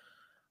different.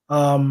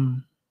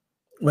 When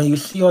you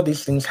see all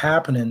these things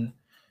happening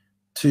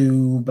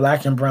to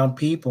Black and brown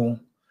people,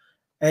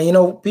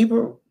 and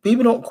people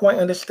don't quite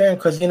understand,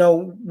 because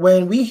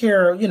when we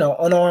hear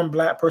unarmed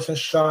Black person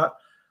shot,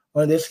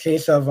 or in this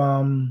case of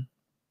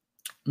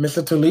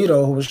Mr.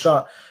 Toledo, who was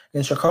shot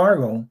in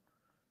Chicago,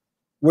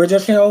 we're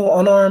just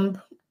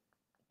unarmed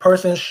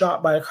person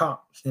shot by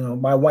cops,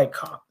 by white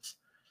cops,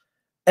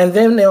 and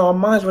then our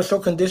minds were so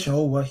conditioned.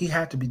 Oh well, he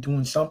had to be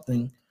doing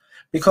something,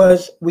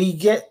 because we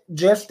get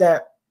just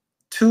that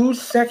 2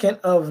 second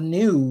of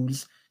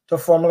news to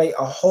formulate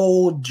a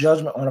whole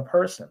judgment on a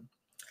person.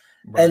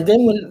 Right. And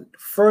then when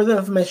further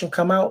information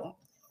come out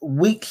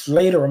weeks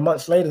later or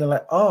months later, they're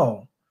like,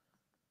 oh,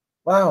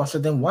 wow. So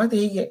then why did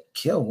he get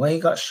killed? What he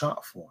got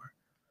shot for?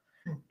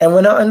 And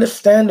we're not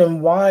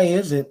understanding why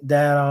is it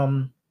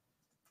that,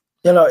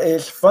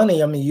 it's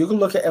funny. I mean, you can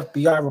look at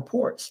FBI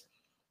reports,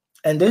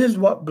 and this is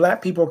what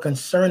Black people are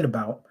concerned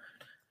about.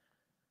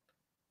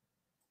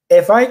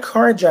 If I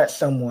carjack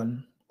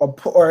someone,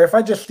 or if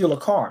I just steal a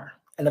car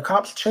and the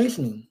cops chase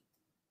me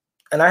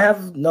and I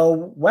have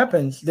no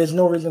weapons, there's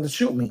no reason to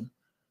shoot me.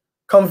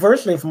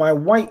 Conversely, if my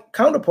white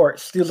counterpart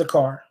steals a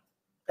car,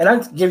 and I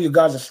give you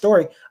guys a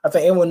story, I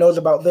think everyone knows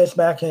about this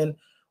back in,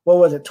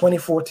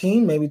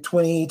 2014, maybe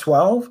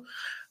 2012,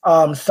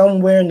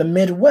 somewhere in the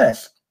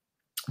Midwest,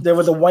 there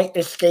was a white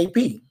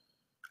escapee.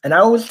 And I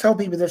always tell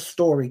people this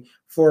story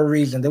for a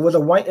reason. There was a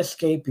white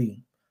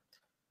escapee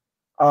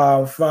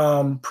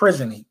from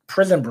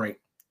prison break.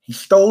 He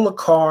stole a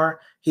car.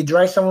 He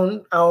dragged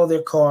someone out of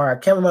their car. I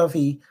can't remember if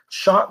he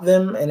shot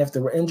them and if they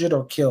were injured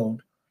or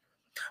killed.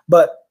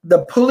 But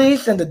the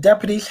police and the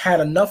deputies had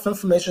enough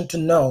information to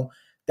know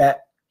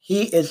that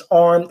he is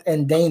armed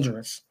and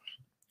dangerous.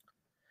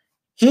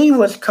 He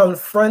was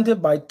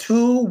confronted by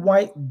 2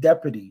 white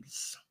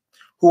deputies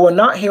who are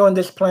not here on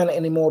this planet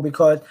anymore,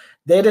 because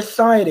they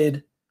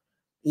decided,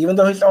 even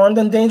though he's armed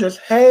and dangerous,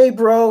 hey,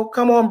 bro,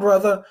 come on,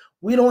 brother,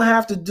 we don't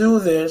have to do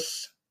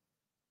this.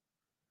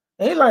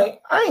 And he's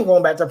like, I ain't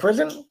going back to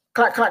prison.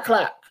 Clack, clack,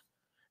 clack.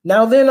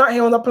 Now they're not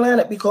here on the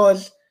planet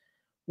because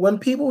when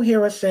people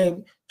hear us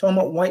say, talking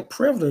about white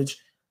privilege,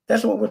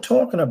 that's what we're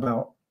talking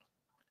about.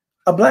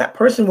 A black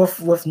person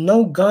with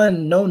no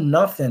gun, no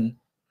nothing,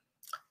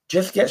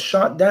 just gets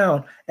shot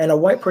down, and a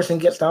white person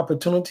gets the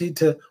opportunity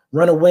to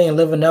run away and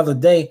live another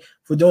day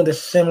for doing the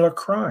similar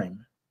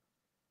crime.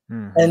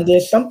 Mm-hmm. And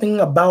there's something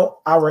about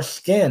our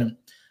skin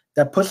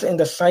that puts it in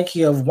the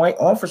psyche of white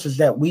officers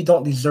that we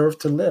don't deserve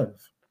to live.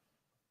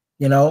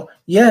 You know,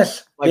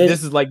 yes,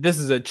 this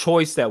is a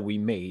choice that we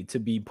made to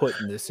be put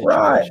in this situation.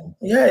 Right.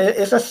 Yeah,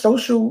 it's a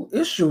social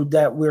issue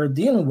that we're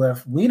dealing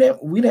with. We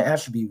didn't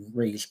ask to be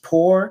raised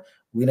poor.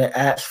 We didn't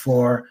ask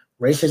for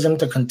racism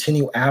to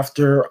continue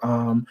after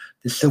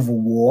the Civil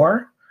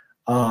War.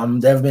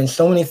 There have been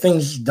so many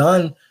things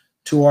done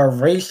to our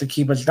race to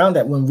keep us down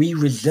that when we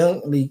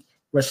resiliently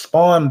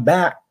respond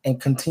back and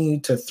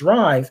continue to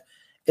thrive,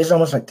 it's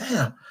almost like,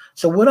 damn,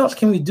 so what else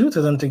can we do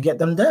to them to get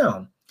them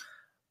down?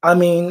 I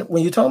mean,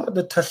 when you talk about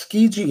the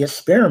Tuskegee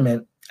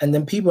experiment, and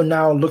then people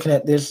now looking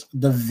at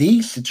the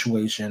V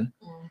situation,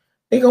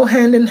 they go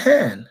hand in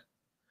hand.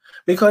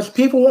 Because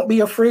people won't be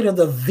afraid of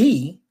the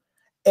V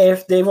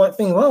if they won't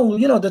think, well,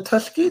 you know, the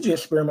Tuskegee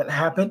experiment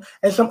happened,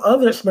 and some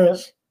other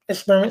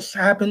experiments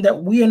happened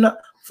that we are not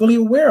fully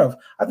aware of.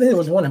 I think there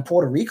was one in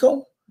Puerto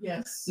Rico.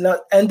 Yes. Now,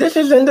 and this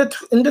is in the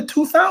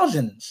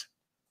 2000s.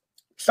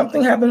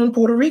 Something happened in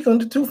Puerto Rico in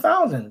the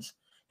 2000s.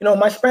 You know,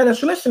 my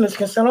Spanish listeners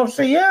can stand up and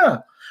say, yeah,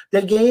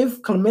 they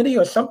gave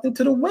chlamydia or something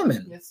to the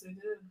women. Yes, they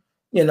did.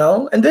 You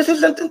know, and this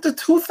is in the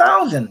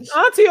 2000s.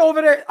 Auntie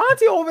over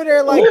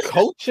there, like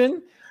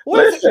coaching.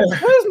 What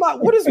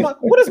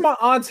is my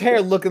aunt's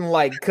hair looking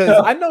like?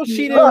 Because I know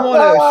she didn't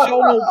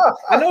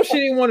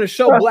want to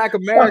show Black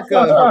America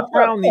her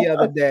crown the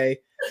other day.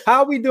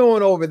 How we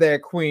doing over there,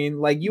 Queen?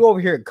 Like, you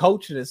over here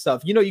coaching and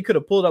stuff. You know, you could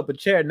have pulled up a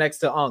chair next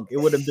to Unc. It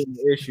wouldn't have been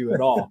an issue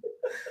at all.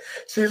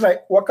 She's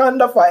like,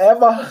 Wakanda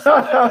forever.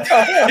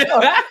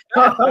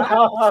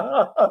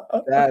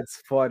 That's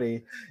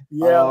funny.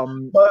 Yeah,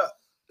 but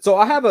so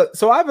I have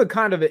a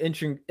kind of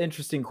an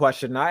interesting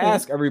question. I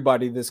ask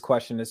everybody this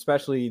question,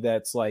 especially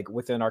that's like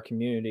within our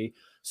community.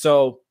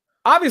 So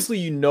obviously,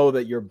 you know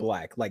that you're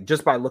Black, like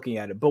just by looking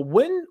at it. But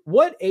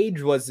what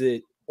age was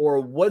it, or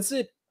was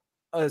it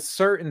a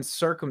certain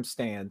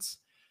circumstance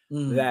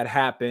that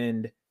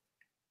happened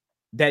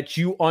that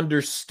you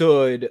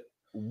understood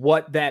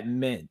what that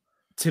meant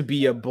to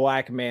be a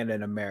Black man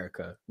in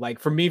America? Like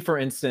for me, for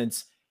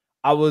instance,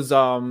 I was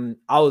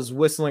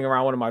whistling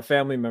around one of my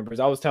family members.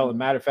 I was telling,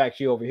 matter of fact,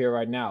 she over here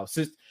right now.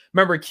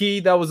 Remember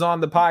Key that was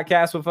on the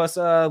podcast with us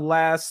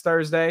last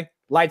Thursday?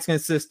 Light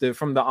skinned sister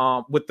from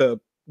the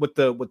with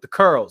the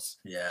curls.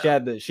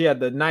 Yeah. She had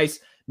the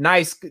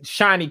nice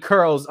shiny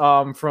curls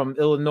from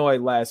Illinois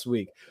last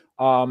week.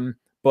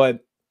 But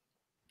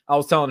I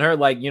was telling her,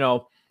 like, you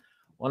know,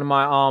 one of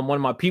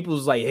my people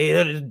was like,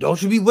 hey,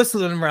 don't you be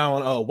whistling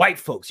around white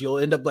folks. You'll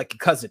end up like your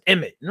cousin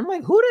Emmett. And I'm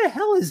like, who the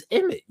hell is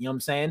Emmett? You know what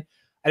I'm saying?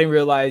 I didn't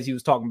realize he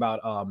was talking about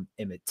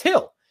Emmett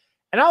Till.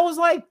 And I was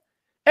like,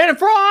 and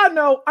for all I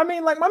know, I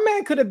mean, like, my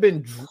man could have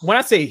been, when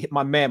I say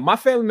my man, my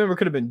family member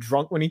could have been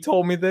drunk when he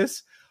told me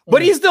this,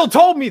 but he still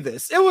told me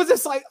this. It was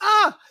just like,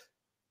 you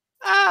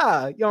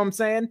know what I'm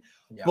saying?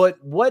 Yeah. But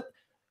what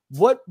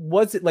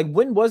was it like?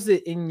 When was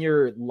it in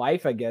your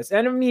life, I guess?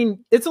 And I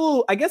mean,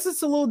 well,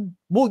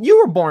 you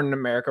were born in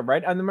America,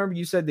 right? I remember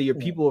you said that your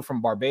people were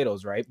from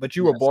Barbados, right? But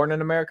you were born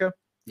in America?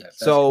 Yes.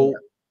 So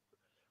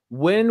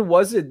when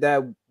was it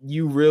that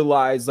you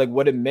realized like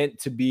what it meant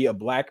to be a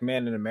Black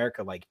man in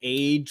America? Like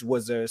age?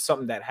 Was there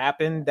something that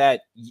happened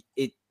that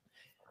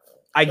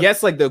I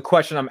guess like the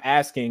question I'm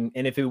asking,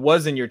 and if it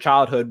was in your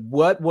childhood,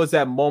 what was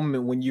that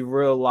moment when you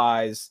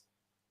realized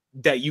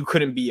that you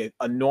couldn't be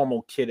a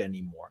normal kid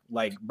anymore?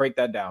 Like, break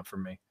that down for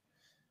me.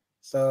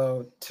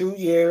 So 2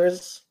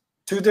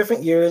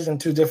 different years and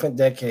 2 different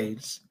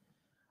decades.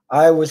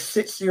 I was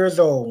 6 years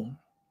old,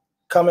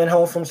 coming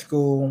home from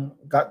school,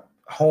 got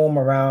home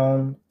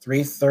around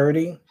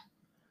 3:30,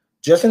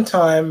 just in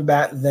time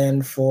back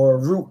then for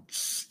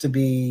Roots to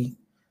be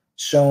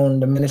shown,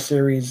 the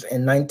miniseries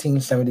in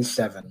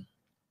 1977.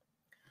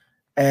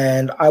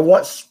 And I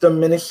watched the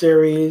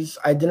miniseries.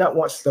 I did not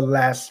watch the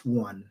last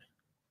one.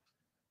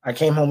 I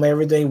came home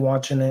every day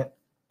watching it,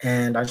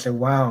 and I said,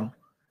 wow,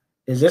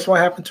 is this what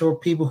happened to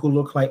people who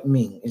look like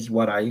me, is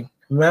what I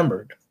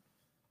remembered.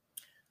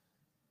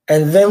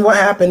 And then what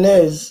happened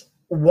is,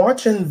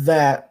 watching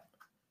that,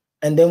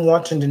 and then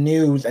watching the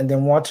news, and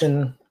then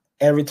watching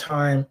every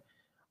time,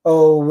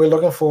 oh, we're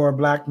looking for a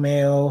Black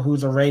male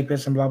who's a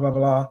rapist and blah, blah,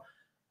 blah.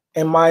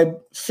 And my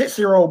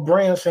 6-year-old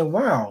brain said,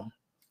 wow,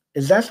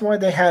 is that why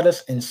they had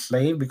us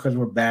enslaved, because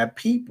we're bad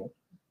people?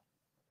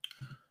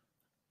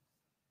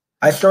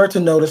 I started to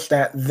notice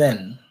that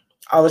then.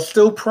 I was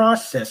still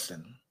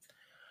processing.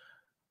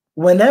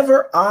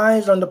 Whenever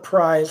Eyes on the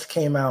Prize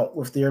came out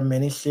with their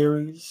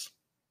miniseries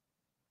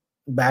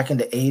back in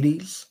the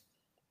 80s,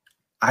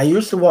 I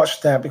used to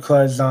watch that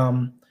because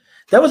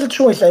that was a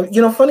choice. And,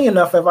 you know, funny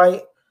enough,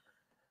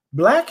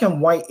 black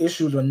and white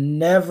issues were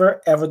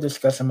never ever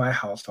discussed in my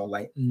household.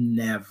 Like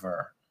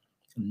never,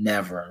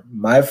 never.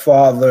 My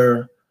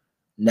father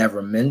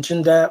never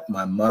mentioned that.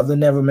 My mother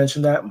never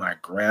mentioned that. My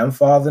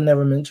grandfather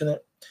never mentioned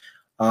it.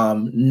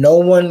 No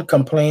one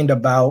complained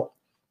about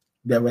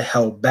they were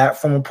held back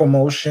from a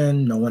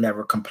promotion. No one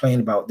ever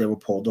complained about they were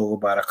pulled over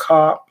by the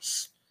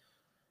cops.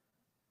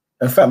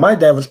 In fact, my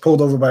dad was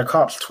pulled over by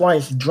cops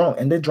twice drunk,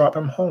 and they dropped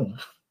him home.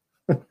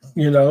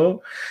 You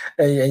know,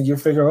 and you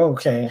figure,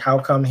 okay, how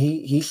come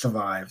he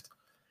survived?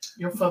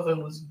 Your father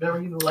was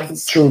very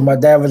light. True, my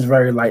dad was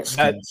very light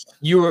skinned.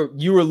 You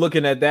were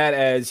looking at that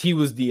as he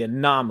was the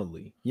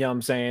anomaly. You know what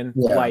I'm saying?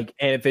 Yeah. Like,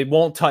 and if it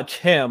won't touch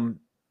him,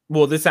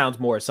 well, this sounds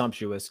more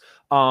assumptuous.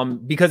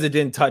 Because it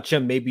didn't touch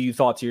him, maybe you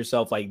thought to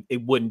yourself, like,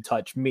 it wouldn't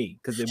touch me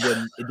because it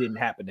didn't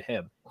happen to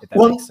him, if that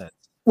makes sense.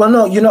 Well,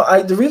 no,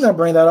 the reason I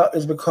bring that up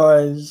is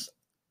because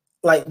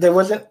like there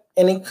wasn't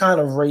any kind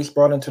of race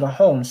brought into the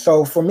home.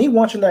 So for me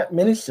watching that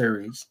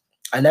miniseries,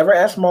 I never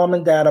asked mom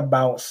and dad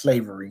about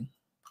slavery.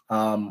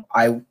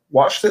 I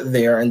watched it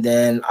there, and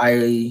then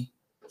I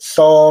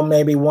saw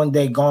maybe one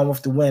day Gone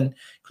with the Wind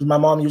because my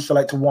mom used to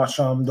like to watch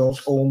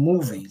those old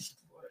movies.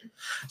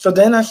 So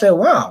then I said,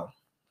 wow.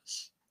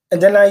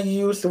 And then I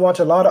used to watch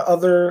a lot of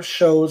other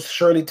shows,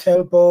 Shirley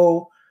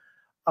Temple,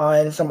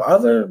 and some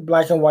other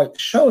black and white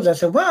shows. I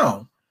said,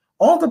 wow,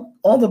 all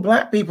the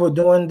black people are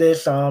doing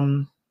this.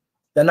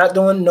 They're not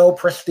doing no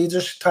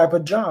prestigious type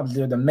of jobs.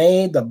 They're the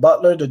maid, the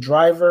butler, the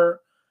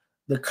driver,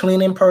 the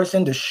cleaning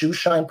person, the shoe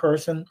shine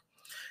person.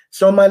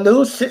 So my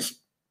little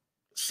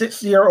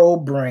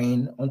six-year-old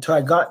brain, until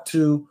I got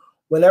to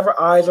whenever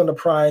Eyes on the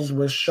Prize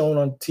was shown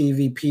on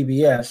TV,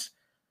 PBS,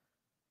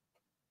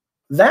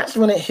 that's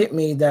when it hit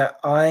me that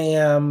I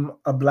am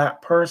a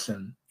black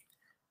person.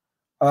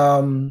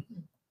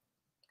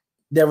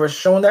 They were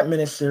shown that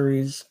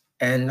miniseries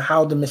and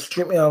how the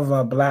mistreatment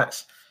of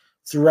blacks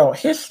throughout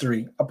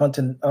history up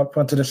until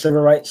the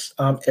civil rights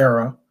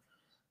era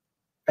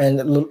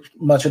and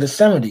much of the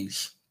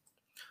 70s.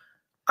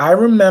 I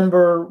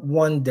remember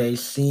one day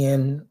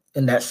seeing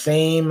in that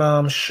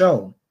same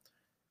show,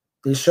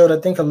 they showed, I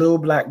think, a little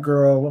black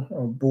girl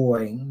or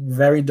boy,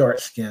 very dark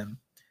skin.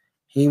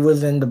 He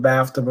was in the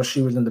bathtub or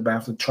she was in the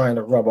bathtub trying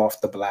to rub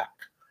off the black.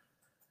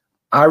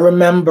 I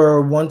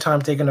remember one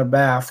time taking a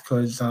bath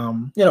because,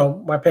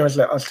 my parents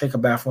let us take a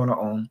bath on our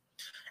own.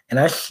 And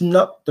I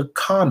snuck the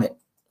comet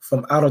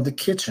from out of the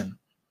kitchen.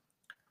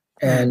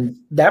 And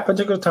that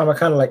particular time, I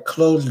kind of like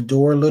closed the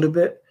door a little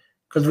bit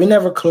because we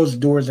never closed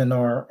doors in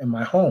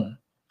my home.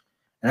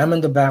 And I'm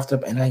in the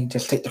bathtub and I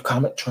just take the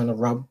comet trying to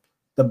rub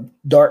the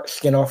dark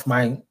skin off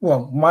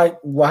what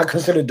I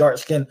consider dark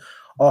skin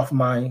off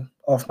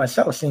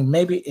myself, saying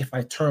maybe if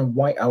I turn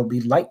white, I'll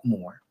be light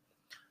more.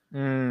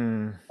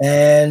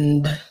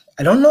 And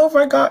I don't know if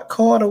I got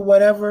caught or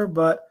whatever,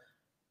 but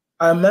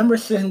I remember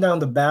sitting down in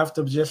the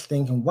bathtub just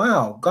thinking,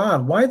 wow,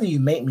 God, why do you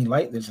make me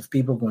like this if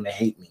people are going to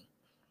hate me?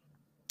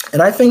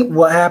 And I think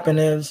what happened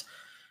is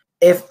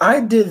if I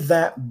did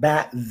that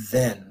back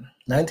then,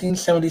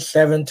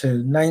 1977 to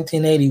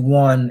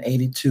 1981,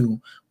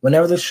 82,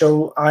 whenever the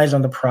show Eyes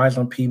on the Prize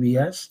on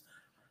PBS,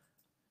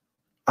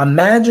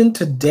 imagine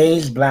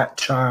today's black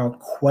child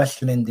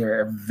questioning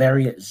their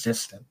very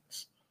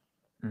existence.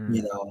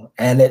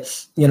 And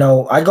it's,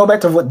 I go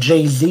back to what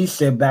Jay-Z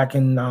said back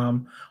in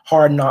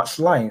Hard Knocks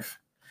Life.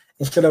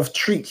 Instead of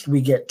treats, we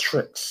get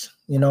tricks.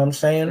 You know what I'm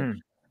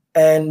saying?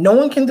 And no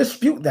one can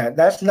dispute that.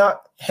 That's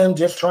not him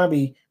just trying to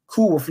be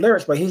cool with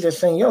lyrics, but he's just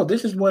saying, yo,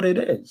 this is what it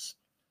is.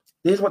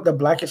 This is what the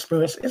black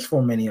experience is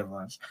for many of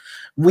us.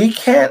 We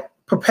can't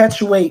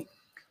perpetuate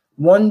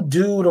one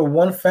dude or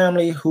one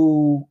family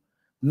who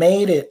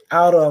made it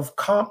out of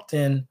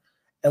Compton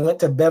and went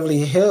to Beverly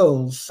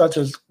Hills, such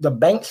as the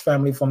Banks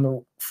family from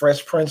the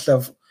Fresh Prince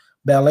of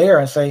Bel-Air,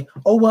 and say,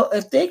 oh, well,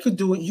 if they could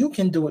do it, you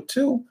can do it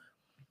too.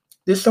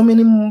 There's so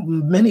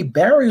many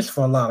barriers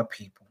for a lot of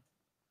people.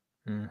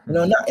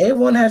 Not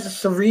everyone has a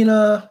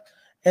Serena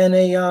and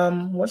a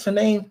what's her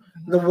name?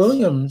 The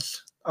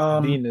Williams.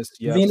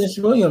 Venus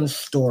Williams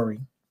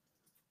story.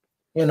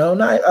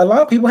 Not a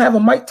lot of people have a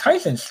Mike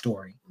Tyson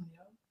story.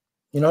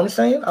 You know what I'm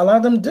saying? A lot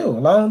of them do. A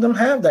lot of them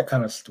have that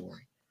kind of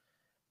story.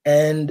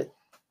 And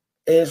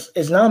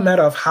it's not a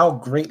matter of how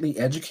greatly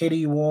educated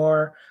you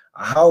are,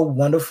 how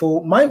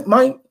wonderful. My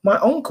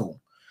uncle,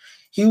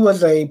 he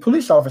was a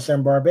police officer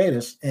in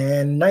Barbados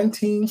in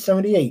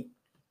 1978.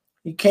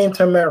 He came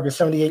to America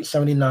 78,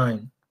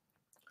 79.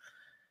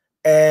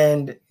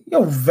 And,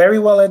 very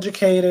well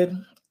educated.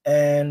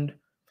 And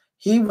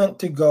he went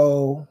to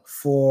go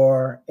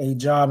for a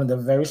job in the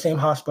very same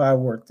hospital I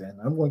worked in.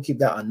 I'm going to keep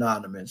that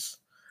anonymous.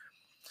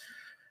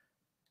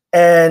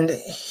 And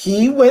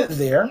he went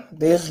there.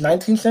 This is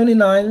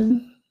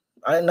 1979,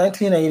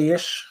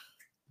 1980-ish.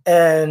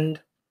 And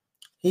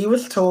he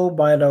was told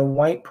by the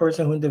white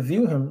person who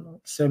interviewed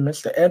him, said,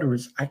 Mr.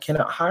 Edwards, I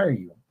cannot hire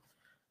you.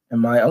 And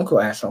my uncle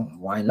asked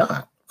him, why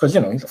not? Because,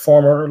 he's a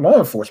former law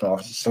enforcement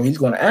officer, so he's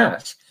going to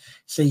ask.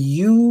 So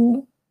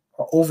you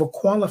are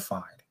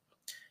overqualified.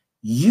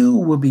 You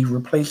will be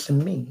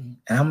replacing me.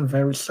 And I'm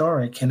very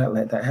sorry. I cannot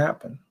let that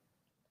happen.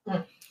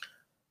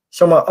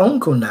 So my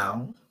uncle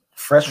now,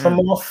 fresh from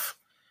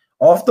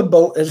off the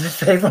boat, as they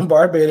say, from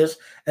Barbados,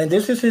 and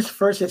this is his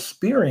first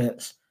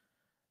experience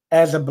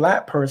as a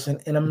Black person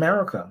in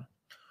America.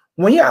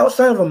 When you're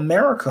outside of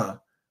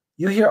America,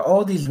 you hear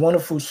all these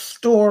wonderful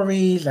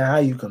stories and how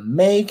you can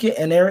make it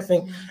and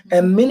everything.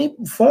 And many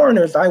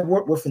foreigners I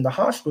work with in the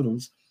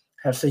hospitals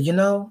have said,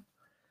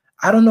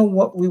 I don't know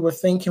what we were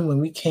thinking when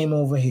we came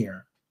over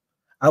here.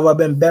 I would have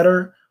been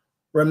better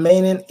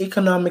remaining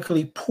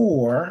economically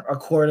poor,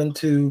 according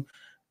to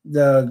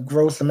the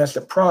gross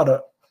domestic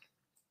product,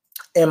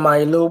 in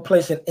my little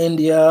place in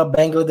India,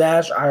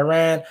 Bangladesh,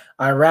 Iran,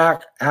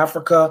 Iraq,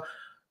 Africa,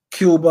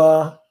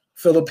 Cuba,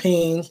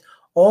 Philippines,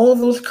 all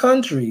those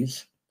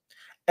countries,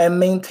 and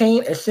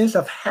maintain a sense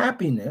of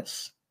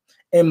happiness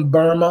in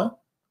Burma,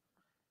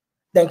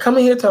 than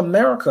coming here to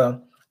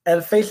America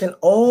and facing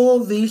all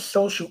these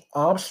social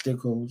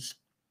obstacles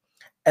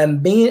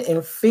and being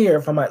in fear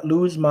if I might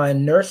lose my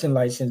nursing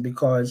license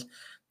because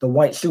the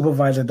white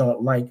supervisor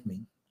don't like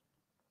me.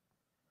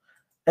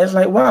 And it's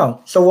like,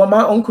 wow. So what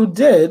my uncle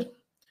did,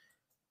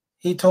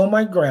 he told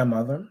my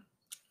grandmother,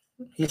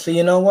 he said,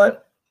 you know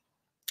what?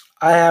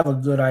 I have a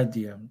good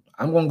idea.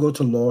 I'm going to go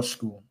to law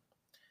school.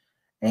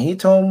 And he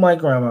told my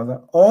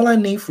grandmother, all I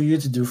need for you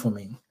to do for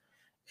me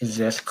is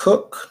just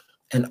cook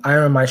and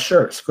iron my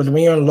shirts. Because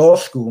when you're in law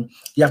school,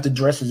 you have to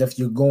dress as if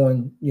you're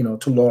going,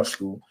 to law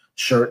school.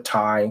 Shirt,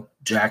 tie,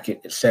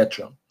 jacket,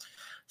 etc.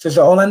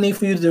 So all I need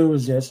for you to do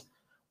is just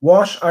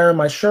wash, iron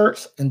my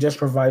shirts, and just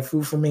provide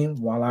food for me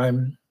while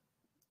I'm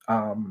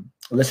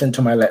listening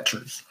to my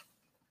lectures.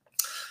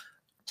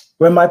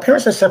 When my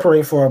parents had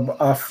separated for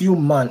a few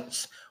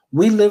months,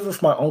 we lived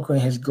with my uncle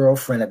and his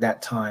girlfriend at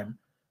that time,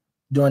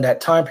 during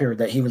that time period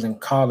that he was in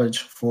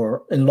college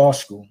in law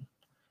school.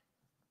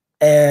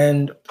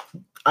 And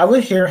I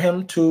would hear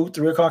him 2,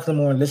 3 o'clock in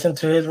the morning, listen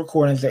to his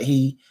recordings that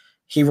he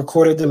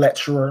recorded the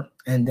lecturer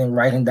and then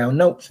writing down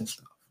notes and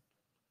stuff.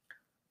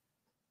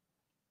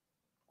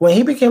 When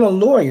he became a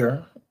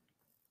lawyer,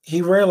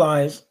 he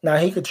realized now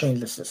he could change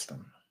the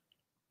system.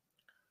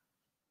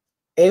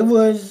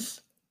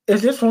 It's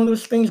just one of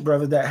those things,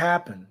 brother, that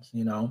happens,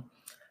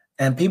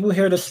 and people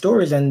hear the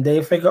stories and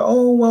they figure,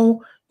 oh,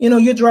 well,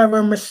 you're driving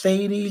a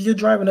Mercedes, you're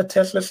driving a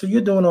Tesla, so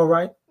you're doing all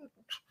right.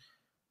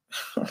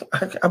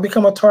 I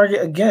become a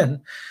target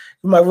again.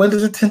 My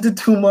windows are tinted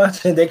too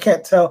much and they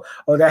can't tell,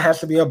 oh, that has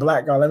to be a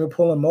Black guy. Let me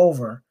pull him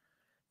over.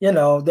 They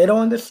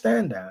don't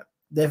understand that.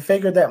 They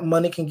figure that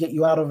money can get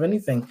you out of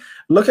anything.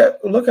 Look at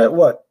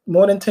what,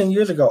 more than 10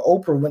 years ago,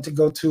 Oprah went to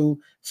go to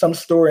some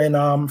store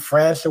in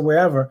France or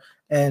wherever.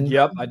 And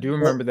yep, I do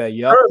remember that.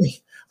 Yep.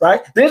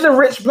 Right? There's a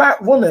rich Black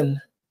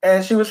woman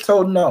and she was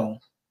told no.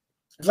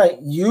 It's like,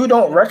 you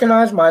don't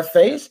recognize my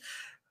face?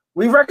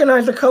 We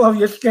recognize the color of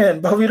your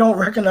skin, but we don't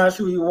recognize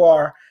who you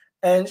are.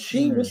 And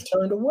she was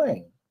turned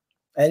away.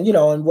 And,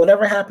 and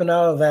whatever happened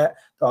out of that,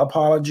 the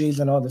apologies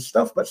and all this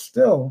stuff, but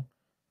still,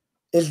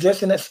 it's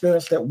just an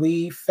experience that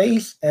we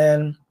face.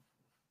 And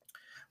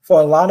for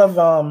a lot of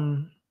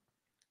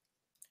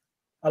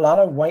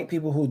white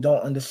people who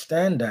don't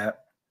understand that,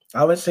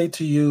 I would say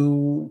to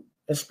you,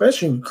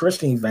 especially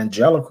Christian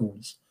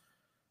evangelicals,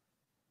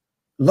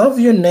 love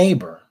your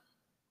neighbor.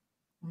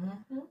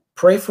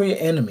 Pray for your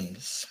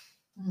enemies.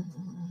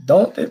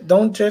 Don't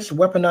just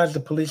weaponize the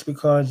police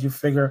because you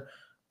figure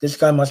this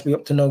guy must be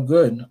up to no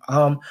good.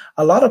 A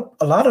lot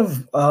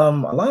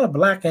of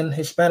Black and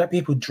Hispanic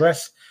people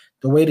dress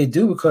the way they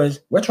do because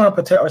we're trying to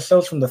protect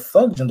ourselves from the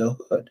thugs in the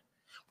hood.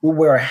 We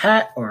wear a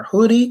hat or a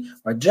hoodie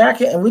or a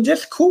jacket and we're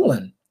just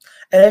cooling.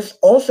 And it's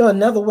also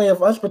another way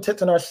of us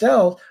protecting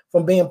ourselves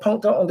from being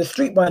punked out on the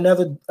street by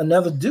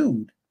another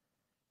dude.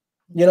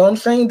 You know what I'm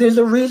saying? There's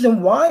a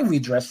reason why we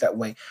dress that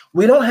way.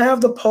 We don't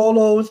have the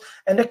polos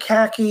and the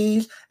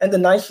khakis and the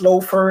nice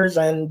loafers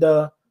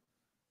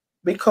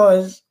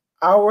because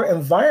our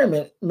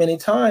environment many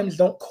times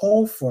don't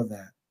call for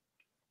that.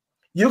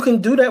 You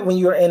can do that when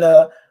you're in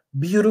a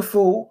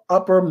beautiful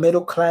upper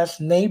middle class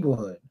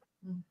neighborhood.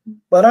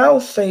 But I'll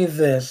say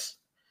this,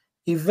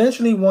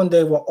 eventually one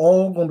day we're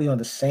all going to be on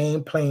the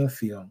same playing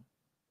field.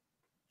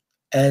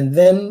 And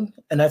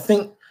I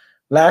think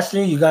last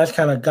year you guys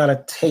kind of got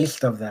a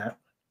taste of that.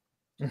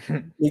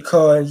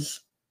 Because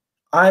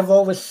I've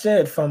always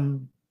said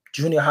from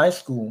junior high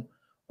school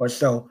or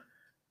so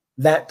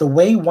that the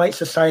way white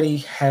society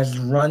has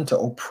run to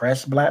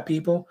oppress Black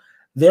people,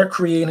 they're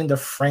creating the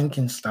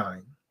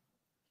Frankenstein.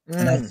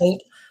 And I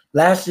think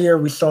last year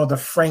we saw the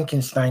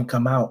Frankenstein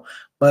come out,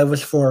 but it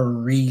was for a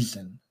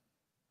reason.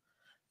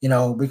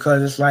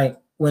 Because it's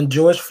like when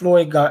George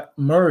Floyd got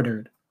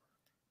murdered,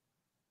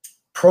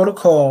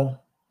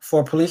 protocol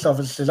for police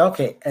officers says,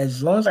 okay,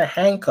 as long as I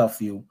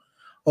handcuff you,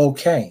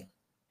 okay.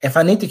 If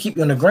I need to keep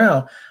you on the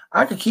ground,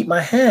 I could keep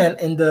my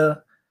hand in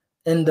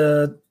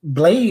the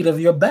blade of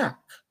your back,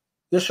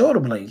 your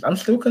shoulder blades. I'm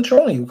still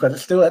controlling you because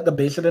it's still at the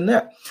base of the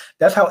neck.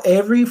 That's how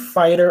every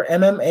fighter,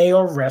 MMA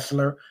or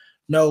wrestler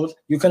knows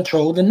you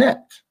control the neck.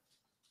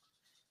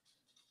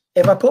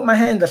 If I put my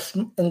hand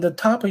in the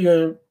top of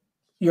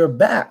your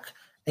back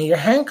and you're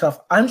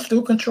handcuffed, I'm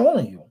still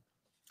controlling you.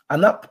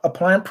 I'm not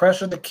applying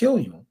pressure to kill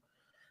you.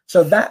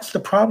 So that's the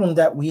problem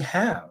that we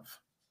have.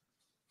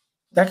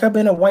 That could have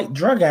been a white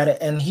drug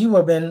addict, and he would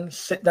have been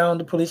sit down in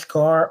the police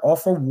car,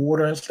 offer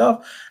water and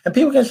stuff, and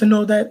people get to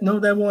know that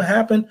won't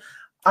happen.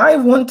 I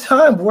one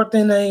time worked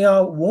in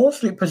a Wall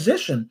Street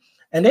position,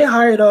 and they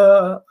hired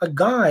a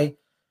guy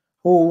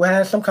who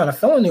had some kind of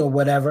felony or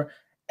whatever,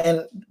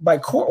 and by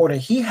court order,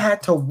 he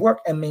had to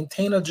work and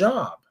maintain a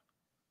job.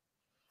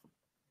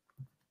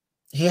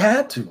 He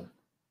had to.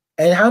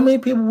 And how many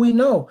people we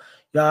know,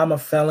 yeah, I'm a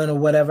felon or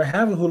whatever,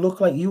 who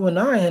look like you and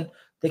I, and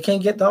they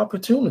can't get the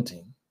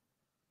opportunity.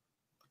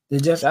 They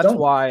just That's don't.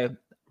 why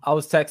I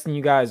was texting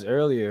you guys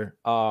earlier.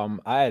 I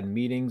had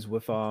meetings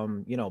with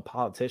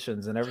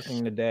politicians and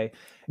everything today.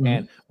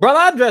 And brother,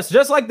 I dressed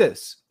just like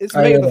this. It's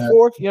May the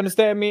 4th. You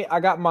understand me? I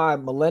got my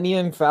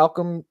Millennium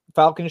Falcon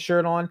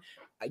shirt on.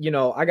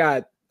 I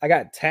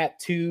got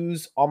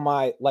tattoos on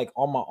my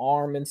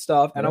arm and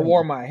stuff, and I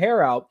wore my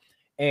hair out.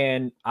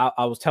 And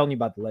I was telling you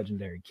about the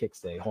legendary Kicks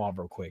Day. Hold on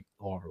real quick.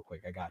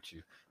 I got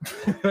you.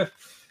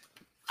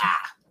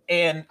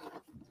 And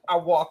I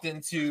walked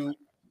into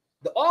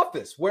the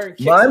office wearing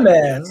Kicks my Day.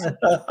 man. You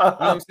know what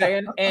I'm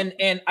saying?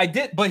 And I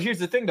did, but here's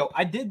the thing though.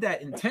 I did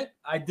that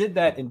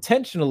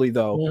intentionally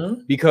though,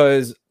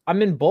 because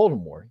I'm in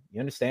Baltimore. You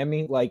understand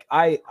me? Like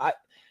I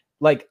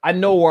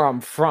know where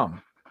I'm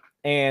from.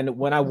 And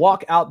when I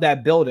walk out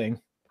that building,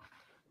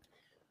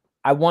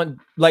 I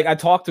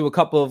talked to a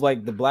couple of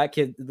the black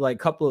kids,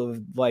 couple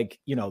of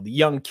the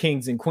young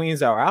kings and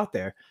queens that are out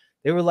there.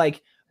 They were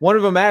like, one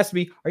of them asked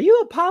me, "Are you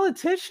a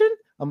politician?"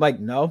 I'm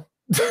like, "No."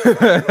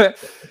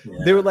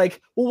 They were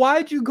like, "Well,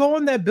 why'd you go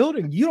in that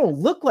building? You don't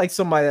look like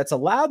somebody that's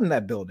allowed in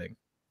that building."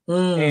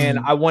 And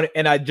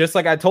I just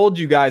like I told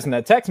you guys in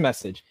that text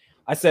message,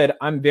 I said,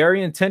 I'm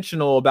very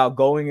intentional about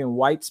going in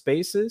white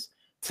spaces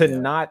to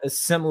not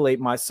assimilate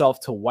myself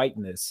to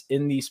whiteness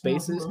in these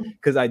spaces,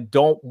 because I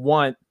don't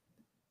want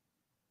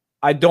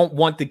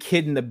the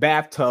kid in the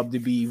bathtub to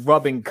be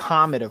rubbing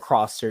Comet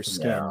across their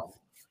skin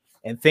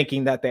and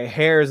thinking that their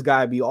hair has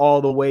got to be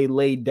all the way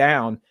laid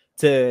down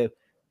to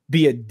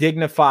be a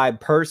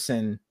dignified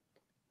person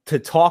to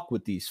talk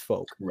with these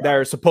folk that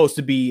are supposed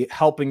to be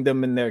helping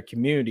them in their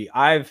community.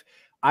 I've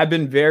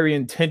been very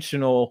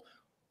intentional,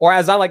 or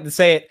as I like to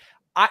say it,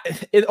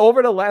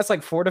 over the last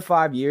 4 to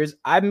 5 years,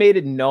 I've made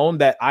it known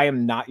that I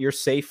am not your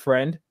safe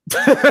friend.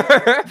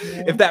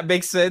 If that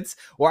makes sense.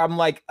 Or I'm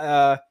like,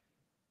 I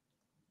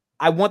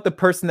want the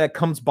person that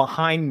comes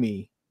behind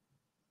me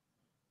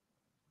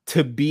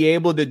to be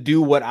able to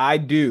do what I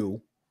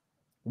do,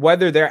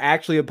 whether they're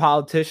actually a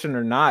politician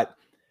or not,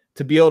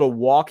 to be able to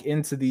walk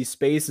into these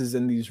spaces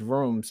in these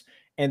rooms,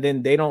 and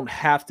then they don't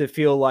have to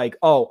feel like,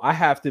 oh, I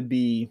have to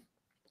be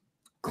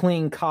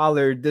clean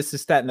collared, this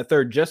is that and the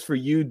third, just for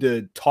you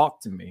to talk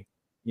to me.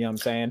 You know what I'm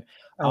saying?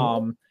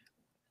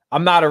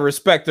 I'm not a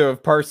respecter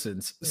of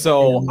persons,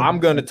 so I'm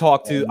going to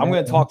talk to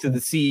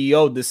the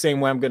CEO the same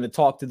way I'm going to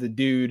talk to the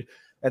dude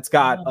that's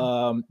got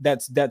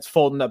that's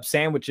folding up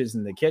sandwiches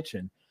in the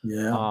kitchen.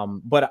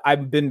 But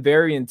I've been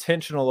very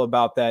intentional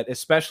about that,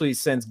 especially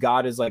since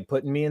God is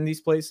putting me in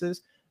these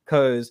places,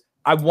 because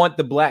I want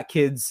the black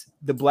kids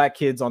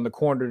on the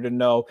corner to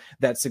know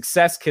that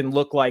success can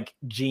look like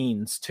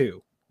jeans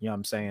too. You know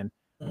what I'm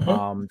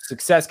saying?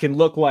 Success can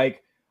look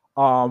like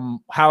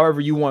however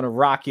you want to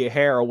rock your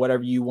hair or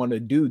whatever you want to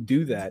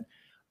do that.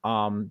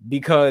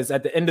 Because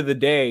at the end of the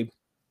day,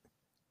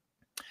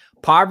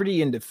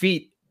 poverty and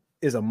defeat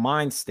is a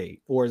mind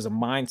state, or is a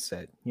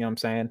mindset. You know what I'm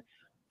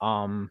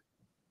saying?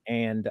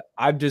 And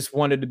I just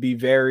wanted to be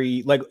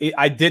very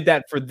I did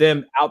that for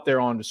them out there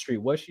on the street.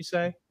 What'd she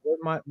say?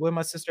 What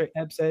my sister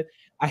Eb said?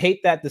 I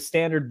hate that the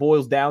standard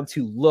boils down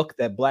to look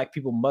that black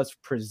people must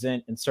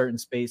present in certain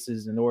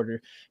spaces in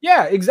order.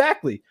 Yeah,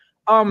 exactly.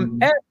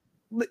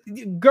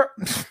 Girl,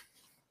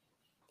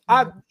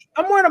 I'm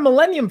wearing a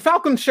Millennium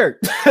Falcon shirt,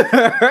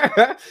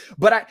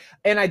 but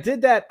I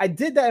did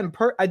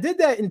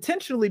that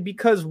intentionally,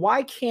 because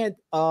why can't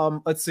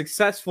a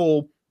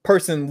successful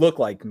person look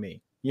like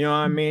me? You know what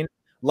I mean?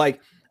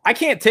 I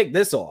can't take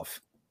this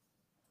off,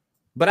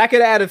 but I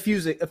could add a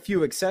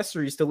few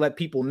accessories to let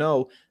people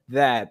know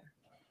that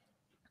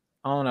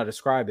I don't know how to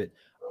describe it.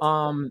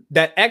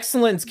 That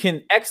excellence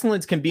can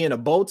be in a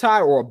bow tie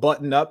or a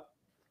button up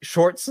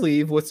short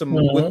sleeve with some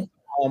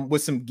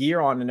gear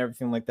on and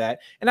everything like that.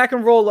 And I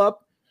can roll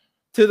up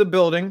to the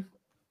building,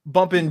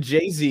 bump in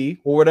Jay-Z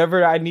or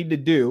whatever I need to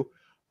do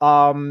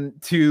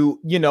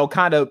to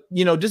kind of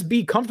just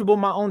be comfortable in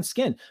my own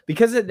skin,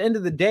 because at the end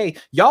of the day,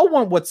 y'all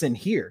want what's in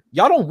here.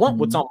 Y'all don't want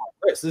what's on my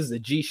wrist. This is a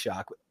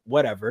G-Shock,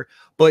 whatever,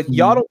 but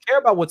y'all don't care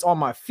about what's on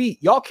my feet.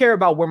 Y'all care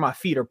about where my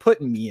feet are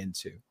putting me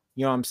into.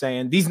 You know what I'm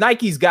saying? These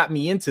Nikes got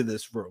me into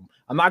this room.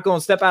 I'm not going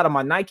to step out of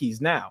my Nikes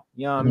now.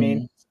 You know what I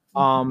mean?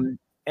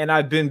 And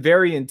I've been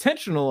very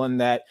intentional in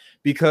that,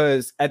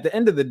 because at the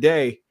end of the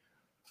day,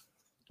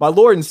 my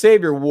Lord and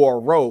Savior wore a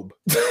robe.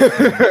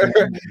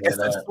 It's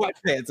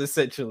sweatpants,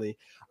 essentially.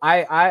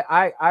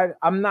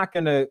 I'm not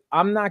going to,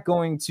 I don't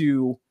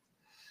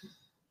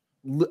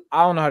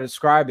know how to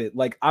describe it.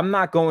 I'm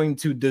not going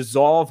to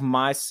dissolve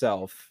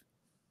myself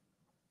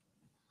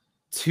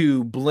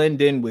to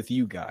blend in with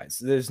you guys.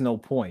 There's no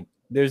point.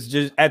 There's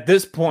just at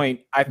this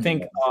point, I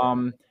think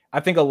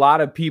a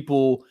lot of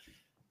people,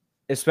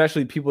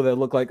 especially people that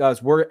look like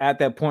us, we're at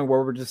that point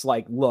where we're just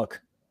like,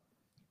 look,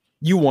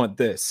 you want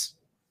this.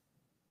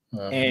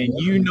 And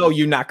you know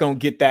you're not going to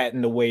get that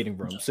in the waiting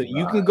room. So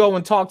you can go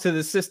and talk to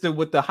the sister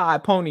with the high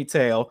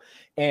ponytail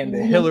and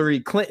the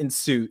Hillary Clinton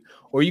suit,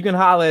 or you can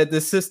holler at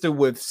the sister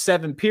with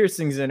 7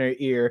 piercings in her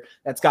ear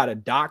that's got a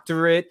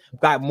doctorate,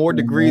 got more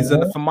degrees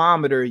than a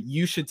thermometer.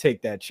 You should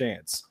take that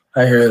chance.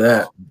 I hear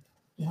that.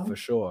 For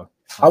sure.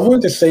 I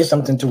wanted to say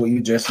something to what you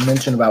just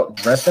mentioned about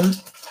dressing.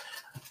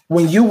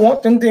 When you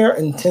walked in there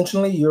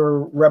intentionally,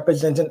 you're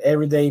representing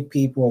everyday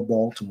people of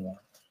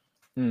Baltimore.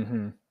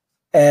 Mm-hmm.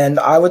 And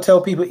I would tell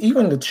people,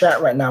 even in the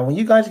chat right now, when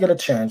you guys get a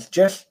chance,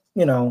 just,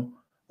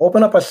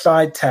 open up a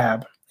side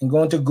tab and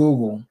go into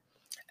Google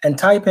and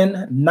type in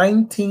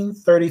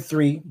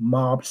 1933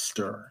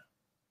 mobster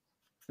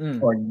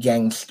or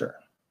gangster.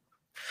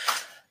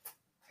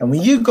 And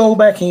when you go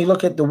back and you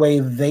look at the way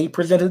they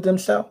presented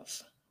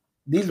themselves,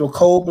 these were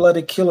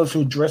cold-blooded killers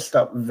who dressed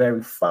up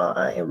very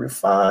fine,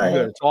 refined. You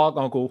better talk,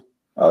 Uncle.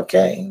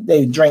 Okay.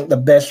 They drank the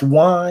best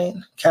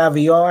wine,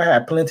 caviar,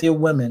 had plenty of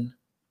women.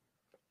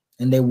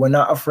 And they were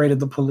not afraid of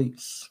the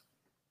police.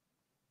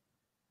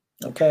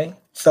 Okay,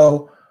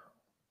 so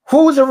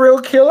who's a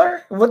real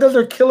killer? What does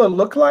a killer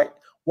look like?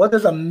 What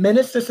does a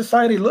menace to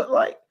society look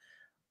like?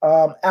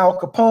 Al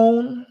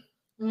Capone,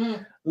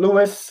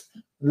 Louis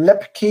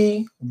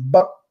Lepke,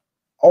 Buck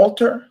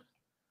Alter.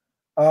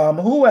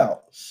 Who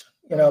else?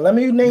 Let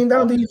me name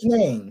down these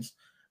names.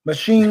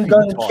 Machine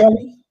Gun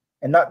Kelly,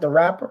 and not the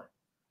rapper.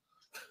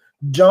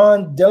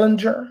 John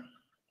Dillinger.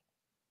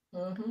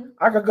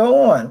 I could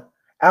go on.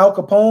 Al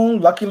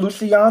Capone, Lucky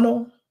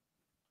Luciano.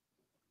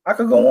 I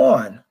could go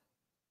on.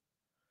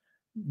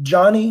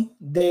 Johnny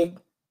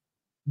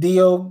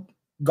Dio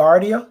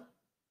Guardia.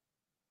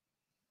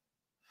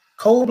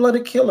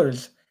 Cold-blooded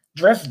killers,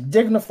 dressed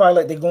dignified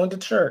like they're going to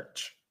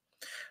church.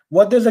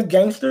 What does a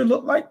gangster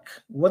look like?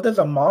 What does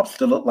a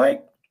mobster look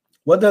like?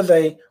 What does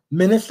a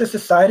menace to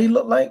society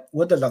look like?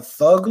 What does a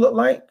thug look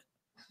like?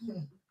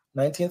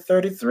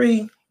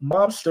 1933,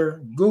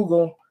 mobster,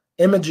 Google,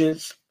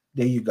 images,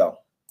 there you go.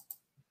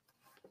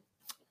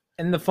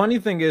 And the funny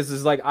thing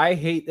is like I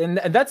hate, and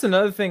that's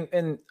another thing,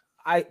 and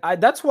I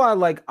that's why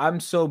like I'm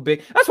so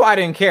big. That's why I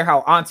didn't care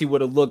how Auntie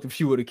would have looked if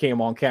she would have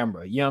came on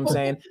camera. You know what I'm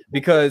saying?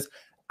 Because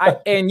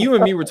you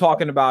and me were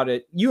talking about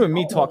it. You and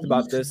me talked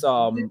about this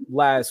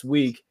last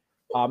week.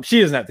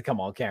 She doesn't have to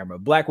come on camera.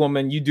 Black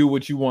woman, you do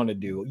what you want to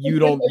do. You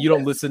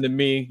don't listen to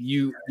me.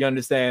 You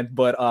understand?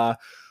 But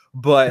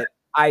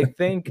I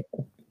think.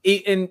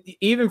 And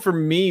even for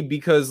me,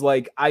 because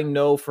like I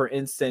know, for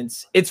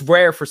instance, it's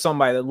rare for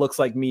somebody that looks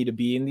like me to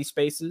be in these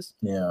spaces.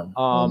 Yeah.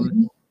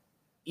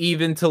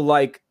 Even to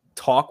like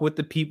talk with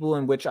the people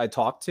in which I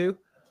talk to.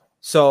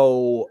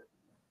 So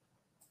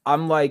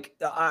I'm like,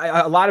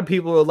 a lot of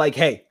people are like,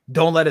 "Hey,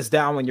 don't let us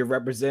down when you're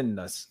representing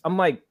us." I'm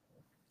like,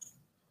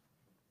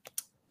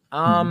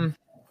 I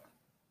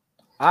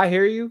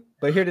hear you,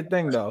 but here's the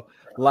thing though,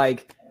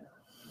 like.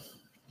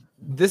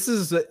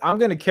 I'm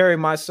going to carry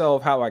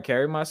myself how I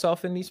carry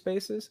myself in these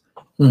spaces.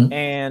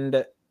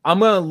 And I'm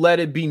going to let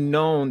it be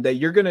known that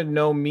you're going to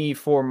know me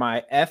for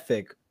my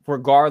ethic,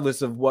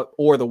 regardless of what,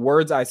 or the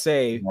words I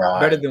say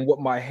better than what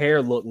my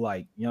hair looked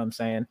like. You know what I'm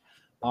saying?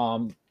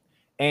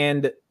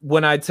 And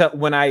when I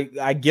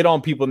get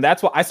on people, and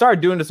that's why I started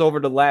doing this over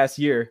the last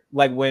year.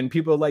 Like when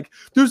people are like,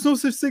 there's no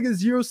such thing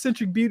as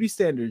Eurocentric beauty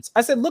standards.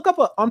 I said, look up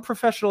an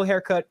unprofessional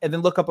haircut and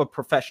then look up a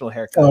professional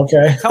haircut.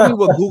 Okay. Tell me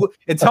what Google,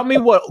 and tell me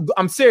what,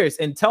 I'm serious,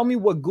 and tell me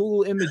what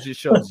Google Images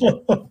shows you.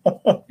 You know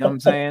what I'm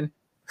saying?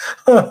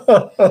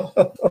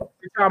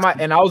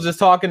 And I was just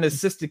talking to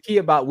Sister Key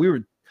about,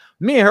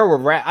 me and her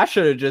were, I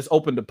should have just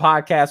opened the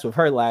podcast with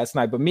her last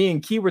night, but me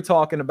and Key were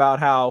talking about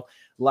how,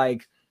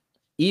 like,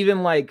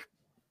 even like,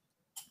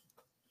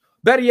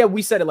 better yet,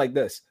 we said it like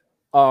this.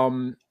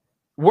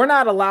 We're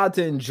not allowed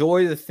to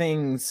enjoy the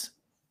things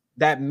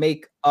that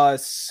make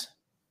us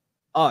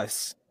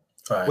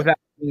without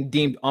being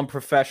deemed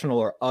unprofessional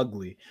or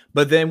ugly.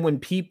 But then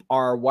when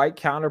our white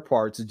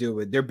counterparts do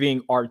it, they're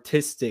being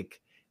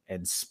artistic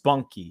and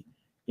spunky.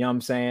 You know what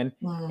I'm saying?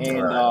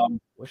 And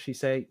what'd she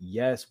say?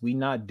 Yes, we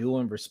not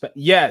doing respect.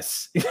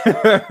 Yes.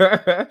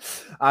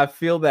 I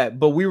feel that.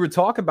 But we were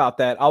talking about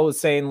that. I was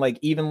saying, like,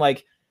 even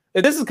like,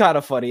 this is kind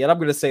of funny, and I'm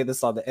going to say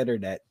this on the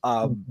internet.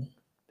 I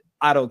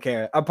don't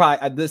care.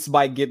 This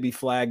might get me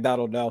flagged. I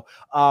don't know.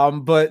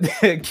 But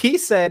Key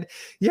said,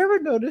 you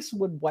ever notice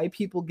when white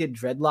people get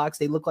dreadlocks,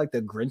 they look like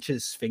the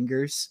Grinch's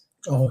fingers?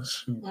 Oh,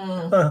 shoot.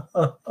 I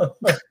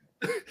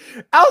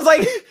was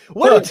like,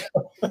 what did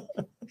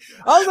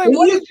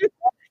you?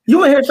 You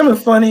want to hear something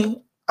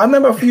funny? I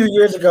remember a few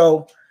years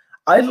ago,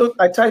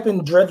 I typed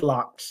in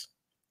dreadlocks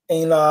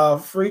in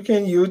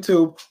freaking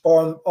YouTube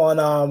or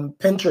on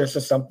Pinterest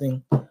or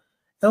something.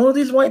 And all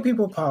these white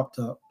people popped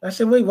up. I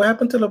said, wait, what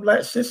happened to the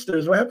black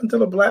sisters? What happened to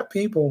the black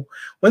people?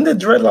 When did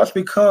dreadlocks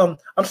become,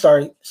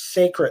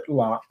 sacred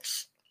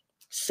locks?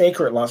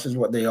 Sacred locks is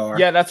what they are.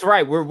 Yeah, that's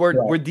right. We're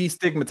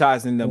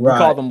destigmatizing them. Right. We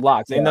call them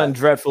locks. Ain't Right. nothing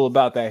dreadful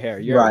about that hair.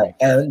 You Right.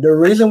 And the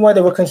reason why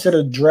they were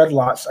considered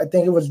dreadlocks, I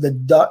think it was the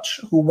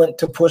Dutch who went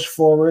to push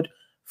forward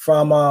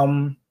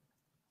from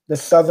the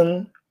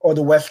southern or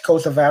the west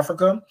coast of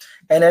Africa.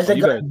 And as it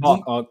got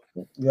deep,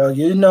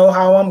 you know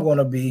how I'm going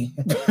to be.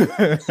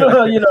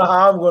 You know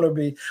how I'm going to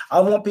be.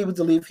 I want people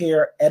to leave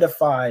here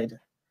edified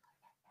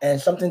and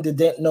something they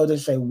didn't know, they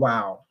say,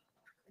 wow,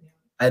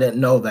 I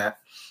didn't know that.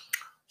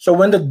 So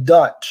when the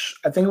Dutch,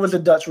 I think it was the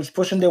Dutch, was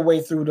pushing their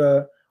way through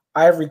the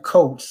Ivory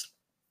Coast,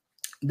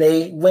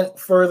 they went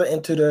further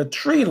into the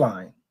tree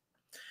line.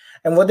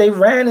 And what they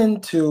ran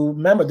into,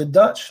 remember, the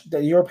Dutch,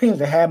 the Europeans,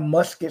 they had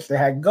muskets, they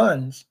had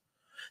guns.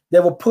 They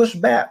were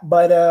pushed back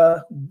by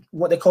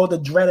what they call the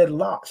dreaded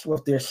locks,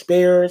 with their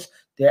spears,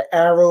 their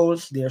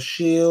arrows, their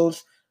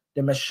shields,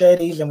 their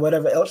machetes, and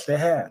whatever else they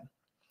had.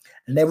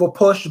 And they were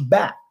pushed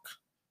back.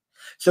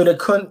 So they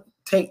couldn't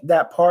take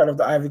that part of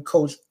the Ivory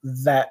Coast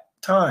that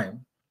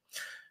time.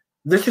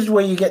 This is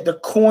where you get the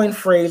coin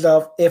phrase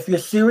of, if you're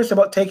serious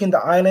about taking the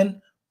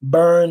island,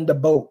 burn the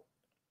boat.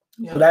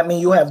 Yeah. So that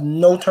means you have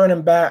no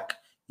turning back.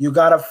 You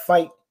got to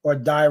fight or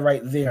die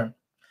right there.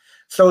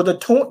 So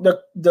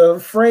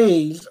the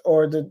phrase,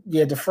 or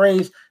the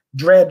phrase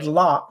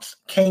dreadlocks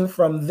came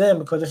from them,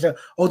 because they said,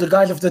 oh, the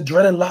guys of the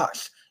dreaded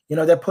locks,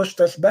 they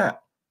pushed us back.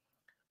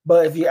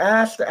 But if you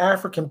ask the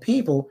African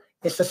people,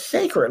 it's a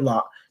sacred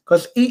lock,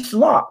 because each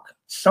lock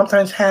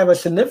sometimes have a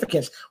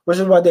significance, which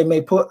is why they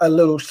may put a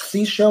little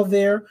seashell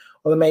there,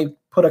 or they may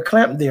put a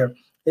clamp there.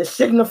 It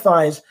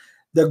signifies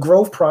the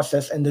growth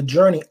process and the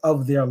journey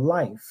of their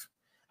life.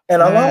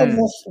 And a lot of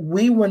us,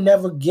 we were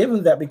never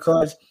given that,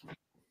 because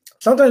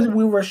sometimes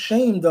we were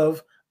ashamed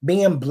of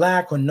being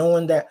Black or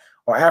knowing that,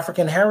 or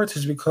African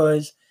heritage,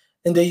 because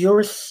in the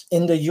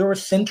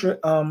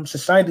Eurocentric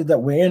society that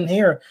we're in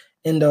here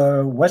in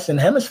the Western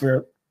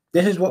Hemisphere,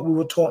 this is what we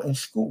were taught in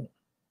school.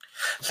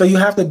 So you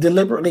have to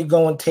deliberately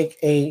go and take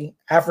a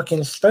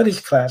African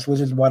studies class, which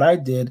is what I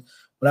did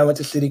when I went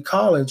to City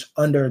College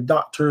under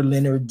Dr.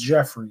 Leonard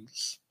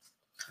Jeffries.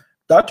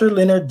 Dr.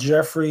 Leonard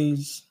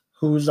Jeffries,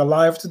 who's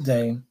alive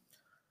today,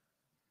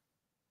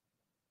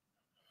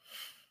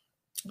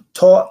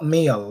 taught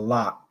me a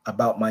lot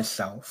about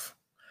myself.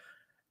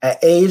 At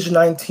age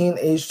 19,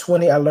 age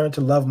 20, I learned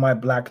to love my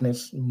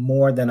Blackness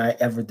more than I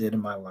ever did in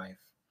my life.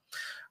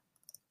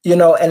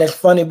 And it's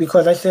funny,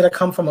 because I said I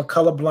come from a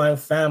colorblind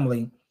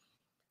family.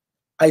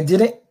 I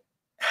didn't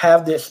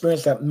have the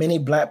experience that many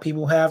Black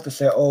people have to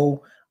say,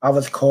 oh, I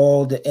was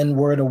called the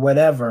N-word or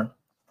whatever.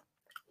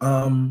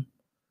 No,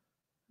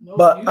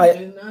 but I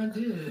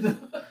did.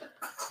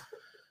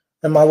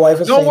 And my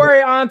wife is Don't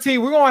worry, Auntie.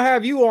 We're gonna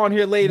have you on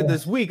here later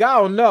this week. I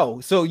don't know.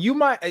 So you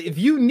might, if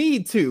you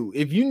need to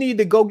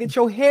go get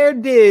your hair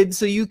did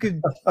so you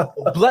could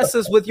bless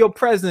us with your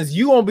presence,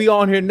 you gonna be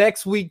on here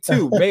next week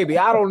too, maybe.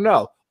 I don't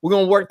know. We're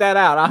gonna work that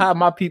out. I'll have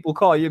my people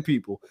call your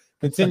people.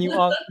 Continue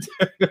on.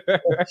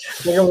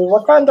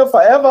 Wakanda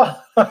forever.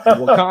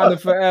 Wakanda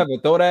forever.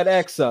 Throw that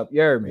X up.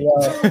 You heard me.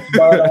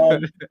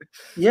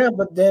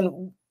 But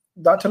then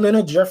Dr.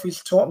 Leonard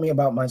Jeffries taught me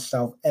about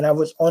myself, and I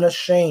was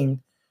unashamed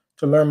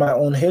to learn my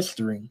own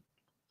history.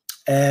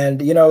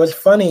 And, it's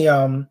funny,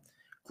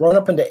 growing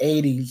up in the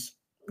 80s,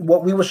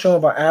 what we were showing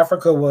about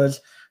Africa was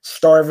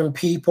starving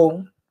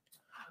people.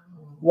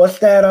 What's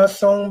that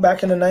song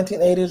back in the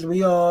 1980s?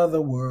 We are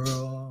the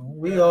world.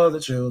 We are the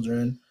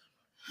children.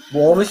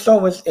 What we saw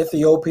was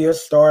Ethiopia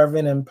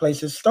starving and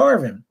places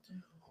starving.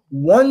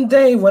 One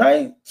day when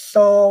I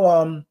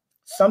saw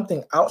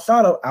something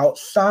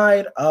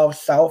outside of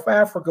South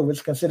Africa, which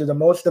is considered the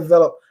most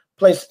developed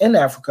place in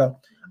Africa,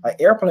 an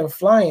airplane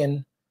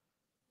flying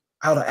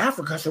out of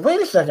Africa, I said,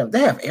 wait a second, they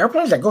have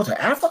airplanes that go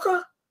to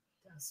Africa?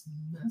 That's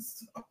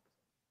messed up.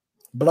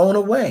 Blown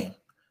away.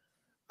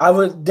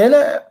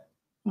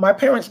 My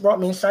parents brought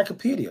me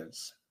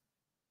encyclopedias.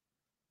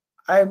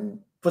 I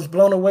was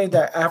blown away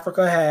that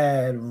Africa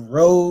had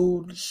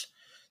roads,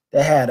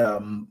 they had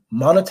a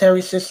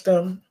monetary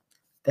system,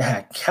 they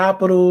had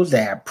capitals,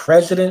 they had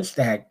presidents,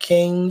 they had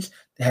kings,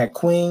 they had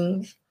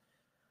queens,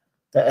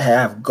 they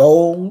have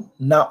gold.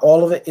 Not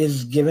all of it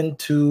is given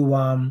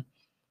to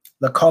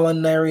the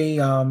culinary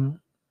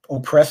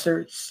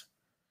oppressors.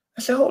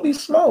 I said, holy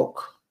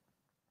smoke.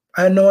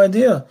 I had no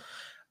idea.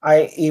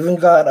 I even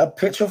got a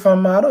picture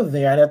from out of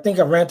there. And I think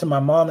I ran to my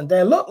mom and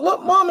dad. Look,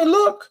 mommy,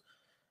 look.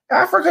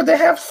 Africa, they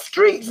have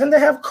streets and they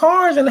have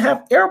cars and they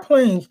have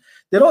airplanes.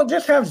 They don't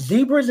just have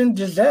zebras and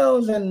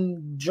gazelles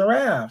and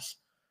giraffes.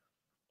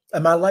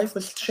 And my life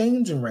was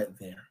changing right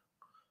there.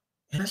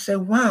 And I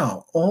said,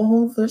 wow,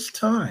 all this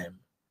time,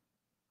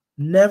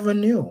 never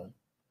knew.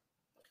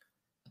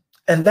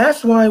 And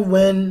that's why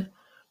when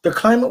the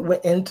climate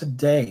we're in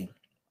today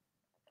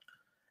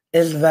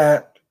is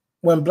that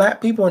when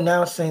Black people are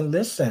now saying,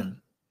 listen,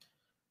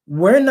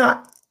 we're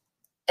not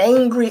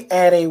angry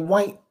at a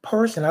white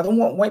person. I don't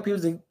want white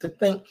people to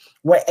think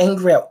we're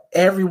angry at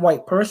every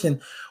white person.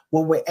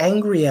 What we're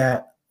angry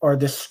at or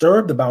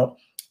disturbed about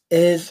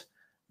is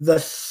the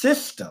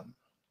system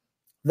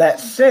that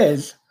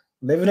says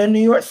living in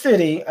New York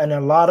City, and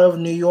a lot of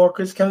New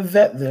Yorkers can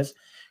vet this,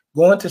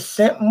 going to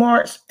St.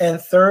 Mark's and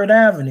 3rd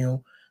Avenue,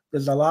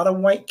 there's a lot of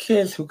white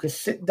kids who could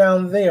sit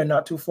down there,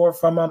 not too far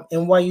from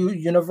NYU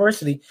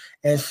University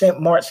and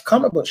St. Mark's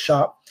comic book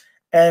shop,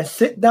 and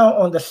sit down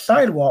on the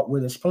sidewalk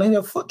where there's plenty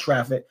of foot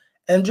traffic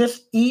and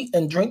just eat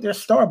and drink their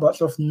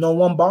Starbucks with no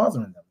one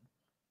bothering them.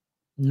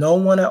 No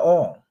one at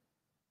all.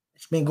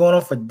 It's been going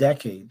on for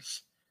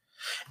decades.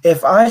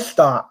 If I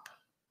stop,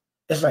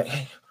 it's like,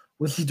 hey,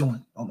 what's he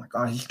doing? Oh my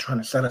God, he's trying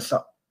to set us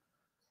up.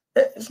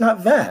 It's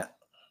not that.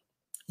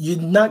 You're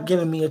not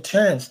giving me a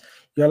chance.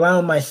 You're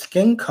allowing my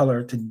skin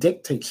color to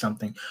dictate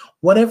something.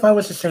 What if I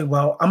was to say,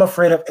 well, I'm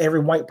afraid of every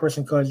white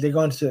person because they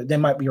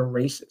might be a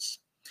racist.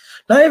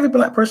 Not every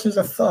black person is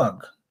a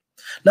thug.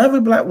 Not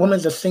every black woman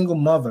is a single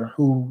mother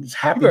who's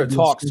happy to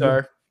talk,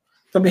 sir.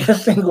 To be a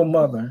single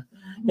mother.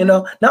 You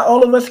know, not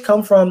all of us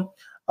come from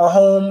a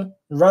home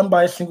run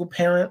by a single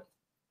parent.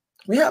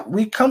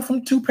 We come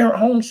from 2-parent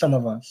homes, some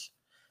of us.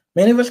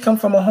 Many of us come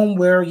from a home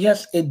where,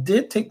 yes, it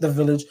did take the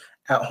village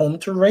at home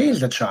to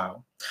raise a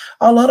child.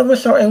 A lot of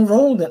us are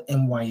enrolled in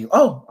NYU.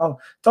 Oh,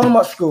 talking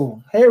about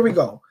school. Here we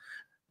go.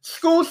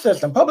 School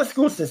system, public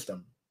school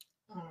system.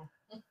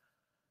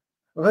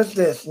 What's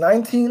this?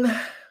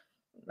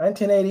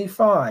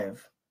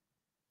 1985.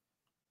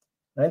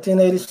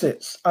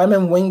 1986. I'm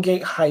in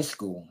Wingate High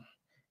School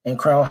in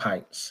Crown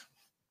Heights.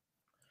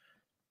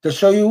 To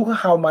show you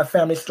how my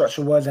family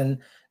structure was, and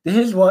this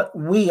is what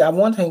I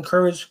want to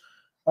encourage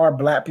our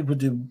black people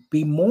to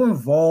be more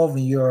involved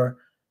in your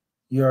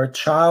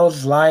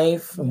child's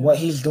life and what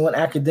he's doing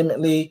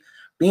academically,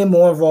 being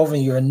more involved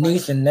in your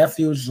niece and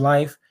nephew's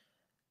life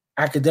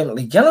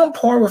academically. Get on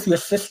par with your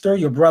sister,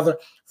 your brother.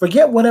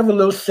 Forget whatever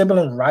little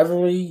sibling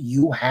rivalry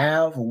you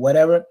have or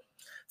whatever.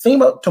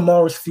 Think about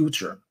tomorrow's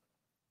future.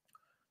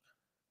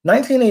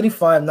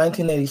 1985,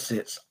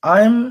 1986,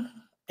 I'm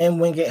in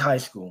Wingate High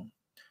School.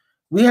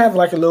 We have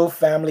like a little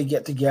family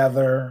get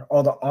together.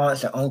 All the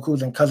aunts and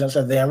uncles and cousins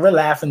are there, and we're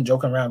laughing,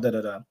 joking around,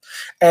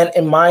 And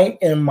in my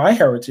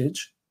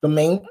heritage, the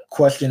main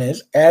question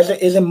is, as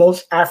it is in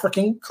most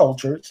African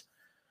cultures,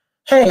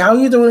 hey, how are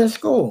you doing in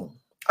school?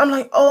 I'm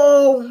like,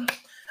 oh,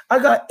 I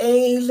got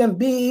A's and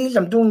B's.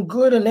 I'm doing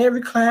good in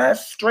every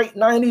class, straight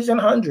 90s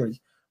and 100s.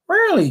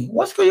 Really?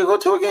 What school you go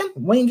to again?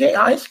 Wingate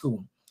High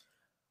School.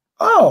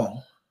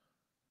 Oh,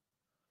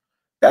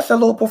 that's a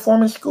low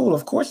performance school.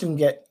 Of course you can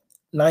get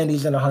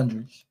 90s and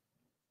 100s.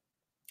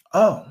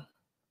 Oh.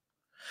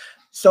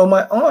 So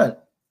my aunt,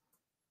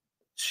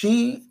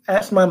 she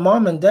asked my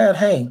mom and dad,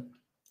 hey,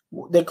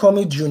 they call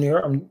me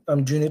Junior.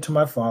 I'm Junior to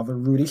my father,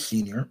 Rudy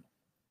Senior.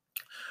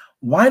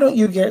 Why don't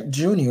you get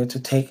Junior to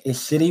take a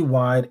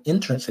citywide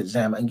entrance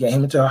exam and get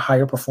him into a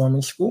higher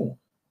performing school?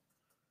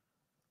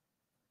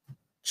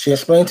 She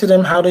explained to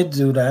them how to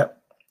do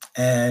that,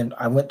 and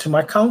I went to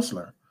my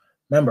counselor.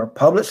 Remember,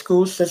 public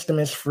school system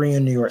is free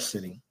in New York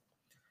City.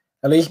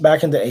 At least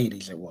back in the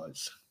 80s it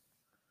was.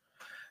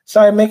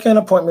 So I make an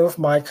appointment with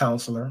my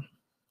counselor,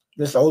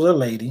 this older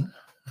lady.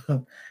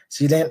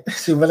 She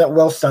wasn't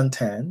well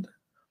suntanned.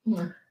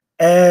 Yeah.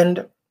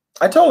 And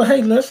I told her,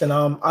 hey, listen,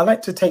 I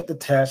like to take the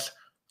test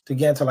to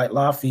get into like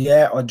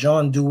Lafayette or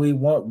John Dewey,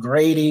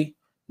 Grady,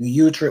 New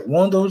Utrecht,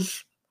 one of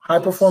those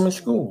high-performing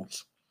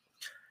schools.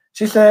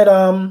 She said,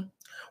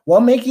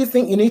 what make you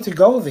think you need to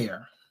go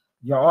there?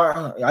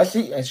 I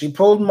see, and she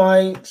pulled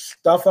my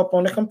stuff up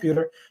on the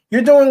computer.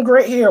 You're doing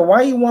great here.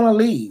 Why you want to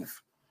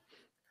leave?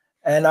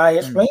 And I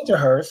explained to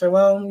her, said,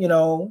 well,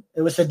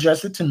 it was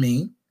suggested to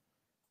me,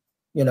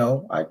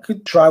 I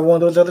could try one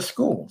of those other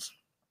schools.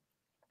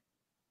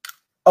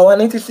 Oh, I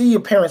need to see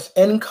your parents'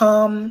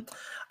 income.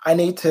 I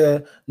need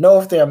to know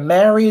if they're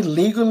married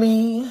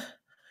legally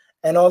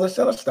and all this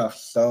other stuff.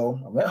 So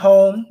I went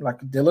home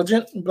like a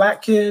diligent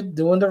black kid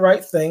doing the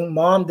right thing.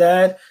 Mom,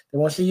 dad, they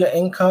want to see your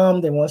income.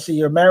 They want to see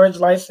your marriage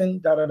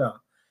license,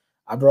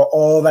 I brought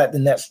all that the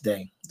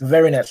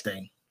very next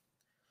day.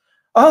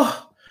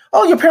 Oh,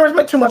 your parents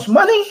make too much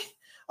money?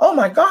 Oh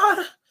my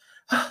God.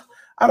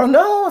 I don't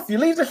know. If you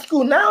leave the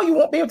school now, you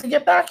won't be able to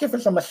get back if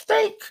it's a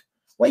mistake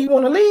where you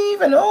want to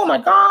leave. And oh my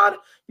God,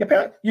 your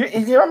parents,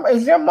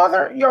 is your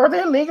mother, are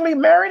they legally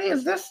married?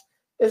 Is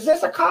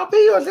this a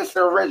copy or is this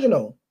the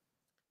original?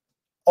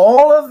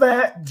 All of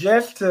that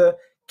just to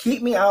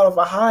keep me out of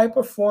a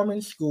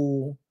high-performing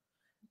school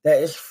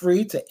that is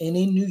free to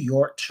any New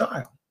York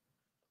child.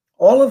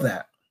 All of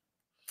that.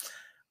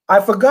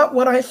 I forgot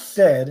what I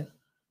said.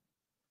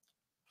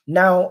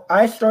 Now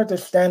I started to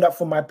stand up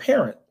for my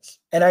parents.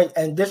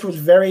 And this was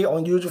very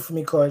unusual for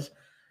me because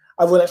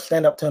I wouldn't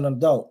stand up to an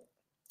adult.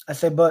 I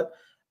said, but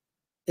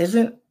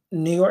isn't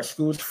New York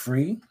schools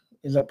free?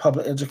 Is it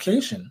public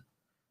education?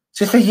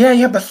 She said,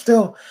 yeah, but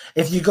still,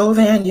 if you go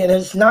there and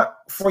it's not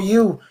for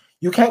you,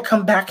 you can't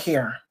come back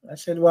here. I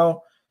said,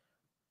 well,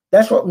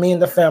 that's what me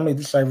and the family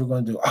decided we're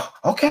going to do. Oh,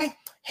 okay,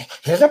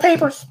 here's the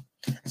papers.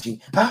 And if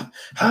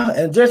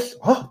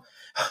it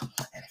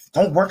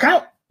don't work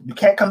out, you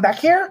can't come back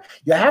here.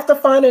 You have to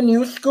find a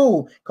new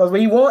school because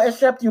we won't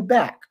accept you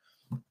back.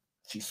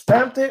 She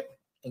stamped it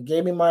and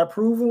gave me my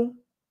approval.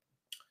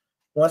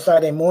 One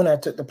Saturday morning, I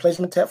took the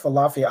placement test for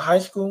Lafayette High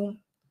School,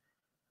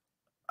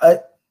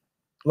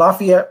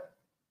 Lafayette,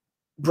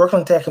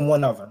 Brooklyn Tech, and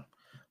one other.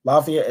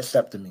 Lafayette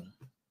accepted me.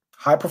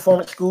 High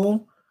performance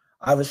school,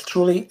 I was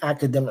truly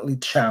academically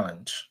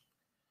challenged.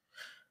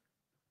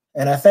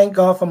 And I thank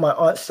God for my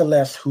Aunt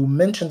Celeste, who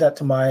mentioned that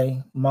to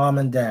my mom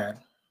and dad.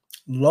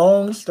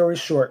 Long story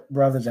short,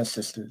 brothers and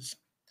sisters,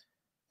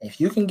 if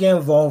you can get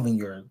involved in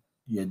your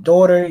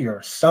daughter,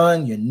 your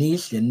son, your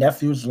niece, your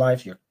nephew's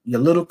life, your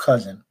little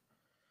cousin,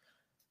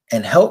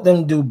 and help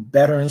them do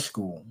better in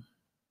school.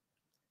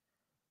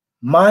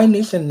 My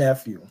niece and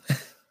nephew,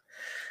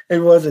 it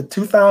was a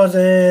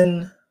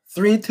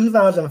 2003,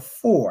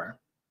 2004.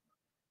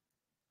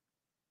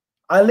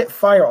 I lit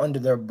fire under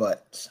their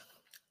butts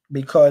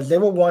because they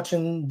were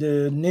watching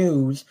the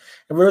news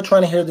and we were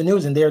trying to hear the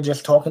news and they were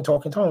just talking.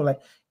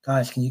 Like,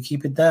 guys, can you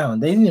keep it down?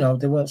 They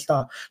wouldn't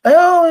stop. Like,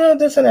 oh, yeah,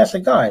 this and that. I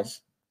said,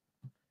 guys,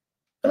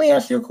 let me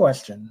ask you a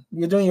question.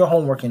 You're doing your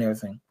homework and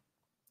everything.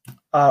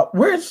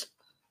 Where's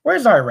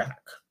Iraq?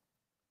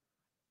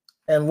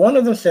 And one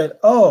of them said,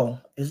 oh,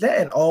 is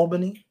that in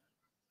Albany?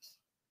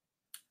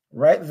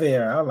 Right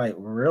there. I was like,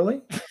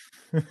 really?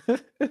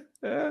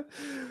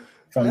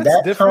 From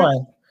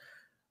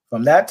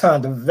that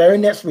time, the very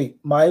next week,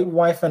 my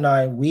wife and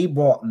I, we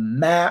bought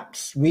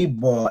maps, we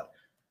bought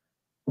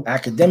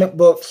academic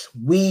books,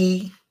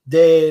 we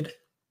did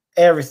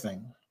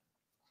everything.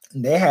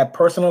 And they had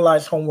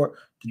personalized homework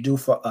to do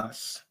for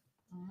us.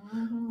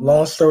 Mm-hmm.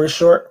 Long story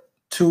short,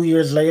 2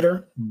 years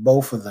later,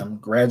 both of them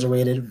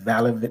graduated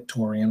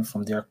valedictorian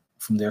from their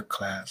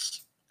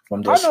class.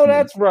 From their school.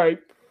 That's right.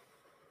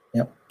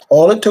 Yep.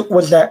 All it took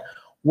was that.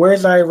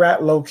 Where's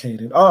Iraq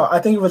located? Oh, I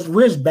think it was,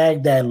 where's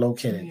Baghdad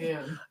located?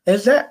 Yeah.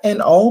 Is that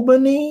in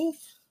Albany?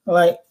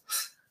 Like,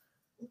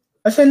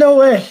 I said, no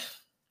way.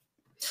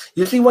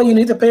 You see when you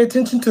need to pay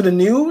attention to the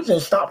news and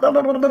stop, blah,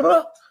 blah, blah, blah,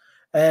 blah.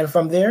 And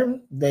from there,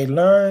 they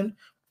learned,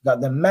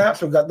 got them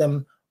maps, we got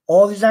them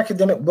all these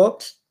academic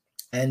books,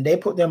 and they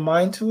put their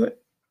mind to it.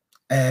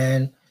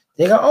 And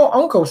they go, oh,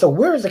 Uncle, so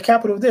where is the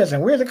capital of this?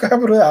 And where's the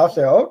capital of that? I'll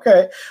say,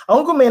 okay.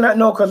 Uncle may not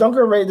know because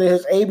Uncle rated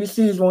his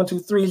ABCs, 1, 2,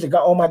 3s, and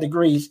got all my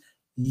degrees.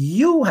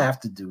 You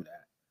have to do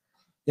that.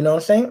 You know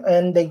what I'm saying?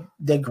 And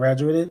they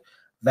graduated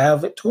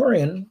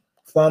valedictorian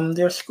from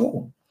their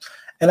school.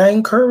 And I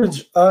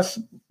encourage us,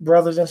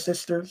 brothers and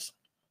sisters,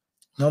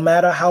 no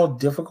matter how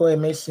difficult it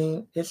may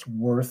seem, it's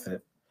worth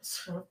it.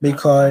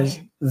 Because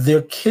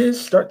their kids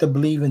start to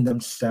believe in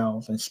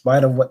themselves in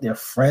spite of what their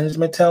friends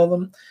may tell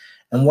them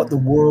and what the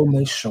world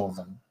may show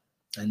them.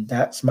 And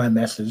that's my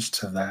message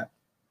to that.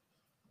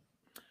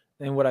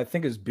 And what I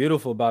think is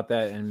beautiful about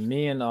that, and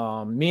me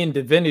and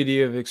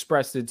Divinity have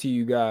expressed it to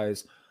you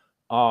guys,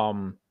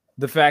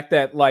 the fact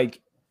that,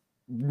 like,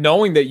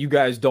 knowing that you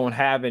guys don't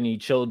have any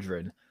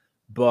children,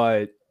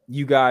 but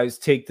you guys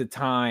take the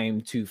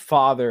time to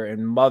father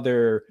and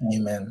mother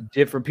Amen.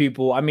 Different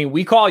people. I mean,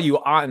 we call you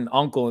aunt and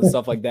uncle and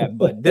stuff like that,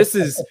 but this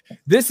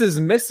is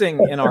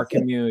missing in our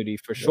community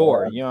for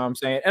sure. You know what I'm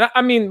saying? And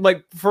I mean,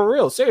 like, for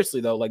real,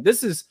 seriously though, like,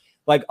 this is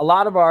like a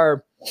lot of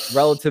our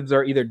relatives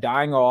are either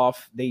dying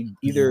off. They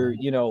either,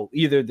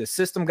 either the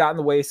system got in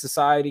the way,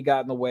 society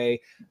got in the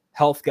way,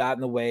 health got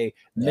in the way,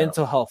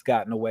 mental health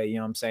got in the way. You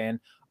know what I'm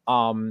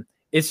saying?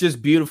 It's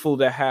just beautiful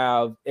to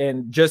have,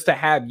 and just to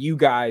have you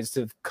guys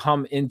to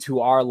come into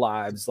our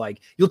lives.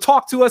 Like, you'll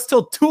talk to us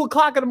till 2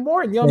 o'clock in the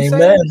morning. You know what I'm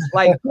saying?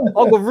 Like,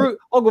 Uncle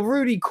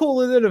Rudy,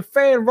 cooler than a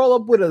fan, roll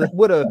up with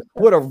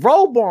a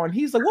robe on.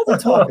 He's like, what we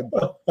talking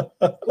about?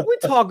 What we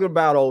talking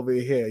about over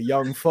here,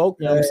 young folk?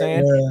 You know what I'm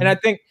saying? Yeah. And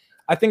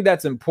I think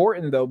that's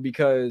important though,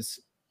 because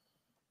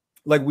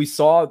like we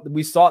saw,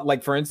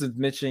 like, for instance,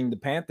 mentioning the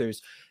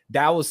Panthers,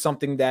 that was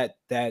something that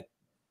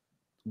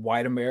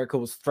white America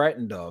was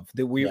threatened of.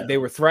 They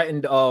were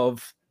threatened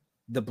of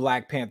the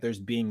Black Panthers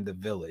being the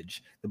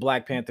village, the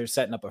Black Panthers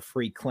setting up a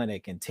free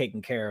clinic and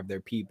taking care of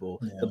their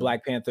people, the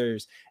Black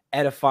Panthers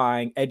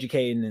edifying,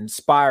 educating,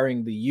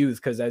 inspiring the youth.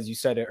 Because as you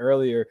said it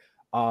earlier,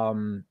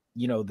 the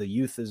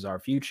youth is our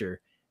future.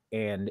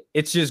 And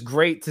it's just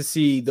great to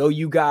see, though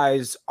you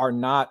guys are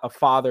not a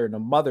father and a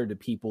mother to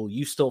people,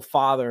 you still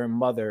father and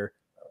mother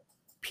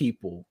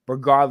people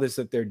regardless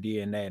of their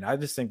DNA. And I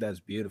just think that's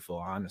beautiful,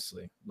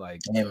 honestly.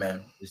 Like,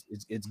 amen.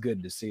 It's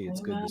good to see.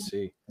 It's good to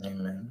see.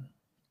 Amen.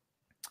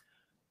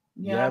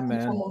 Yeah,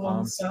 man.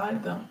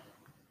 Alongside them.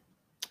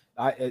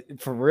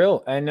 For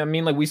real. And I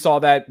mean, like, we saw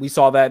that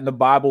in the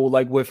Bible,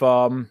 like with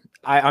I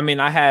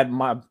had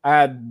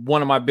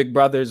one of my big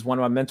brothers, one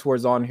of my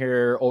mentors on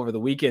here over the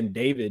weekend,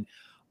 David,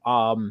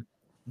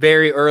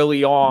 very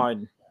early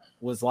on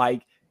was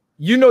like,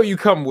 you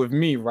come with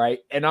me,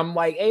 right? And I'm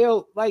like,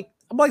 ayo, like,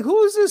 I'm like,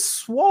 who is this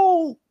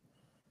swole,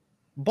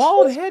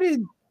 bald-headed?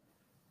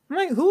 I'm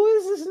like, who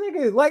is this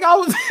nigga? Like, I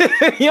was,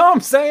 you know what I'm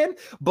saying?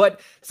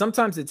 But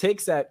sometimes it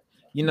takes that,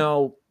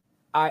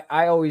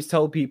 I always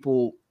tell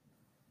people,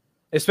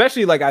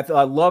 especially, like,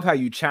 I love how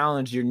you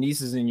challenge your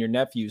nieces and your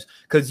nephews,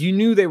 because you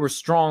knew they were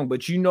strong,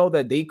 but you know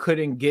that they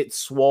couldn't get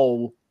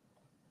swole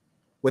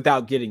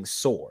without getting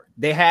sore.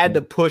 They had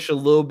to push a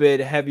little bit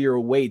heavier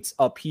weights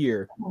up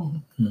here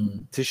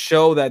to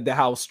show that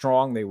how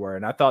strong they were.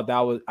 And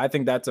I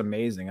think that's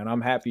amazing. And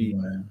I'm happy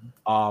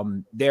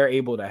they're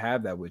able to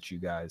have that with you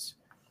guys.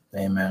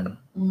 Amen.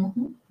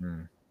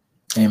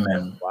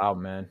 Amen. Wow,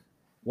 man.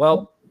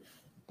 Well,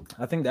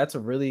 I think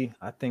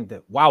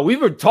wow, we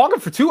were talking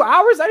for 2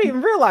 hours. I didn't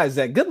even realize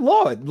that. Good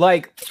Lord.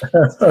 Like,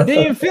 didn't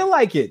even feel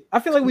like it. I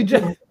feel like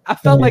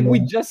we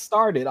just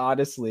started,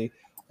 honestly.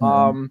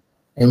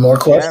 Any more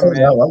questions?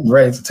 Yeah, I'm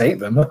ready to take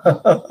them.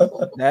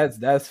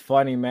 That's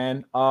funny,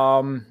 man.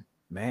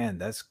 Man,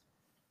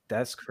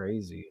 that's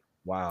crazy.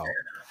 Wow.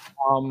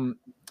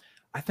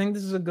 I think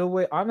this is a good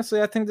way.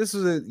 Honestly, I think this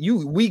is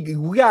we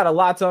got a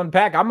lot to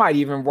unpack. I might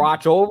even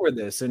watch over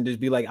this and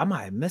just be like, I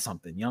might have missed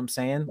something. You know what I'm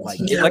saying?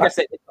 Like I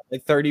said,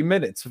 like 30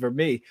 minutes for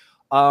me.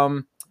 I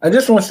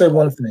just want to say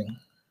one thing.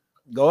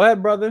 Go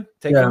ahead, brother.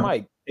 Take the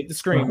mic. Take the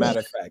screen,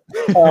 matter of fact.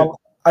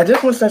 I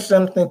just want to say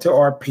something to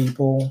our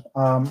people.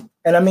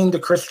 And I mean the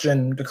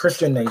Christian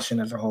nation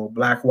as a whole,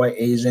 Black, white,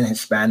 Asian,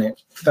 Hispanic,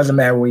 doesn't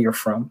matter where you're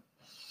from.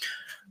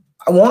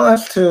 I want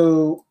us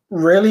to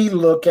really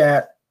look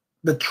at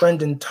the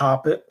trending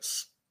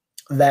topics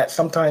that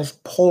sometimes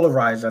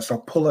polarize us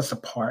or pull us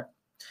apart.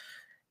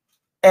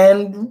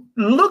 And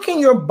look in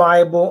your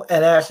Bible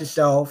and ask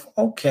yourself,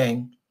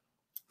 okay,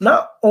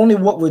 not only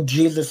what would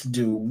Jesus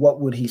do, what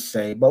would he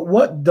say, but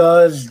what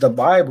does the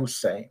Bible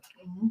say?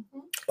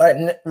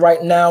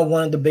 Right now,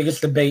 one of the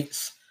biggest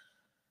debates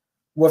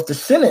with the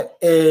Senate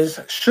is,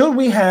 should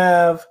we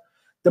have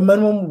the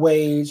minimum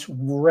wage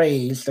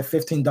raised to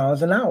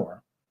 $15 an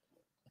hour?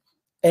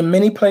 In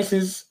many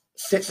places,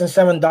 $6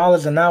 and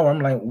 $7 an hour. I'm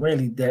like,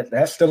 really,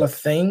 that's still a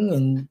thing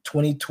in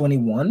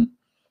 2021?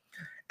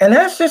 And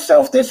ask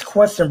yourself this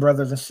question,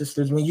 brothers and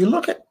sisters. When you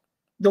look at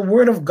the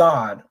word of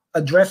God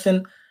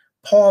addressing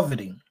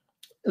poverty,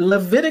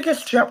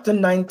 Leviticus chapter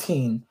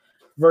 19,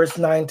 verse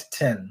 9 to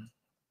 10,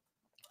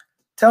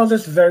 tells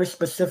us very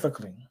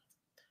specifically,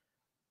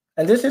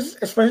 and this is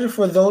especially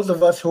for those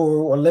of us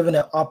who are living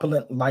an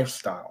opulent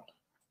lifestyle.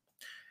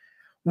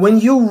 When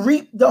you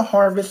reap the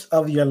harvest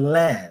of your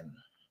land,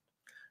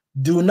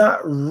 do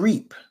not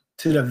reap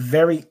to the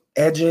very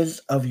edges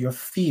of your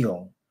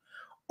field,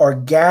 or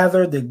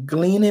gather the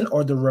gleaning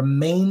or the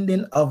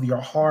remaining of your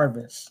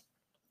harvest.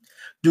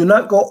 Do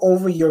not go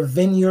over your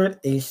vineyard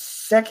a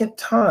second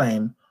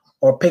time,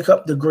 or pick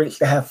up the grapes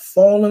that have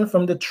fallen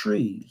from the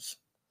trees.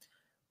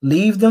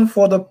 Leave them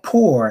for the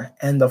poor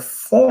and the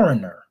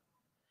foreigner.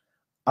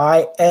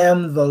 I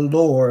am the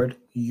Lord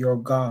your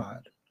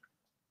God.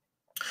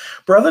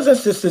 Brothers and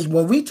sisters,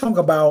 when we talk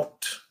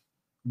about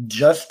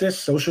justice,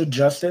 social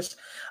justice,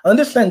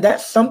 understand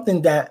that's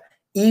something that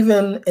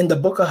even in the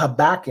book of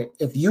Habakkuk,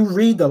 if you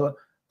read the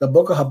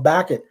book of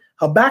Habakkuk,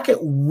 Habakkuk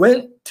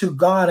went to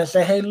God and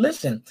said, hey,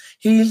 listen,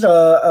 he's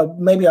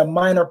maybe a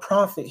minor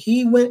prophet.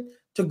 He went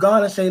to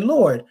God and said,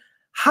 Lord,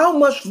 how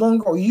much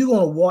longer are you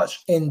going to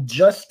watch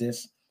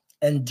injustice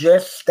and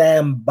just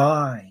stand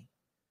by?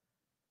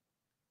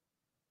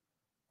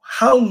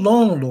 How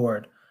long,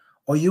 Lord,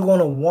 are you going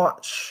to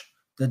watch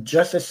the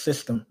justice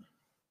system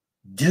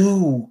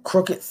do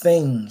crooked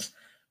things,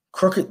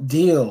 crooked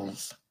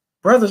deals?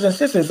 Brothers and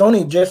sisters,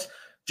 only just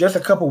a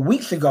couple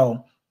weeks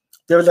ago,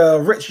 there was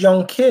a rich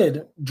young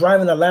kid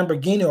driving a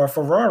Lamborghini or a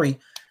Ferrari.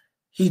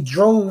 He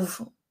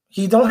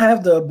don't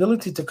have the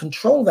ability to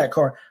control that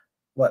car.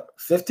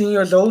 15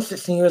 years old,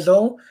 16 years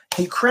old?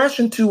 He crashed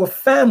into a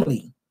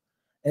family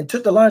and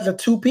took the lives of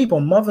two people,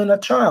 a mother and a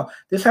child.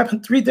 This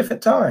happened 3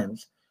 different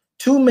times.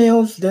 2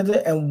 males did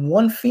it and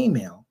 1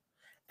 female.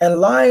 And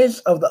lives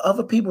of the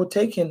other people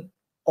taken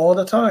all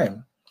the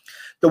time.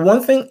 The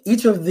one thing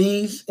each of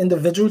these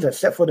individuals,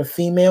 except for the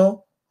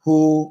female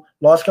who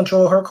lost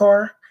control of her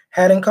car,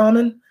 had in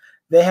common,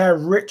 they had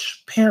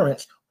rich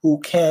parents who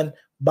can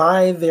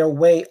buy their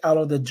way out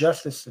of the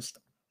justice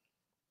system.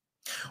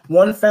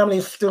 One family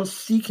is still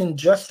seeking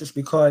justice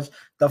because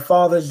the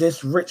father's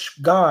this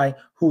rich guy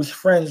who's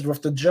friends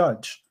with the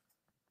judge.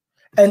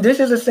 And this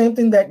is the same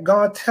thing that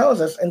God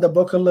tells us in the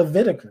book of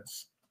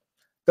Leviticus.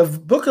 The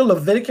book of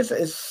Leviticus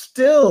is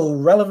still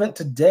relevant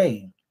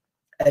today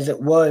as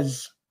it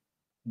was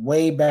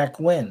way back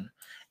when.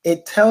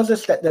 It tells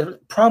us that the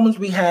problems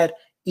we had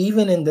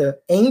even in the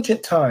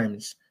ancient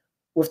times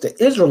with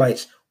the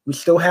Israelites, we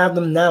still have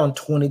them now in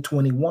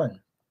 2021.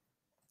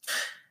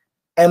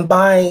 And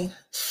by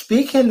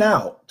speaking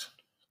out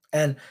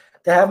and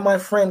to have my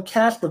friend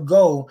Casper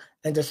go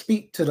and to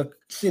speak to the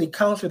city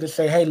council to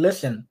say, hey,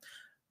 listen,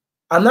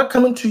 I'm not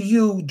coming to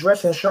you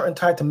dressed in shirt and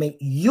tie to make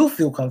you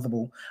feel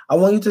comfortable. I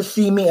want you to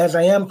see me as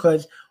I am,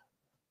 because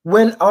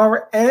when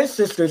our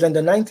ancestors in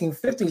the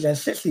 1950s and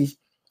 60s,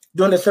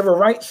 during the civil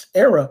rights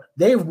era,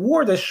 they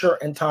wore the shirt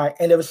and tie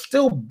and they were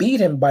still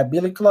beaten by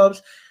billy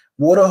clubs,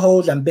 water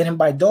hose, and bitten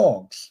by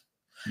dogs.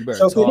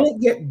 So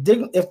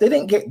if they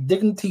didn't get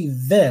dignity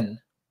then,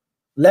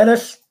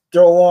 let's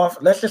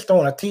just throw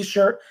on a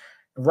t-shirt,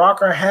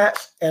 rock our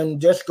hats, and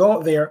just go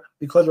out there,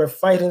 because we're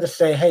fighting to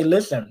say, hey,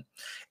 listen,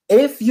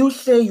 if you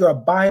say you're a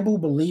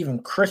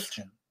Bible-believing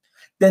Christian,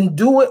 then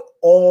do it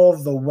all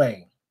the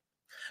way.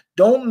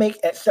 Don't make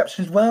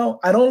exceptions. Well,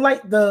 I don't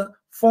like the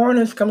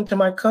foreigners coming to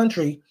my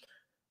country.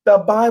 The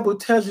Bible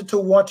tells you to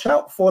watch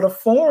out for the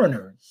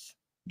foreigners.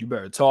 You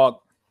better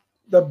talk.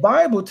 The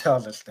Bible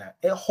tells us that.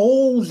 It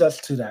holds us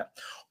to that.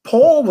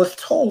 Paul was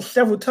told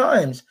several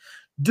times,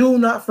 do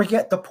not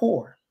forget the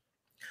poor.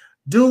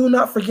 Do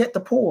not forget the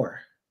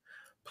poor.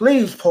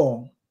 Please,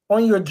 Paul,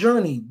 on your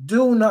journey,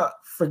 do not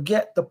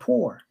forget the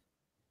poor.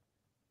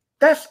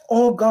 That's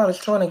all God is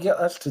trying to get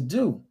us to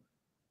do.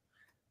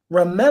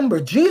 Remember,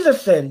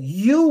 Jesus said,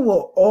 you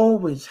will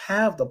always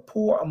have the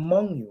poor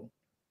among you.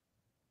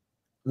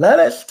 Let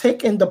us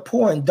take in the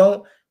poor and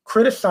don't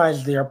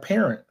criticize their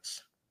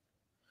appearance.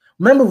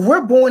 Remember,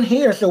 we're born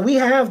here, so we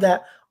have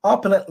that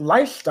opulent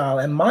lifestyle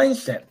and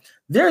mindset.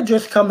 They're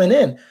just coming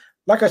in.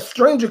 Like a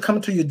stranger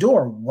coming to your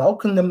door,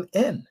 welcome them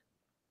in.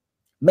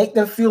 Make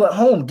them feel at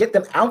home. Get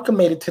them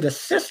acclimated to the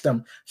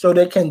system so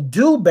they can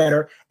do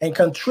better and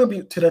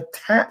contribute to the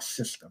tax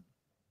system.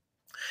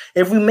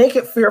 If we make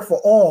it fair for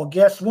all,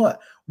 guess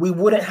what? We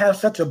wouldn't have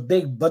such a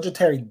big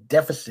budgetary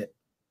deficit.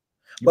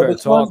 But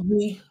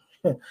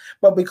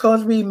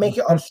because we make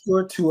it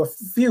obscure to a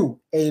few,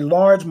 a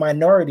large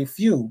minority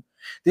few,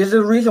 there's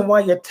a reason why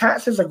your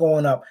taxes are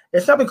going up.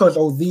 It's not because,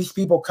 these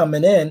people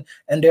coming in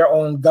and they're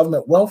on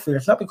government welfare.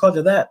 It's not because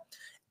of that.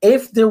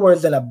 If there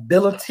was an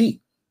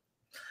ability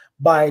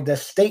by the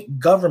state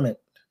government,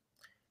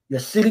 your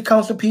city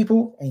council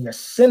people and your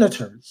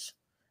senators,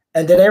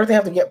 and then everything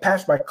have to get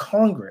passed by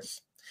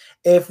Congress.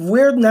 If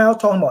we're now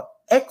talking about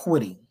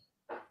equity,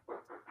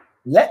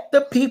 let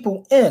the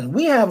people in.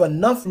 We have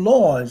enough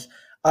laws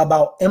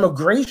about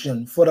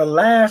immigration for the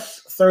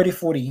last 30,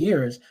 40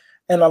 years,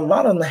 and a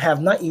lot of them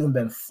have not even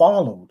been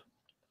followed.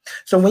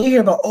 So when you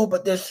hear about,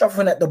 but they're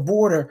suffering at the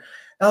border,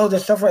 they're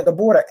suffering at the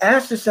border,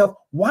 ask yourself,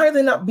 why are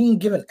they not being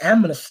given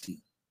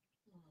amnesty?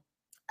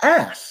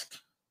 Ask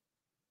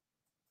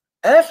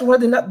why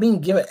they're not being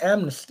given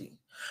amnesty.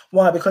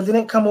 Why? Because they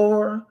didn't come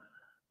over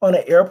on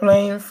an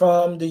airplane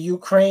from the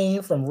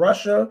Ukraine, from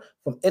Russia,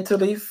 from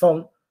Italy,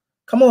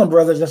 come on,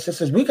 brothers and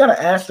sisters, we got to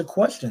ask the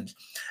questions.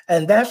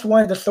 And that's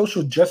why the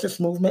social justice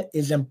movement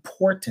is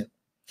important.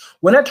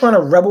 We're not trying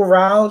to rebel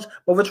rouse,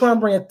 but we're trying to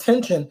bring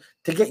attention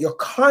to get your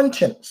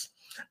conscience.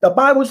 The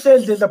Bible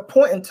says there's a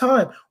point in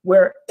time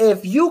where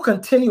if you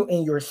continue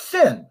in your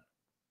sin,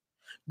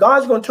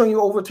 God's going to turn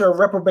you over to a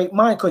reprobate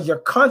mind because your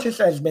conscience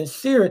has been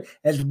seared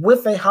as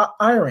with a hot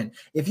iron.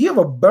 If you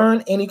ever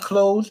burn any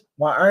clothes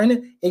while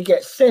ironing, it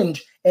gets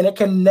singed and it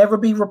can never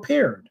be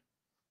repaired.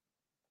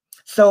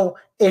 So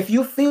if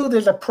you feel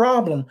there's a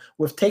problem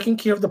with taking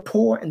care of the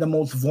poor and the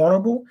most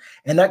vulnerable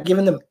and not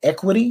giving them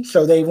equity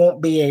so they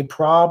won't be a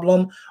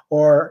problem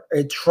or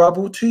a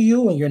trouble to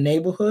you in your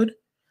neighborhood,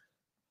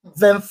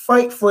 then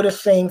fight for the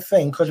same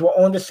thing because we're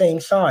on the same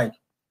side.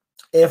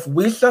 If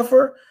we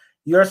suffer,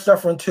 you're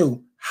suffering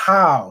too.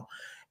 How?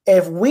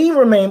 If we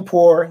remain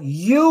poor,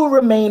 you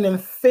remain in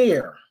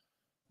fear.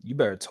 You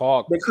better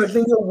talk. Because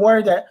then you're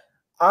worried that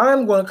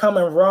I'm going to come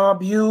and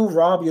rob you,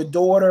 rob your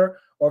daughter,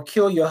 or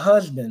kill your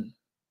husband.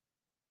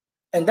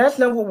 And that's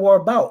not what we're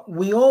about.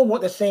 We all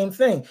want the same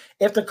thing.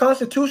 If the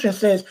Constitution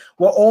says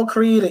we're all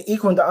created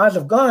equal in the eyes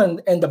of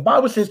God, and the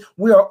Bible says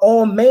we are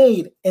all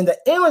made in the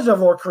image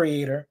of our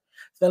Creator,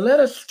 then let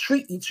us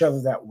treat each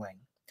other that way.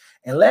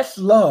 And let's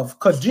love,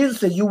 because Jesus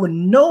said you would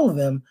know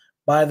them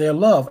by their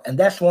love. And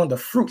that's one of the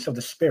fruits of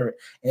the Spirit.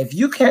 And if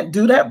you can't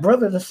do that,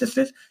 brothers and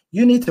sisters,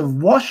 you need to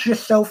wash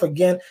yourself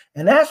again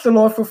and ask the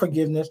Lord for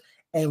forgiveness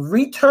and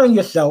return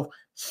yourself,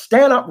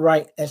 stand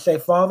upright and say,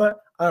 Father,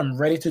 I'm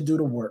ready to do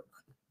the work.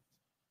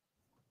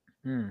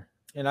 And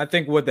I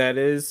think what that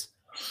is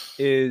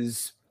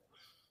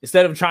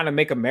instead of trying to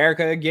make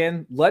America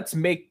again, let's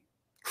make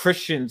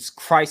Christians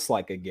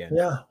Christ-like again.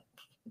 Yeah.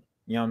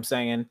 You know what I'm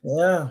saying?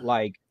 Yeah.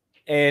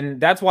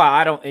 And that's why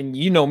I don't, and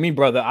you know me,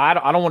 brother, I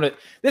don't want to,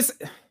 this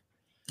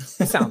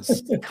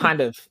sounds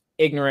kind of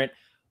ignorant.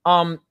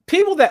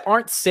 People that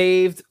aren't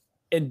saved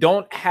and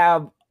don't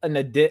have an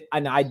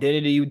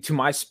identity to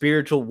my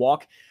spiritual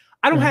walk,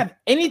 I don't have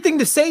anything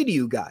to say to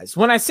you guys.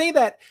 When I say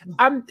that,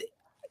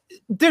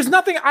 there's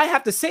nothing I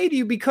have to say to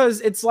you because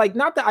it's like,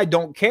 not that I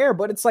don't care,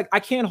 but it's like, I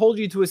can't hold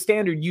you to a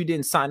standard you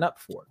didn't sign up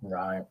for.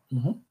 Right.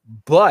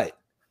 But,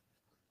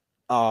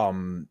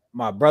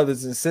 my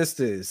brothers and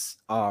sisters,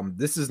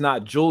 this is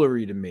not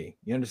jewelry to me.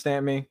 You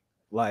understand me?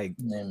 Like,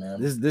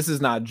 this is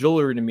not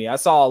jewelry to me. I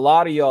saw a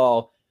lot of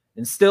y'all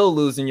and still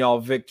losing y'all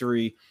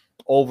victory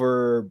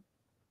over,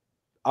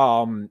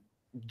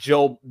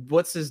 Joe,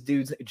 what's this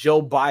dude's name?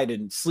 Joe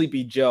Biden,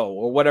 Sleepy Joe,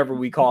 or whatever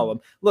we call him.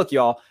 Look,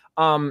 y'all,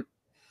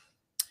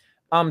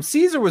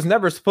 Caesar was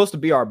never supposed to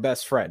be our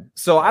best friend.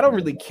 So I don't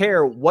really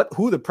care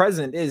who the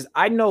president is.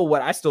 I know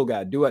what I still got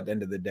to do at the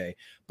end of the day.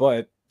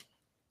 But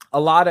a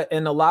lot of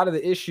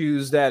the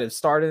issues that have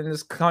started in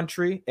this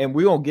country, and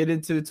we won't get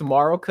into it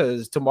tomorrow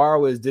because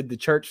tomorrow is Did the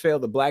Church Fail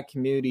the Black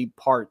Community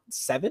Part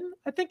 7,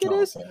 I think it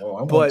is.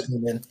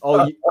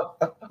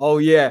 Oh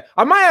yeah,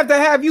 I might have to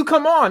have you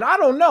come on. I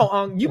don't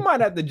know. You might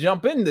have to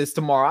jump in this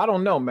tomorrow. I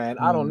don't know, man.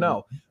 I don't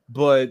know.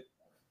 But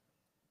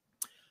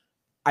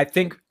I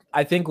think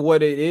I think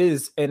what it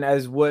is, and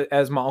as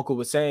my uncle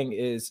was saying,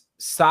 is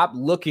stop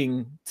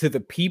looking to the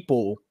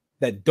people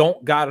that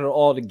don't got it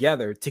all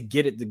together to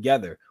get it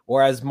together.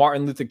 Or as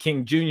Martin Luther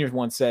King Jr.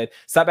 once said,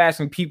 stop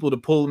asking people to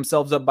pull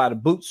themselves up by the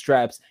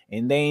bootstraps,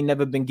 and they ain't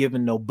never been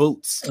given no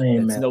boots.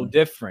 Amen. It's no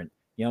different.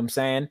 You know what I'm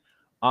saying?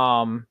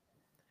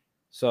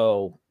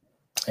 So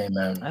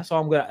amen. That's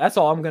all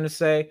I'm gonna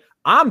say.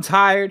 I'm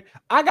tired.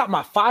 I got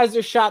my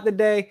Pfizer shot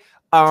today.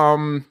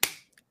 I'm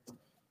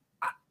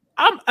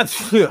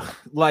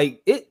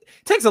like, it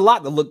takes a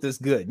lot to look this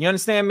good. You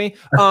understand me?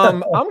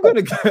 I'm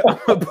gonna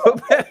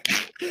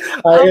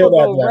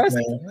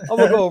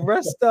go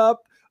rest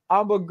up.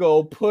 I'm gonna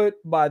go put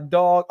my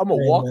dog. I'm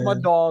gonna walk my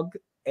dog,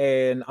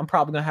 and I'm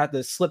probably gonna have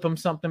to slip him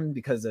something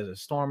because there's a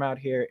storm out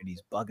here and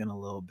he's bugging a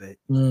little bit.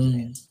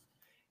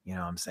 You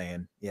know what I'm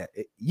saying? Yeah,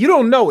 you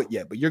don't know it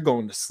yet, but you're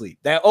going to sleep.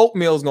 That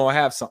oatmeal is gonna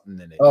have something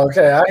in it.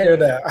 Okay, I hear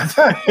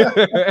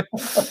that.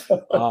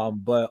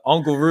 But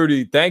Uncle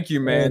Rudy, thank you,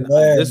 man.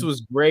 This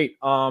was great.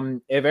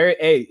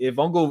 If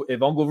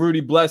Uncle Rudy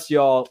bless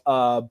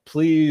y'all,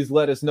 please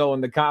let us know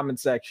in the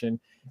comment section.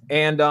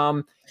 And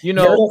you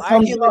know,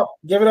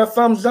 give it a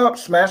thumbs up,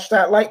 smash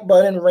that like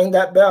button, ring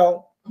that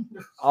bell.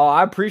 Oh,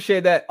 I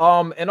appreciate that.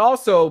 And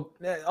also,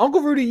 Uncle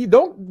Rudy, you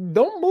don't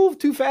move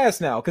too fast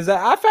now, because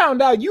I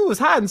found out you was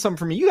hiding something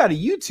from me. You got a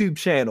YouTube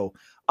channel.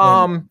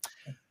 Can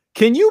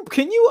you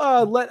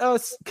let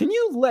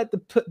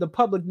the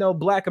public know,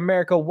 Black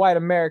America, White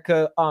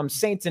America,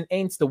 saints and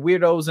ain'ts, the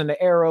weirdos and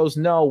the arrows,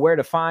 know where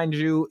to find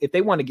you if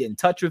they want to get in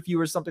touch with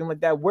you or something like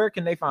that? Where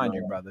can they find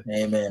you, brother?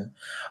 Amen.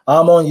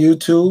 I'm on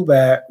YouTube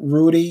at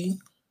Rudy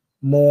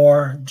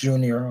Moore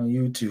Jr. on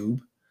YouTube.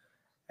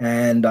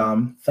 And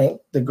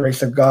thank the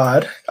grace of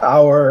God,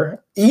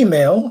 our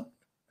email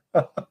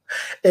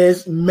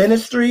is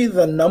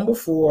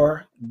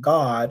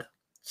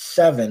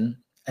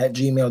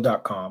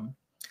ministry4god7@gmail.com.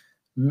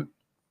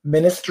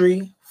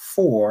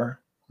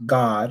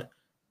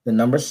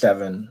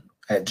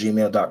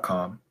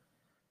 ministry4god7@gmail.com.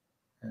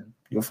 And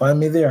you'll find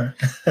me there.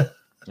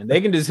 And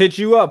they can just hit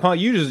you up, huh?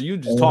 You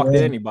just talk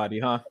to anybody,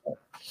 huh?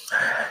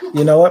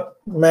 You know what,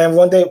 man?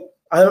 One day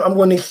I'm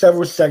going to need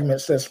several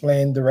segments to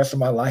explain the rest of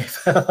my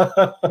life. That's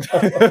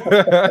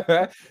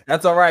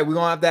all right. We're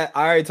gonna have that.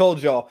 I already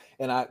told y'all.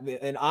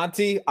 And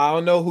Auntie, I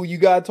don't know who you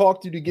gotta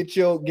talk to get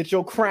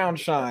your crown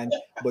shine,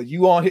 but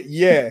you on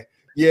here,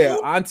 yeah,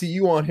 Auntie,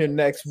 you on here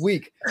next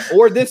week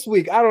or this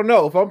week. I don't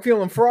know. If I'm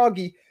feeling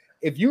froggy,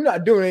 if you're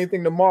not doing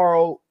anything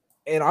tomorrow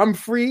and I'm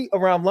free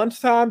around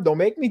lunchtime, don't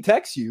make me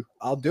text you.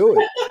 I'll do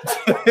it.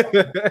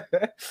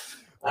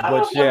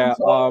 But yeah,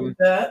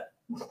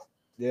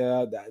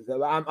 yeah,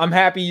 I'm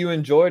happy you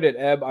enjoyed it,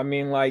 Eb. I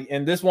mean, like,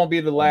 and this won't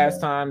be the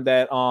last time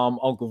that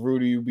Uncle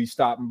Rudy will be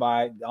stopping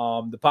by.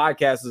 The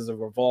podcast is a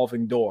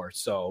revolving door,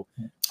 so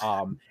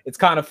it's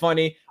kind of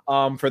funny.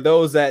 For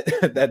those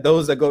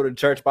that go to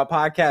church, my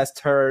podcast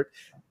heard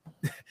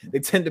they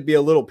tend to be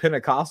a little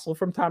Pentecostal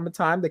from time to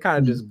time. They kind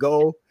of just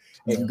go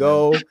and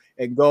go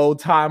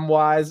time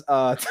wise.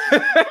 But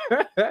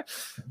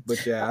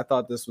yeah, I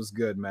thought this was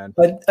good, man.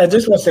 But I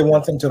just want to say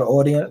one thing to the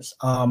audience.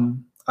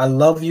 I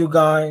love you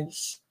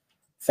guys.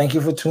 Thank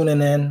you for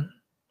tuning in.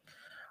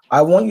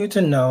 I want you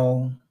to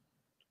know,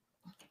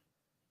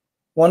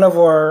 one of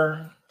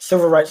our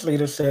civil rights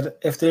leaders said,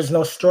 if there's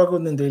no struggle,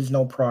 then there's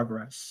no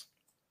progress.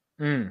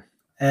 And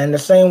the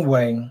same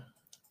way,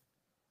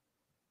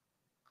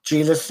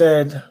 Jesus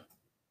said,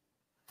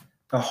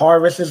 the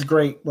harvest is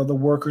great, but the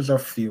workers are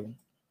few.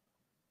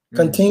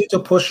 Continue to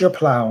push your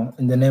plow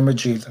in the name of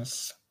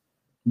Jesus.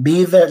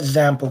 Be the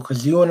example,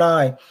 because you and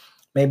I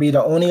may be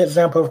the only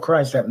example of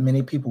Christ that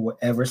many people will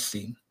ever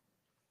see.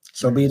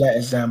 So be that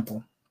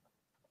example.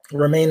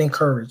 Remain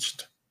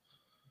encouraged.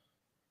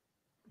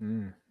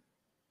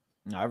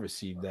 I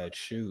received that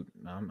shoot.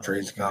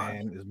 Praise God.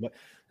 Man,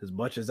 as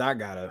much as I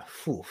gotta,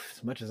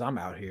 as much as I'm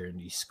out here in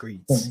these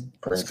streets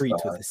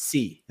with a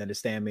C,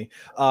 understand me?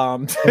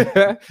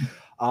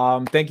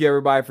 Thank you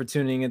everybody for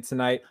tuning in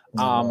tonight.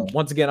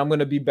 Once again, I'm going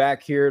to be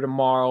back here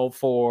tomorrow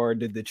for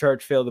Did the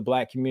Church Fail the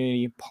Black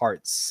Community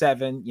Part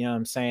 7. You know what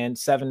I'm saying?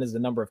 7 is the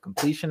number of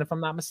completion, if I'm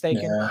not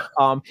mistaken.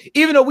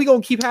 Even though we're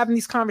going to keep having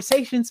these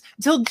conversations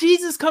until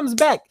Jesus comes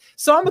back.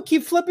 So I'm going to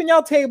keep flipping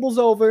y'all tables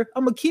over.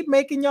 I'm going to keep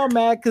making y'all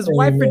mad because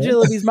white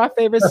fragility is my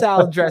favorite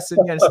salad dressing.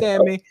 You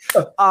understand me?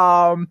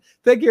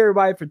 Thank you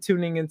everybody for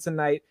tuning in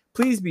tonight.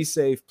 Please be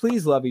safe.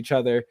 Please love each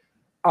other.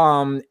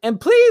 And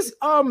please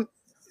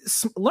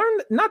learn,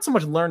 not so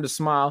much learn to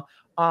smile,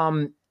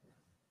 learn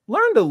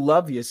to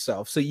love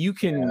yourself so you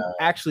can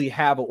actually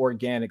have an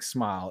organic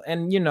smile.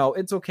 And you know,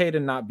 it's okay to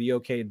not be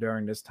okay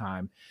during this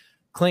time.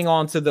 Cling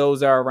on to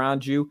those that are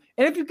around you.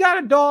 And if you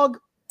got a dog,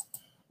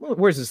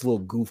 where's this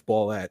little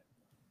goofball at?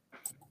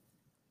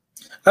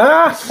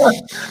 I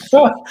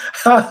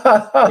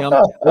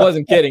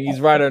wasn't kidding. He's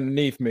right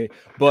underneath me.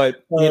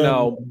 But you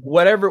know,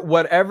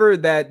 whatever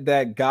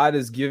that God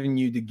is giving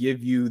you to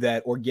give you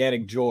that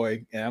organic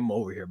joy, and I'm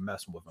over here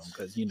messing with him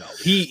because you know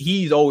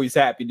he's always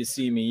happy to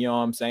see me. You know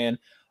what I'm saying?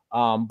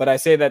 But I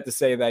say that to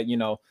say that, you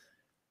know,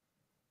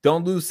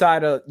 don't lose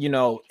sight of,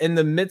 in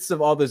the midst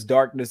of all this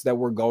darkness that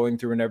we're going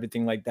through and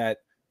everything like that,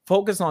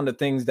 focus on the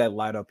things that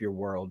light up your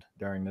world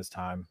during this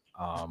time.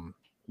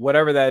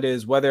 Whatever that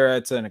is, whether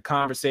it's in a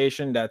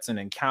conversation, that's an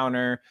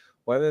encounter,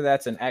 whether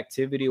that's an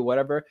activity or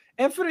whatever.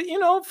 And for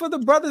for the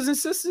brothers and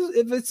sisters,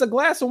 if it's a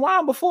glass of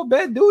wine before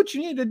bed, do what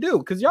you need to do.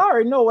 Because y'all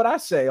already know what I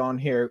say on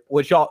here.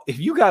 Which y'all, if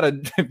you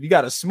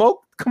gotta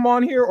smoke, come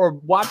on here or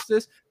watch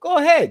this, go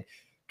ahead.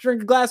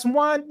 Drink a glass of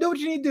wine, do what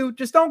you need to do.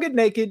 Just don't get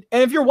naked.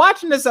 And if you're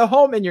watching this at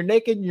home and you're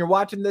naked and you're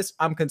watching this,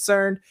 I'm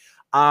concerned.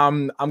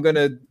 I'm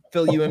gonna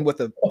fill you in with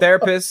a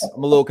therapist.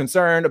 I'm a little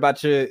concerned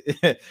about your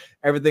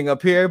everything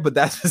up here, but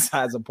that's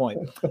besides the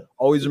point.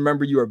 Always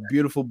remember you are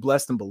beautiful,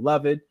 blessed, and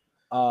beloved.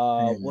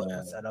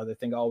 What's that other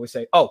thing I always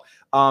say?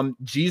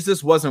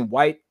 Jesus wasn't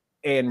white,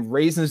 and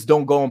raisins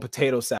don't go on potato salad.